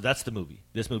 So that's the movie.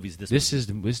 This movie's this. This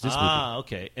movie. is this movie.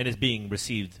 Okay, and it's being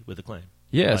received with acclaim.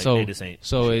 Yeah, Like, so they just ain't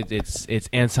it's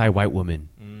anti-white woman.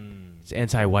 It's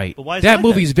anti-white. But why is it that like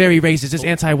movie's that? very racist. It's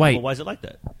anti-white But why is it like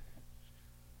that?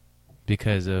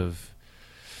 because of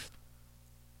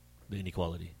The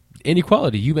inequality.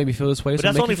 inequality. You made me feel this way, But so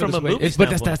I that's make only you feel from this a way. movie But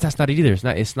that's standpoint. not it either.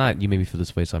 It's not. You made me feel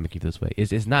this way, so I make you feel this way.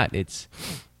 It's not.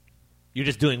 You're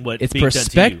just doing what It's being done to you.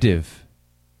 perspective.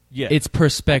 Yeah, It's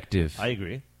perspective. I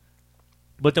agree.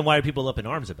 But then why are people up in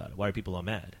arms about it? Why are people all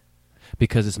mad?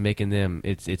 Because it's making them.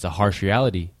 It's a harsh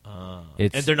reality. And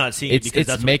they're not seeing it because it's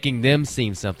that's making them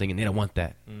see something and they don't want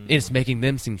that. It's making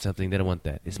them see something they don't want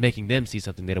that. It's making them see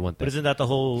something they don't want that. But isn't that the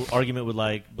whole argument with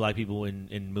like black people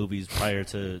in movies prior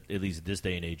to at least this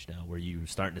day and age now, where you're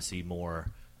starting to see more,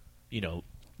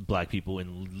 black people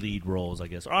in lead roles, I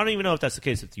guess. Or I don't even know if that's the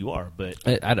case if you are, but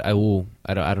I don't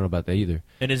know about that either.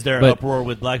 and is there an uproar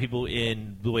with black people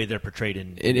in the way they're portrayed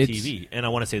in TV? And I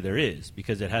want to say there is,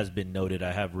 because it has been noted.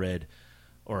 I have read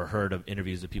or heard of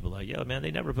interviews of people like, yeah, man,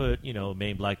 they never put, a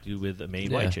main black dude with a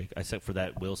main white chick, except for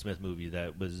that Will Smith movie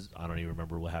that was, I don't even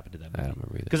remember what happened to that movie. I don't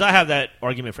remember either. Because I have that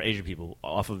argument for Asian people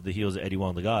off of the heels of Eddie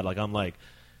Wong the God. Like, I'm like,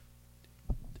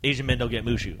 Asian men don't get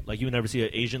mushu. Like, you would never see an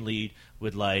Asian lead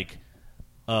with, like,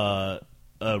 a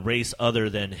race other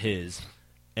than his,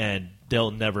 and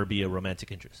they'll never be a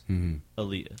romantic interest.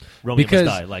 Aaliyah. Romeo Must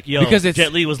Die. Like, because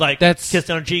Jet Li was like, kissed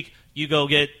on her cheek, you go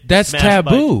get That's smashed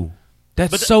taboo. by...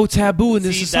 That's so taboo in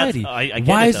this see, society. I get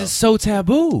Why it, is though. it so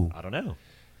taboo? I don't know.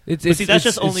 It's But see, that's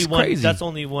it's- just only it's one. crazy. That's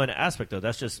only one aspect, though.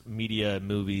 That's just media,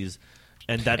 movies,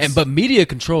 and that's. But media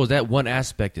controls that one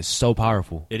aspect is so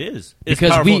powerful. It is. It's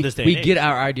Because powerful in this day we and get age.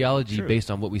 our ideology True.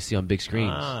 based on what we see on big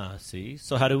screens. Ah, see.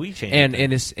 So how do we change? And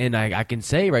it then? I can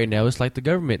say right now it's like the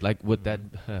government, like what that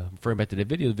referring back to the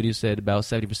video said about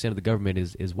 70% of the government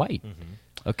is white.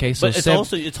 Okay, so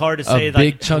But it's hard to say big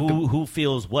like chunk who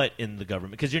feels what in the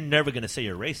government, because you're never going to say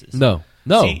you're racist. No.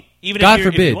 See, even God if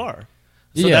forbid. you are.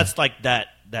 So Yeah. that's like that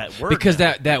word. Because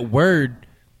now. that word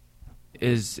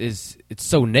is it's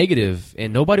so negative,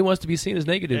 and nobody wants to be seen as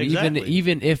negative, Exactly.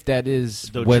 even if that is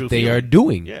The what true they feeling. are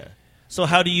doing. Yeah. So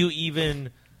how do you even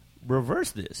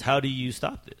reverse this? How do you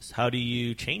stop this? How do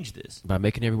you change this? By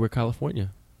making everywhere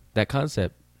California, that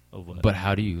concept. Of what? But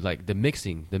how do you like the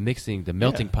mixing, the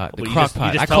melting pot, the Well, crock you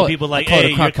pot? just I tell call people it, like, I call it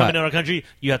hey, a crock you're coming pot. to our country,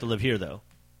 you have to live here, though.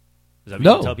 Is that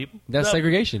what you tell people? That's No.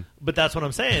 segregation. But that's what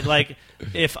I'm saying. Like,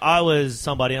 if I was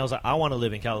somebody else, like, I want to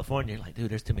live in California. You're like,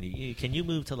 dude, there's too many. Can you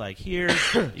move to like here?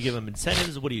 You give them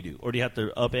incentives. What do you do? Or do you have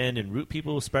to upend and root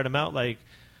people, spread them out? Like,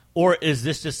 or is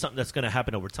this just something that's going to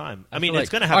happen over time? I mean, feel it's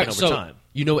like- going to happen all right, over so time.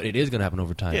 You know what? It is going to happen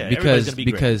over time Yeah, everybody's gonna be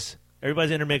great. because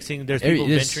Everybody's intermixing. There's people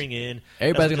venturing in. everybody's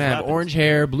That's what going to have happens. orange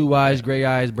hair, blue eyes, gray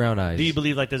eyes, brown eyes. Do you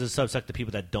believe like there's a subsect of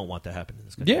people that don't want that happen in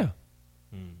this country? Yeah.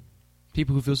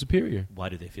 People who feel superior. Why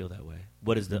do they feel that way?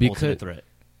 What is the Because- ultimate threat?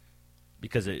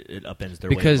 Because it upends their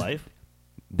Because way of life.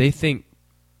 They think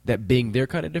that being their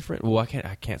kind of different. Well, I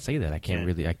can't say that. I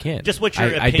can't. Just what's your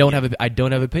I don't opinion? have I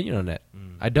don't have opinion on that.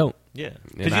 I don't. Yeah, And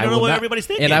because you I don't know will what not- everybody's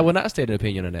thinking. And I will not state an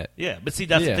opinion on that. Yeah, but see,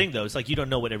 that's the Yeah. thing, though. It's like you don't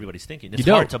know what everybody's thinking. It's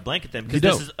You hard don't. to blanket them You because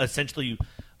this don't. is essentially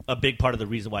a big part of the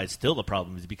reason why it's still a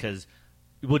problem is because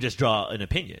we'll just draw an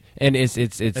opinion. And it's And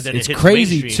then it hits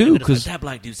crazy mainstream, too and then it's because like, that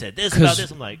black dude said this about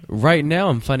this. I'm like, right now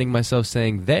I'm finding myself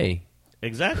saying they.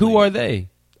 exactly. Who are they?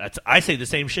 I say the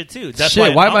same shit too. That's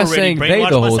Shit, why am I'm I already saying they brainwashed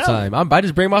the whole myself. time? I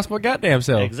just brainwashed my goddamn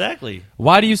self. Exactly.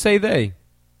 Why do you say they?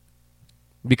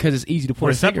 Because it's easy to point We're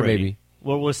a finger, separating. baby.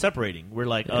 Well, we're separating. We're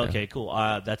like, Yeah. okay, cool.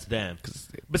 That's them.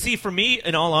 But see, for me,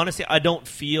 in all honesty, I don't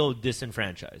feel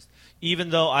disenfranchised.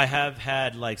 Even though I have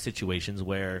had like situations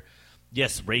where,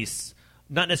 yes, race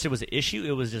not necessarily was an issue,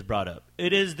 it was just brought up.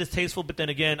 It is distasteful, but then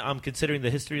again, I'm considering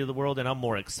the history of the world and I'm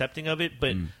more accepting of it.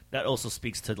 But that also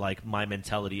speaks to like my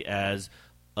mentality as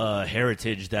a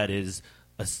heritage that is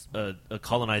a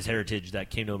colonized heritage that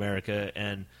came to America,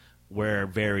 and we're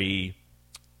very,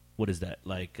 what is that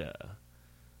like?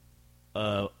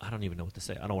 I don't even know what to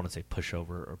say. I don't want to say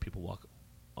pushover or people walk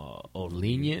over.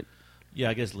 Lenient, Yeah,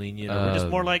 I guess lenient. Or we're just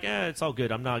more like, it's all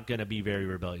good. I'm not going to be very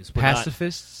rebellious. We're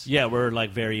pacifists. Not, yeah, we're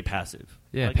like very passive.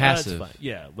 Yeah, like, passive. it's fine.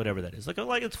 Yeah, whatever that is. Like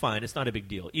it's fine. It's not a big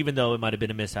deal. Even though it might have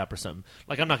been a mishap or something.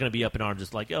 Like I'm not going to be up in arms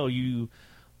just like, oh, you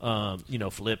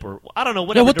flip or I don't know. Yo,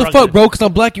 Whatever. what the derogatory- fuck, bro? Because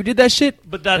I'm black, you did that shit.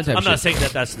 But That type I'm of not shit. saying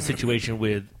that that's the situation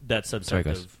with that Sorry, subset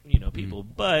guys. of people.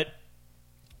 But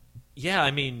yeah,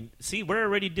 I mean, see, we're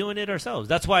already doing it ourselves.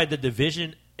 That's why the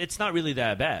division. It's not really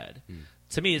that bad.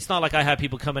 To me, it's not like I have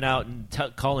people coming out and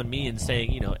calling me and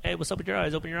saying, hey, what's up with your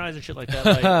eyes? Open your eyes and shit like that.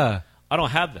 Like, I don't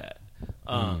have that.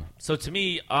 So to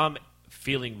me, I'm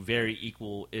feeling very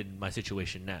equal in my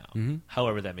situation now,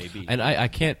 however that may be. And I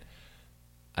can't.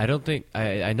 I don't think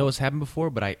I know it's happened before,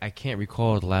 but I can't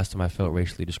recall the last time I felt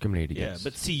racially discriminated yeah, against.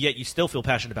 but see, yet you still feel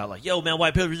passionate about like, yo, man,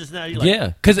 white privilege is not. You're like, Yeah,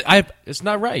 because it's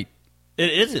not right. it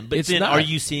isn't. But It's then, not. are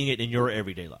you seeing it in your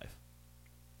everyday life?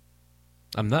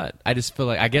 I'm not. I just feel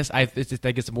like it's just,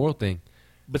 I guess it's a moral thing.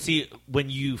 But see, when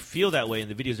you feel that way and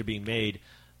the videos are being made,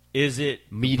 is it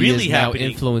Media really is now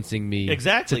happening? influencing me.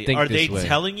 Exactly. To think Are they this way.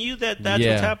 telling you that that's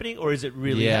Yeah. what's happening, or is it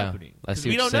really happening? I 'Cause see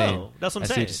we what don't you're saying. know. That's what I'm I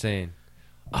see saying. what you're saying.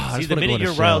 Oh, I See, just the wanna go minute on a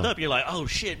you're show. riled up, you're like, "Oh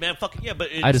shit, man, fucking yeah!" But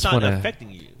I it's just not wanna-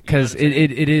 affecting you Because You know what I'm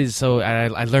saying? it is so.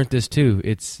 I learned this too.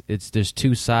 It's there's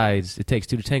two sides. It takes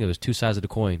two to tango. There's two sides of the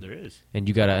coin, There is. and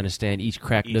you got to understand each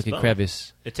crack, Each nook, and bone.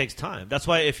 crevice. It takes time. That's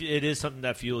why if it is something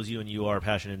that fuels you and you are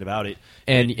passionate about it,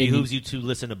 And- it and behooves you to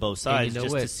listen to both sides know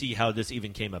just what? to see how this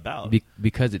even came about.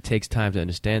 Because it takes time to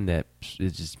understand that, it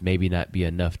just maybe not be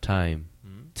enough time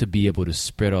Mm-hmm. to be able to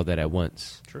spread all that at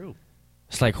once. True.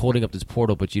 It's like holding up this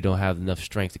portal, but you don't have enough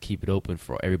strength to keep it open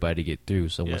for everybody to get through.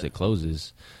 So once Yeah. it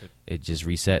closes, it just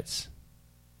resets.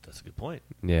 That's a good point.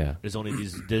 Yeah. There's only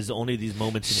these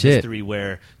moments in Shit. history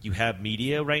where you have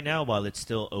media right now while it's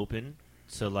still open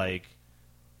to like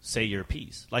say your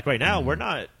piece. Like right now, we're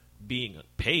not being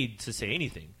paid to say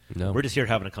anything. No. We're just here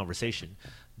having a conversation.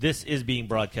 This is being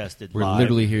broadcasted We're live.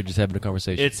 literally here just having a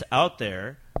conversation. It's out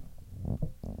there.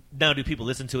 Now, do people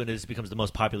listen to it and it becomes the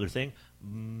most popular thing?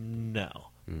 No.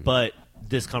 But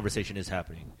this conversation is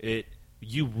happening.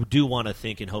 You do want to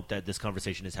think and hope that this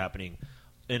conversation is happening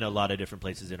in a lot of different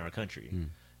places in our country.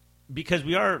 Because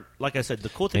we are, like I said, the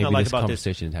cool thing maybe I like this about this,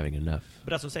 conversation is having enough.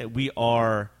 but that's what I'm saying, we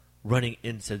are running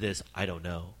into this, I don't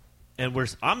know. And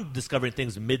I'm discovering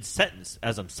things mid-sentence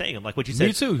as I'm saying them. Like what you said.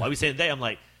 Me too. Why we saying they? I'm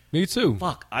like, Me too.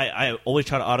 fuck, I always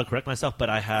try to autocorrect myself, but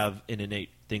I have an innate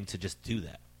thing to just do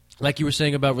that. Like you were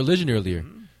saying about religion earlier.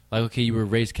 Mm-hmm. Like, okay, you were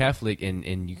raised Catholic,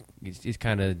 and you it's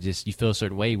kind of just, you feel a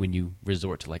certain way when you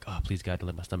resort to like, oh, please God, don't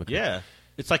let my stomach hurt. Yeah.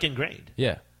 It's like ingrained.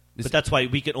 Yeah. But that's why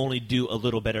we can only do a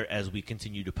little better as we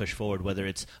continue to push forward, whether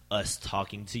it's us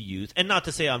talking to youth. And not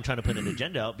to say I'm trying to put an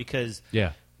agenda out, because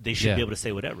Yeah. they should Yeah. be able to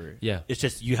say whatever. Yeah. It's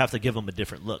just you have to give them a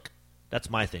different look. That's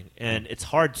my thing. And it's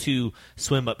hard to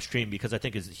swim upstream because I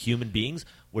think as human beings,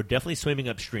 we're definitely swimming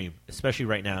upstream, especially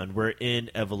right now. And we're in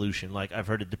evolution. Like I've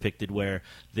heard it depicted where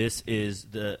this is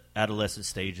the adolescent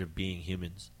stage of being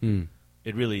humans.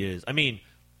 It really is. I mean,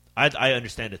 I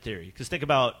understand the theory. Because think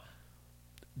about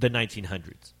the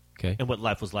 1900s. Okay. And what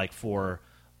life was like for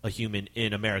a human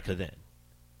in America then.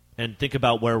 And think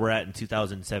about where we're at in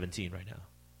 2017 right now.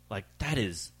 Like, that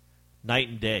is night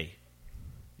and day.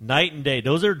 Night and day.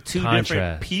 Those are two different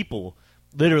Contrast. people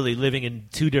literally living in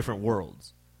two different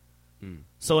worlds.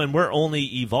 So, and we're only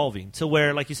evolving to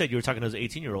where, like you said, you were talking to those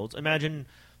 18-year-olds. Imagine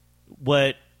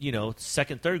what,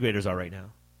 second, third graders are right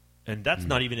now. And that's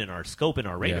not even in our scope, in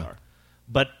our radar.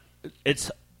 But it's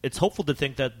hopeful to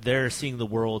think that they're seeing the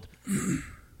world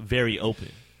very open.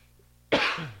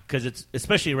 Because it's,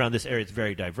 especially around this area, it's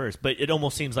very diverse. But it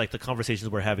almost seems like the conversations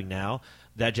we're having now,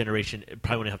 that generation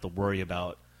probably wouldn't have to worry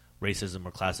about racism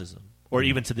or classism. Or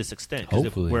even to this extent. Because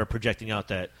if Hopefully. we're projecting out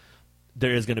that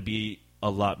there is going to be a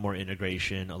lot more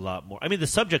integration, a lot more. I mean, the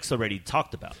subject's already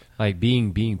talked about. Like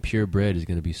being purebred is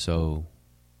going to be so.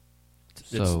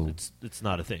 It's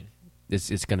not a thing.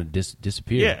 It's going to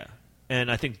disappear. Yeah,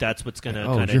 and I think that's what's going to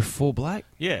Oh, kind you're of. full black.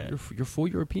 Yeah. You're full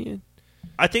European.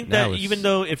 I think Now that it's- even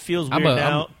though it feels weird I'm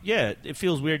now, it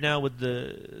feels weird now with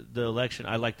the election.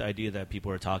 I like the idea that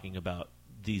people are talking about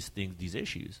these things, these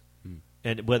issues,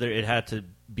 and whether it had to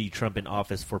be Trump in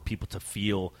office for people to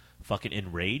feel fucking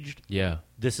enraged. Yeah.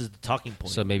 This is the talking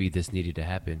point. So maybe this needed to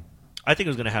happen. I think it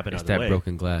was going to happen It's either that way.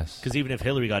 broken glass. Because even if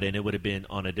Hillary got in, it would have been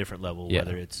on a different level, Yeah.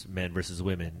 whether it's men versus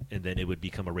women, and then it would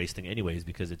become a race thing anyways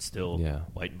because it's still Yeah.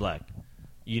 white and black.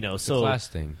 So It's a class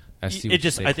thing. I see what it you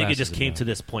just say, I think it just classism came now. to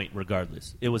this point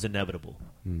regardless. It was inevitable.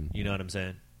 You know what I'm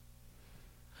saying?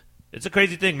 It's a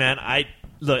crazy thing, man. I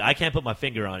can't put my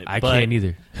finger on it. I but can't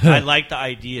either. I like the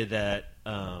idea that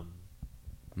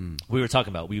we were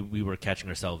talking about. We were catching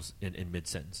ourselves in mid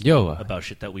sentence. Yo, about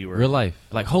shit that we were Real life.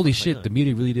 Like, holy my shit, God. the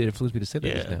media really did influence me to say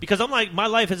that just Yeah, now. because I'm like, my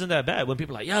life isn't that bad. When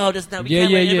people are like, yo, this is not we Yeah,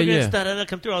 can't yeah, let yeah, immigrants yeah. da-da-da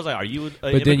come through. I was like, are you an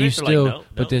But then you immigrant? They're still, like, no,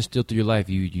 but no. then still through your life,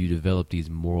 you develop these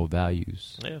moral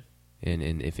values, Yeah,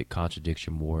 and if it contradicts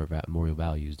your moral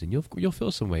values, then you'll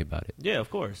feel some way about it. yeah, of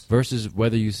course. Versus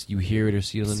whether you hear it or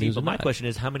see it on the See, news but or my not. question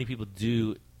is, how many people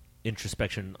do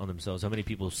introspection on themselves? How many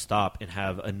people stop and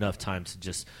have enough time to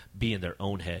just be in their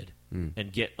own head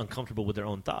and get uncomfortable with their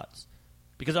own thoughts?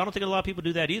 Because I don't think a lot of people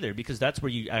do that either, because that's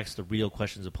where you ask the real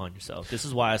questions upon yourself. This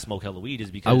is why I smoke hella weed, is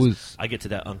because I get to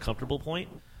that uncomfortable point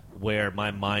where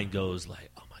my mind goes like,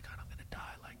 oh my God, I'm going to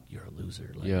die. Like, you're a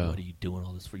loser. Like, Yeah. what are you doing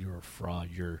all this for? You're a fraud.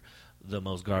 You're the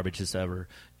most garbageest ever.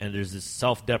 And there's this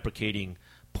self-deprecating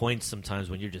point sometimes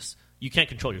when you can't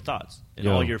control your thoughts. And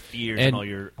Yo. all your fears and And- all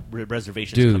your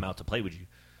reservations Dude. come out to play with you.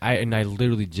 I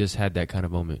literally just had that kind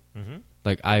of moment. Mm-hmm.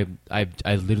 Like I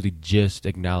literally just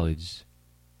acknowledged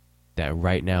that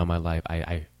right now in my life,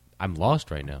 I'm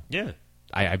lost right now. Yeah.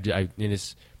 And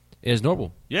It's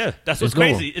normal. Yeah, that's what's It's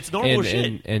normal. crazy. It's normal and,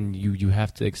 shit. And you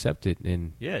have to accept it.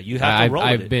 And Yeah, you have to roll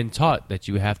with I've it. been taught that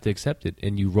you have to accept it,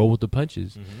 and you roll with the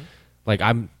punches. Mm-hmm. Like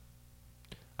I'm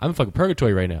in fucking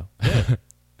purgatory right now.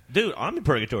 Dude, I'm in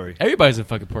purgatory. Everybody's in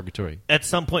fucking purgatory. At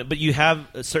some point, but you have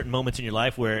certain moments in your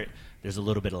life where there's a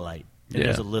little bit of light. And Yeah.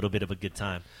 there's a little bit of a good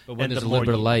time. But when And there's the a little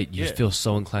more bit of light, you yeah. feel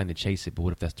so inclined to chase it. But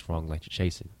what if that's the wrong light you're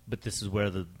chasing? But this is where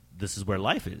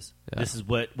life is. Yeah. This is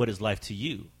what is life to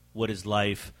you? What does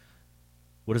life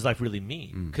really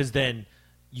mean? Because then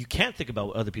you can't think about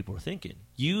what other people are thinking.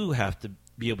 You have to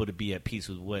be able to be at peace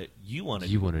with what you want to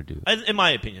do. You want to do. In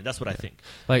my opinion, that's what I think.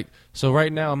 Like, so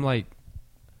right now I'm like,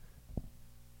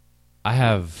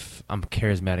 I'm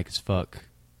charismatic as fuck.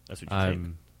 That's what you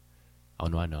think. Oh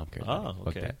no, I know I'm charismatic. Oh,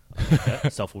 Fuck okay.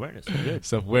 that. Self-awareness. Good.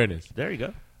 Self-awareness. There you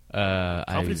go.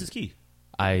 Confidence is key.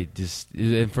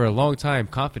 And for a long time,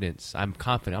 confidence. I'm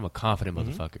confident. I'm a confident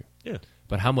motherfucker. Yeah.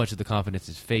 But how much of the confidence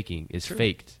is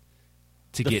faked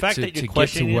to The get fact to, that to you're get to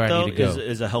questioning where it, I though, need to go?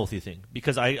 is a healthy thing.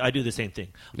 Because I do the same thing.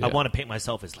 Yeah. I want to paint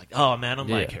myself as like, oh, man, I'm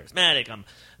like Yeah. charismatic. I'm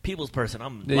a people's person.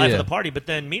 I'm Yeah, life yeah. of the party. But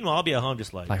then, meanwhile, I'll be at home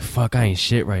just like, Like fuck, I ain't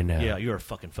shit right now. yeah, you're a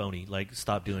fucking phony. Like,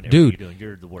 stop doing everything Dude. you're doing.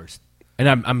 You're the worst. And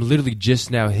I'm literally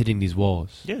just now hitting these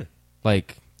walls. Yeah.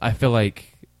 Like I feel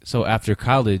like so after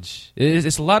college,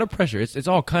 it's a lot of pressure. It's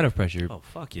all kind of pressure. Oh,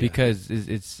 fuck yeah. Because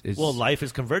it's Well, life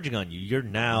is converging on you. You're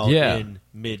now Yeah. in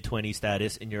mid-20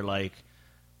 status, and you're like,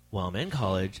 well, I'm in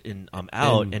college, and I'm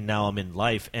out, and now I'm in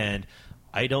life, and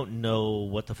I don't know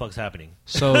what the fuck's happening.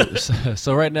 so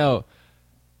right now,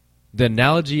 the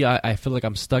analogy I feel like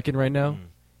I'm stuck in right now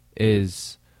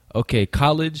is, okay,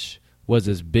 college was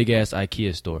this big-ass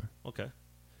IKEA store. Okay.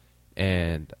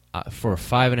 And for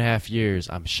 5.5 years,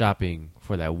 I'm shopping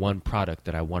for that one product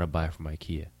that I want to buy from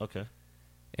IKEA. Okay.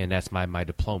 And that's my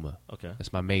diploma. Okay.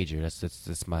 That's my major.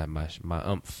 That's my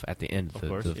umph at the end of Of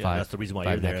course. the Yeah, five. that's the reason why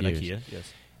you're 5.5 there at years. IKEA.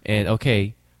 Yes. And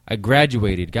okay, I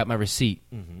graduated, got my receipt,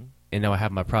 Mm-hmm. and now I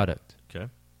have my product. Okay.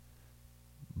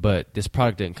 But this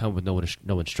product didn't come with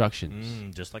no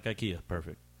instructions. Just like IKEA.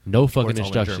 Perfect. No Or fucking it's all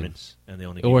in German, instructions. and they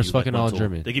only Or give it's you, like, fucking one all tool.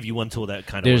 German. They give you one tool that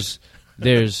kind of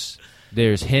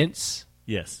There's hints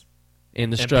Yes. in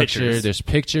the And structure. pictures. There's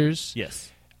pictures.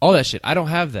 Yes. All that shit. I don't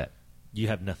have that. You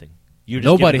have nothing. You're just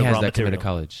Nobody given the has raw that coming to material.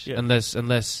 college Yeah.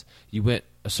 unless you went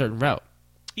a certain route.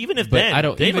 Even if But then, I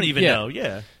don't they even- don't even yeah. know.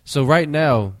 Yeah. So right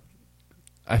now,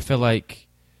 I feel like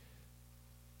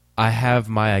I have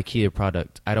my IKEA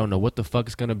product. I don't know what the fuck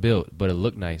it's gonna build, but it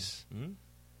look nice. Mhm.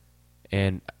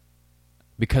 And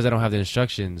because I don't have the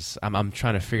instructions, I'm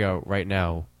trying to figure out right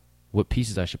now what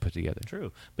pieces I should put together.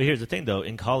 True. But here's the thing, though.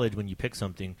 In college, when you pick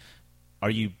something, are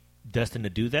you destined to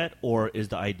do that, or is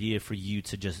the idea for you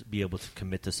to just be able to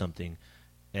commit to something,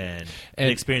 and the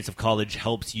And- experience of college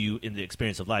helps you in the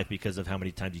experience of life because of how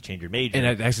many times you change your major?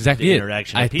 And that's exactly the it.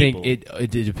 interaction I with people. think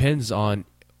it depends on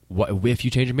if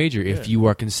you change your major, if Yeah. you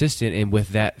are consistent and with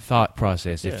that thought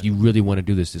process, Yeah. if you really want to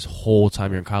do this whole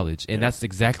time you're in college. And that's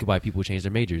exactly why people change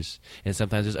their majors. And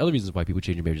sometimes there's other reasons why people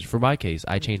change their majors. For my case,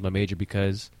 I changed my major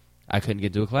because I couldn't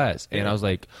get to a class. And I was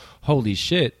like, holy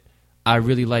shit, I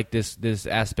really like this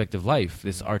aspect of life,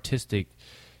 this artistic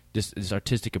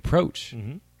approach.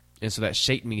 Mm-hmm. And so that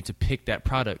shaped me to pick that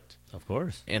product Of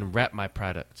course. and wrap my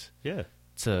product. Yeah.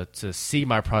 To see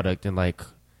my product and like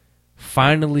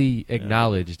finally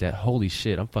acknowledge that holy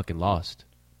shit, I'm fucking lost.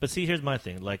 But see, here's my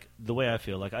thing. Like, the way I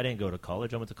feel, like, I didn't go to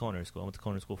college. I went to culinary school. I went to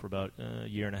culinary school for about a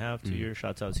year and a half, 2 years.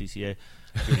 Shouts out CCA.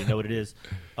 You already know what it is.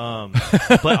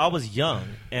 But I was young,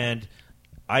 and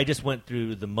I just went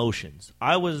through the motions.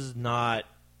 I was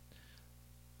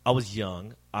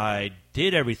young. I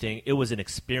did everything. It was an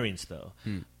experience, though.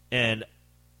 And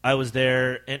I was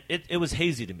there, and it was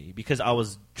hazy to me because I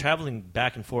was traveling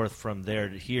back and forth from there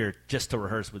to here just to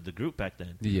rehearse with the group back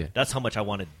then. Yeah. That's how much I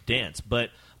wanted to dance. But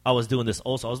I was doing this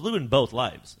also. I was living both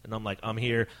lives. And I'm like, I'm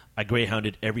here. I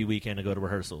greyhounded every weekend to go to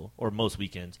rehearsal, or most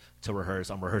weekends to rehearse.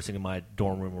 I'm rehearsing in my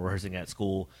dorm room, rehearsing at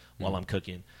school while I'm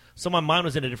cooking. So my mind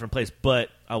was in a different place, but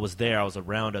I was there. I was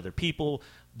around other people.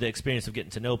 The experience of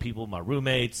getting to know people, my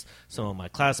roommates, some of my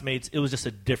classmates, it was just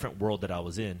a different world that I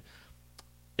was in.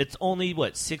 It's only,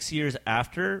 6 years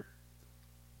after,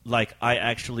 like, I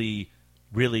actually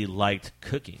really liked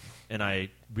cooking, and I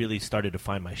really started to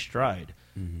find my stride.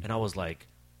 Mm-hmm. And I was like,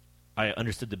 I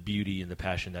understood the beauty and the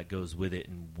passion that goes with it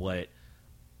and what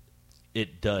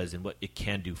it does and what it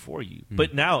can do for you. Mm-hmm.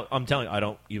 But now, I'm telling you, I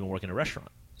don't even work in a restaurant.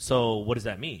 So what does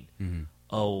that mean? Mm-hmm.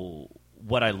 Oh,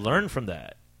 what I learned from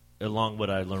that, along what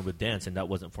I learned with dance, and that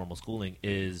wasn't formal schooling,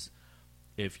 is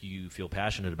if you feel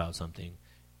passionate about something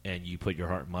and you put your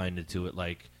heart and mind into it,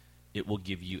 like, it will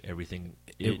give you everything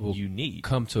will you need.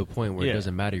 come to a point where Yeah. it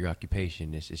doesn't matter your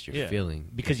occupation; it's just your feeling.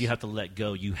 Because you have to let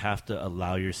go. You have to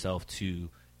allow yourself to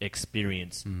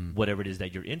experience whatever it is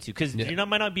that you're into. Because you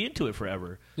might not be into it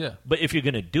forever. Yeah. But if you're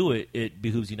going to do it, it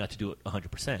behooves you not to do it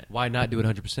 100%. Why not do it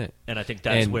 100%? And I think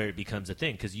that's where it becomes a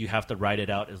thing, because you have to write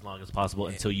it out as long as possible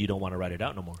until you don't want to write it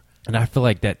out no more. And I feel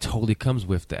like that totally comes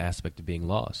with the aspect of being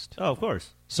lost. Oh, of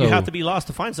course. So- you have to be lost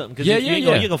to find something, because Yeah, you yeah, ain't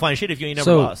yeah. gonna go find shit if you ain't never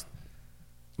So- lost.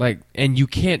 Like, and you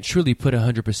can't truly put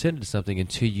 100% into something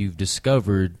until you've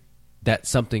discovered that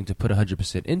something to put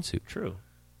 100% into. True.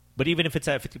 But even if it's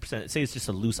at 50%, say it's just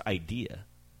a loose idea,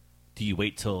 do you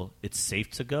wait till it's safe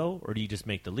to go, or do you just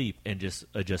make the leap and just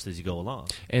adjust as you go along?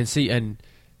 And see, and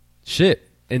shit.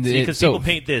 And Because people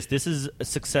paint this is a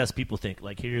success. People think,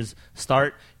 like, here's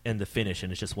start and the finish,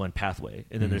 and it's just one pathway.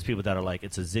 And then there's people that are like,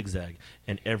 it's a zigzag,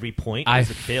 and every point I is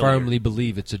a failure. firmly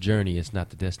believe it's a journey. It's not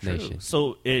the True. destination.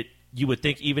 So you would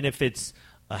think, even if it's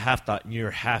a half thought and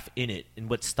you're half in it, and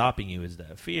what's stopping you is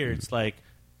that fear. It's like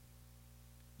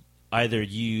either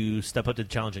you step up to the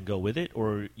challenge and go with it,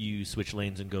 or you switch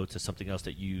lanes and go to something else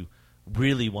that you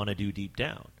really want to do deep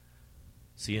down.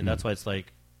 See, and that's why it's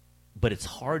like, but it's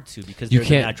hard to, because You there's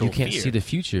a can't. natural You can't fear. see the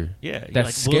future. Yeah, you're that's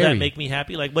like, scary. will that make me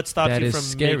happy? Like, what stops That you is from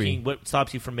scary. What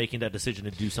stops you from making that decision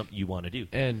to do something you want to do?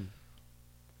 And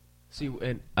see,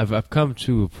 and I've come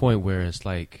to a point where it's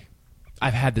like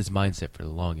I've had this mindset for the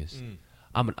longest.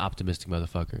 I'm an optimistic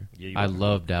motherfucker. Yeah, you I are.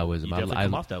 love Taoism. You definitely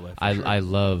come off that way, for I, sure.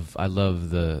 I love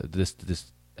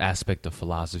this aspect of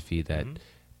philosophy that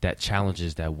that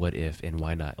challenges that what if and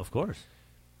why not. Of course.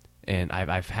 And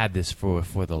I've had this for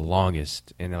the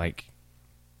longest, and like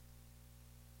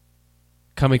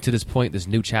coming to this point, this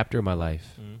new chapter in my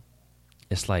life,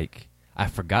 it's like I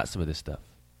forgot some of this stuff.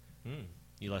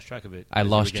 You lost track of it. I as you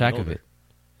lost were track getting of older. it.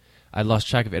 I lost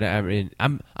track of it. I mean,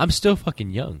 I'm still fucking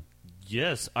young,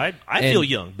 Yes, I feel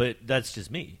young, but that's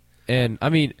just me. and I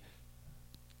mean,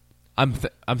 I'm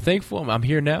thankful. I'm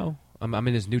here now. I'm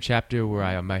in this new chapter where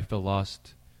I might feel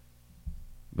lost,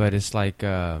 but it's like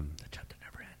That chapter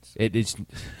never ends. it's.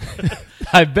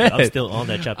 I bet I'm still on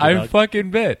that chapter. I dog.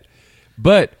 fucking bet,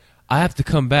 but I have to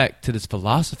come back to this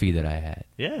philosophy that I had,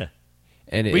 Yeah.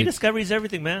 and Rediscovery is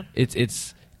everything, man.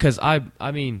 it's because I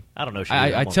mean I don't know. Shit,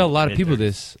 I I'm tell a on lot of people mid-30s.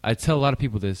 this. I tell a lot of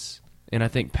people this, and I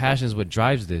think passion is what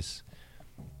drives this.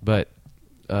 But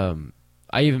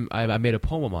I made a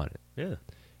poem on it, Yeah.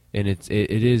 and it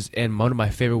is, and one of my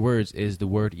favorite words is the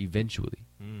word eventually.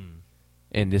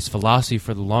 And this philosophy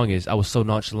for the longest, I was so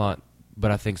nonchalant, but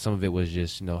I think some of it was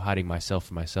just hiding myself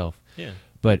from myself. Yeah.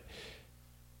 But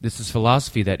this is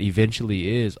philosophy that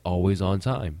eventually is always on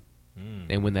time,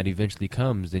 and when that eventually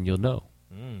comes, then you'll know.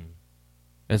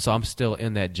 And so I'm still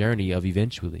in that journey of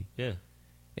eventually, Yeah.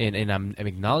 and I'm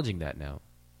acknowledging that now,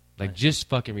 like just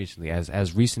fucking recently,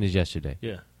 as recent as yesterday.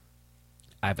 Yeah.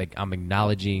 I'm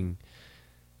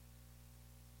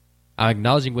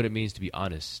acknowledging what it means to be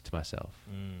honest to myself,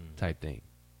 type thing.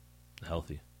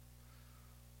 Healthy.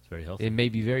 It's very healthy. It may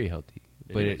be very healthy,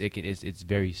 It but is. it's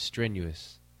very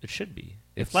strenuous. It should be.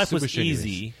 It's If life was super strenuous.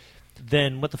 easy,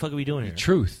 then what the fuck are we doing here?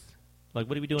 Truth. Like,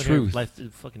 what are we doing Truth. here? If life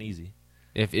is fucking easy.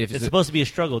 If It's supposed to be a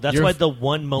struggle. That's you're why f- the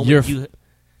one moment you're you...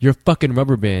 you're fucking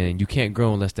rubber band, you can't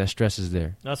grow unless that stress is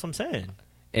there. That's what I'm saying.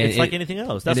 And It's like anything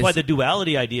else. and That's why it's- the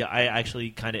duality idea I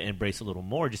actually kind of embrace a little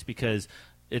more, just because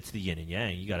it's the yin and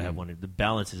yang. You got to have one. The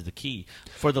balance is the key.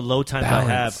 For the low times I have,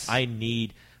 Balance. I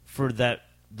need for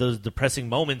those depressing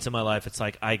moments in my life. It's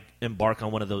like I embark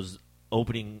on one of those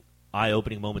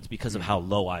eye-opening moments because of how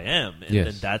low I am, and Yes.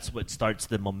 then that's what starts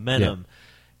the momentum,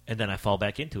 and then I fall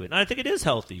back into it. And I think it is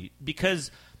healthy, because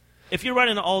if you're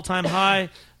riding an all-time high,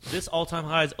 this all-time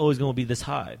high is always going to be this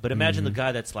high. But imagine the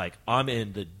guy that's like, I'm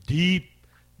in the deep,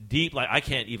 like I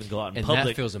can't even go out in and public.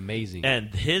 that feels amazing.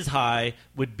 And his high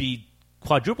would be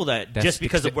quadruple that, That's just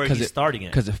because of where he's starting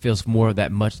it. Because it feels more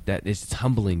that much that it's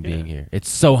humbling being here. It's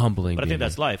so humbling. But I being think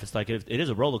that's here. life. It's like it is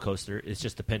a roller coaster. It's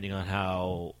just depending on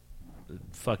how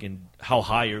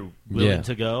high you're willing Yeah.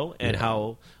 to go and Yeah.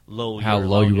 how low How you're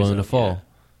low allowing you're willing to yourself. fall. Yeah.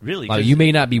 Really, Like 'cause you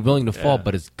may not be willing to fall, Yeah.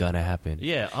 but it's gonna happen.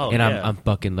 Yeah. Oh, and yeah. I'm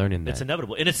fucking learning that. It's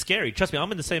inevitable, and it's scary. Trust me,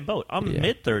 I'm in the same boat. I'm Yeah.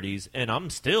 mid-30s, and I'm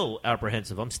still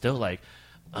apprehensive. I'm still like,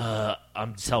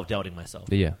 I'm self-doubting myself.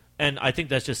 Yeah. And I think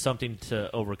that's just something to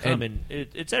overcome, and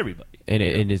it's everybody. And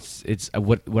it's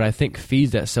what I think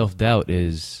feeds that self doubt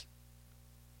is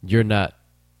you're not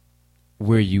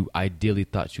where you ideally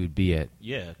thought you would be at.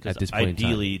 Yeah, At because this point in time.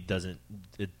 ideally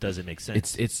it doesn't make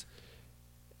sense.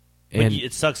 And But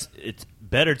it sucks. It's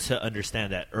better to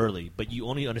understand that early, but you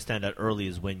only understand that early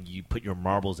is when you put your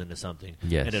marbles into something,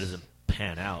 Yes. and it doesn't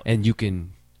pan out. and you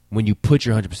can when you put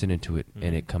your 100% into it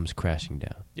and it comes crashing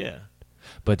down. Yeah,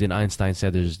 But then Einstein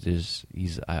said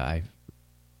I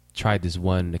tried this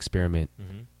one experiment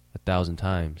 1,000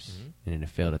 times, and it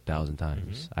failed 1,000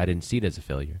 times. I didn't see it as a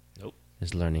failure. Nope.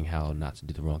 It's learning how not to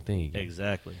do the wrong thing again.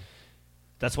 Exactly.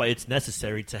 That's why it's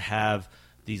necessary to have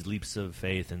these leaps of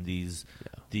faith and these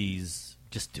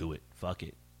just do it. Fuck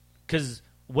it. Because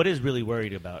what is really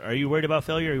worried about? Are you worried about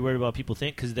failure? Are you worried about people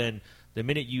think? Because then the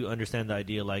minute you understand the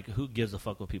idea, like, who gives a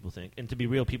fuck what people think? And to be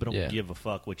real, people don't give a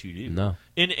fuck what you do. No.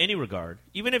 In any regard.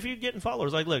 Even if you're getting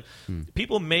followers. Like, look,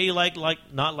 people may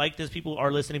not like this. People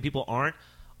are listening. People aren't.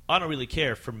 I don't really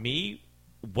care. For me,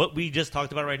 what we just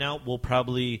talked about right now will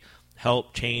probably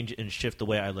help change and shift the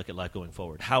way I look at life going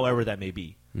forward, however that may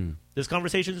be. This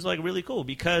conversation is, like, really cool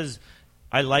because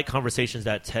I like conversations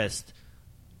that test,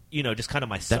 just kind of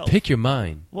myself. That pick your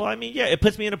mind. Well, I mean, yeah, it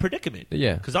puts me in a predicament.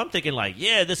 Yeah. Because I'm thinking, like,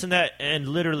 yeah, this and that, and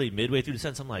literally midway through the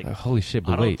sentence, I'm like, holy shit,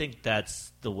 but I don't wait. think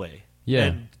that's the way. Yeah.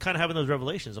 And kind of having those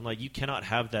revelations, I'm like, you cannot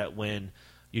have that when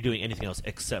you're doing anything else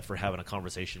except for having a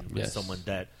conversation with someone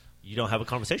that you don't have a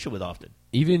conversation with often.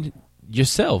 Even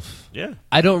yourself. Yeah.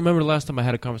 I don't remember the last time I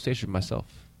had a conversation with myself.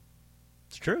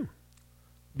 It's true.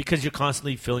 Because you're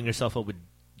constantly filling yourself up with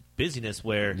busyness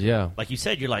where, like you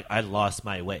said, you're like, I lost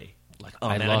my way. Like, oh,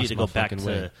 man, I need to go back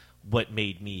to what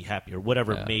made me happy or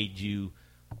whatever made you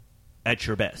at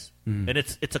your best. And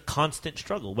it's a constant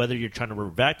struggle, whether you're trying to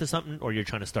revert back to something or you're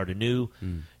trying to start anew.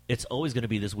 It's always going to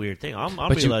be this weird thing. I'm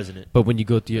realizing it. But when you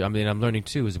go through, I'm learning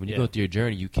too, is when you go through your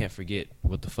journey, you can't forget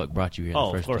what the fuck brought you here in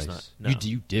the first place. Of course not. No.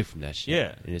 You did from that shit.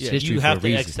 Yeah. And it's history you for have a to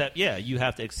reason. accept. Yeah, you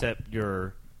have to accept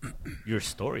your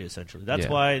story essentially. That's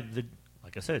why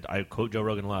like I said, I quote Joe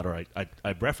Rogan a lot, or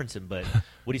I reference him, but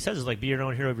what he says is like, be your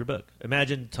own hero of your book.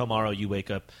 Imagine tomorrow you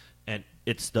wake up and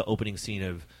it's the opening scene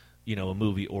of a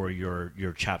movie or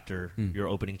your chapter, your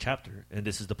opening chapter, and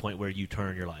this is the point where you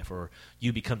turn your life or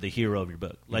you become the hero of your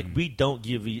book. Like we don't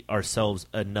give ourselves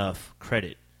enough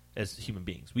credit as human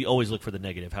beings. We always look for the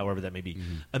negative, however that may be.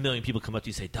 A million people come up to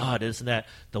you and say, "Dog, this and that."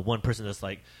 The one person that's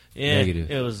like, negative.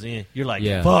 It was. You're like,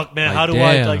 fuck, man. Like, how do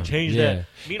I change that?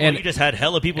 Meanwhile, And you just had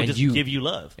hella people just give you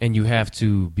love. And you have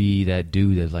to be that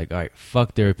dude that's like, all right,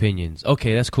 fuck their opinions.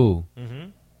 Okay, that's cool.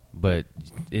 But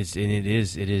it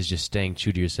is just staying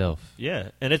true to yourself. Yeah,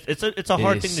 and it's a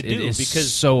hard thing to do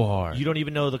because so hard. You don't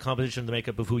even know the composition, the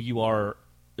makeup of who you are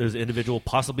as an individual,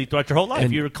 possibly throughout your whole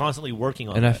life. You're constantly working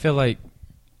on. And that. I feel like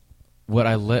what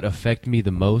I let affect me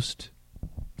the most,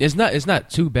 it's not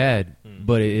too bad,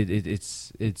 but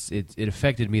it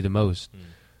affected me the most,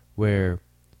 where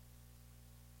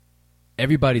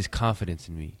everybody's confidence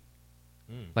in me.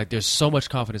 Like there's so much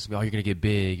confidence in me. Oh, you're gonna get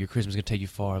big. Your charisma's gonna take you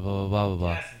far. Blah blah blah blah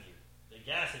blah.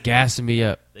 Gassing me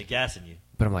up. They're gassing you.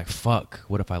 But I'm like, fuck.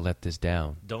 What if I let this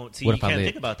down? Don't see. What You if I can't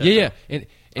think about that. Yeah.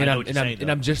 And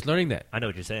I'm just learning that. I know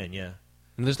what you're saying. Yeah.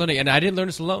 I'm just learning, and I didn't learn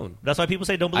this alone. That's why people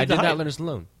say don't I believe the did hype. not learn this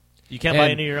alone. You can't buy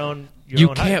into your own. You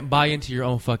own can't hype. buy into your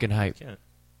own fucking hype. You can't.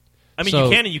 I mean, So-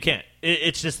 you can and you can't.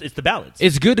 It's the balance.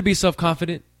 It's good to be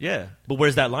self-confident. Yeah, but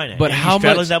where's that line at? But And how you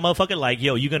straddling much- that motherfucker? Like,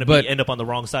 yo, you're gonna But end up on the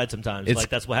wrong side sometimes. it's- Like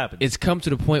that's what happens. It's come to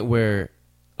the point where,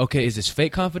 okay, is this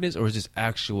fake confidence or is this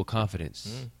actual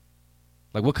confidence?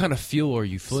 Like, what kind of fuel are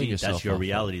you filling yourself? That's your off of?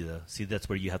 reality, though. See, that's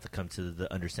where you have to come to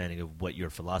the understanding of what your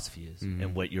philosophy is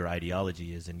and what your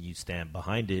ideology is, and you stand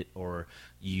behind it, or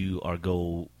you are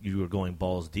going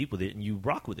balls deep with it and you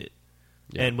rock with it.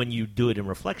 Yeah. And when you do it in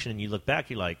reflection and you look back,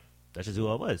 you're like, that's just who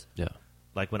I was. Yeah.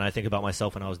 Like when I think about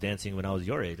myself when I was dancing when I was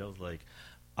your age, I was like,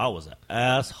 I was an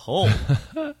asshole.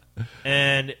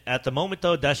 And at the moment,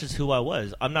 though, that's just who I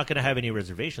was. I'm not going to have any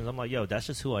reservations. I'm like, yo, that's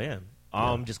just who I am.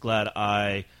 I'm just glad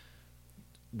I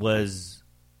was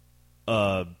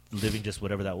living just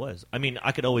whatever that was. I mean,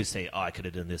 I could always say, oh, I could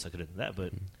have done this, I could have done that,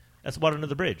 but that's water under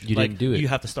the bridge. You didn't do it. You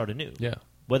have to start anew. Yeah.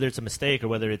 Whether it's a mistake or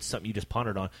whether it's something you just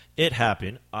pondered on. It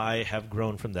happened. I have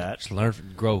grown from that. Just learn,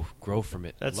 grow from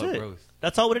it. That's Love it. growth.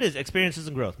 That's all what it is. Experiences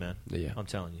and growth, man. Yeah. I'm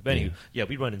telling you. But anyway,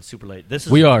 we running super late. This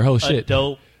is We are. Oh, a shit.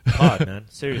 dope pod, man.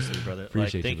 Seriously, brother.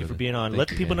 Appreciate thank you, you for brother. being on. Thank Let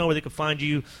the you, people man. know where they can find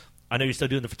you. I know you're still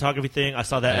doing the photography thing. I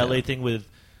saw that Yeah. LA thing with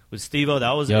Steve-O.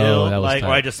 That was Yo, ill. that was Like, or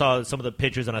tight. I just saw some of the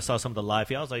pictures and I saw some of the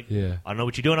live. I was like, Yeah. I don't know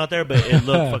what you're doing out there, but it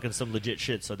looked fucking some legit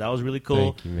shit. So that was really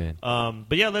cool. Thank you, man.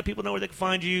 But yeah, let people know where they can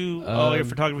find you. All your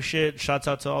photography shit. Shouts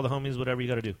out to all the homies. Whatever you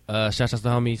got to do. Shout out to the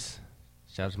homies.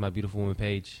 Shout out to my beautiful woman,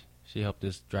 Paige. She helped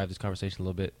us drive this conversation a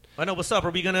little bit. I know. What's up? Are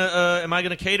we gonna? Am I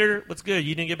gonna cater? What's good?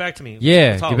 You didn't get back to me.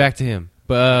 Yeah, What's get up? back to him.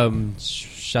 But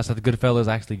shouts out to Goodfellas.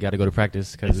 I actually got to go to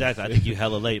practice. Cause Exactly. I think you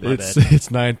hella late. My it's bad. it's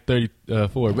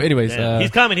 9:34. But anyways, Damn.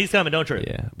 He's coming. He's coming. Don't trip.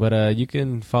 yeah. But you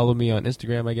can follow me on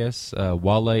Instagram, I guess.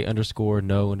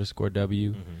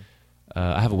 Wale_no_W.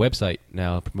 I have a website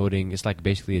now promoting. It's like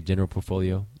basically a general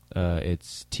portfolio.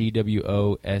 It's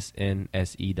TWOSNSE.com.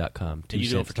 You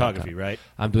doing photography, right?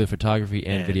 I'm doing photography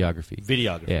and videography.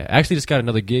 Videography. Yeah, I actually just got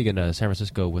another gig in San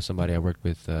Francisco with somebody I worked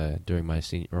with during my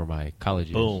my college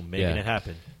years. Boom, making it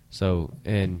happen. So,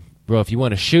 and bro, if you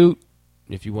want to shoot,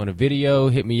 if you want a video,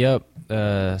 hit me up.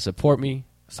 Support me.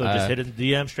 So just hit a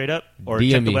DM straight up, or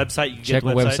DM check the me. website. You can Check get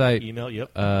the my website, website. email.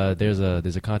 Yep. There's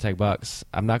a contact box.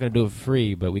 I'm not gonna do it for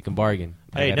free, but we can bargain.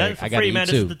 Hey, nothing for free, man.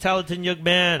 This is the talented young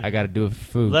man. I gotta do it for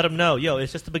food. Let him know. Yo,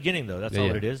 it's just the beginning, though. That's all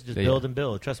Yeah. it is. Just Yeah. build and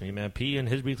build. Trust me, man. P and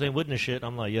his reclaimed wood and shit.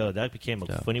 I'm like, yo, that became a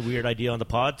funny, weird idea on the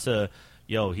pod to,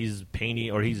 yo, he's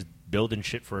painting or he's building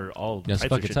shit for all That's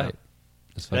types of fucking shit. tight.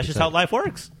 That's just how life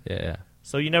works. Yeah.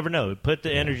 So you never know. Put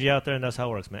the energy out there, and that's how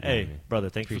it works, man. Hey, brother,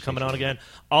 thanks for coming on again.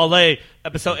 All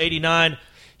episode 89.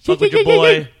 Fuck with your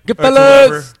boy. Good or fellas.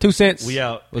 whoever. 2 cents. We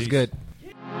out. What's Peace. good?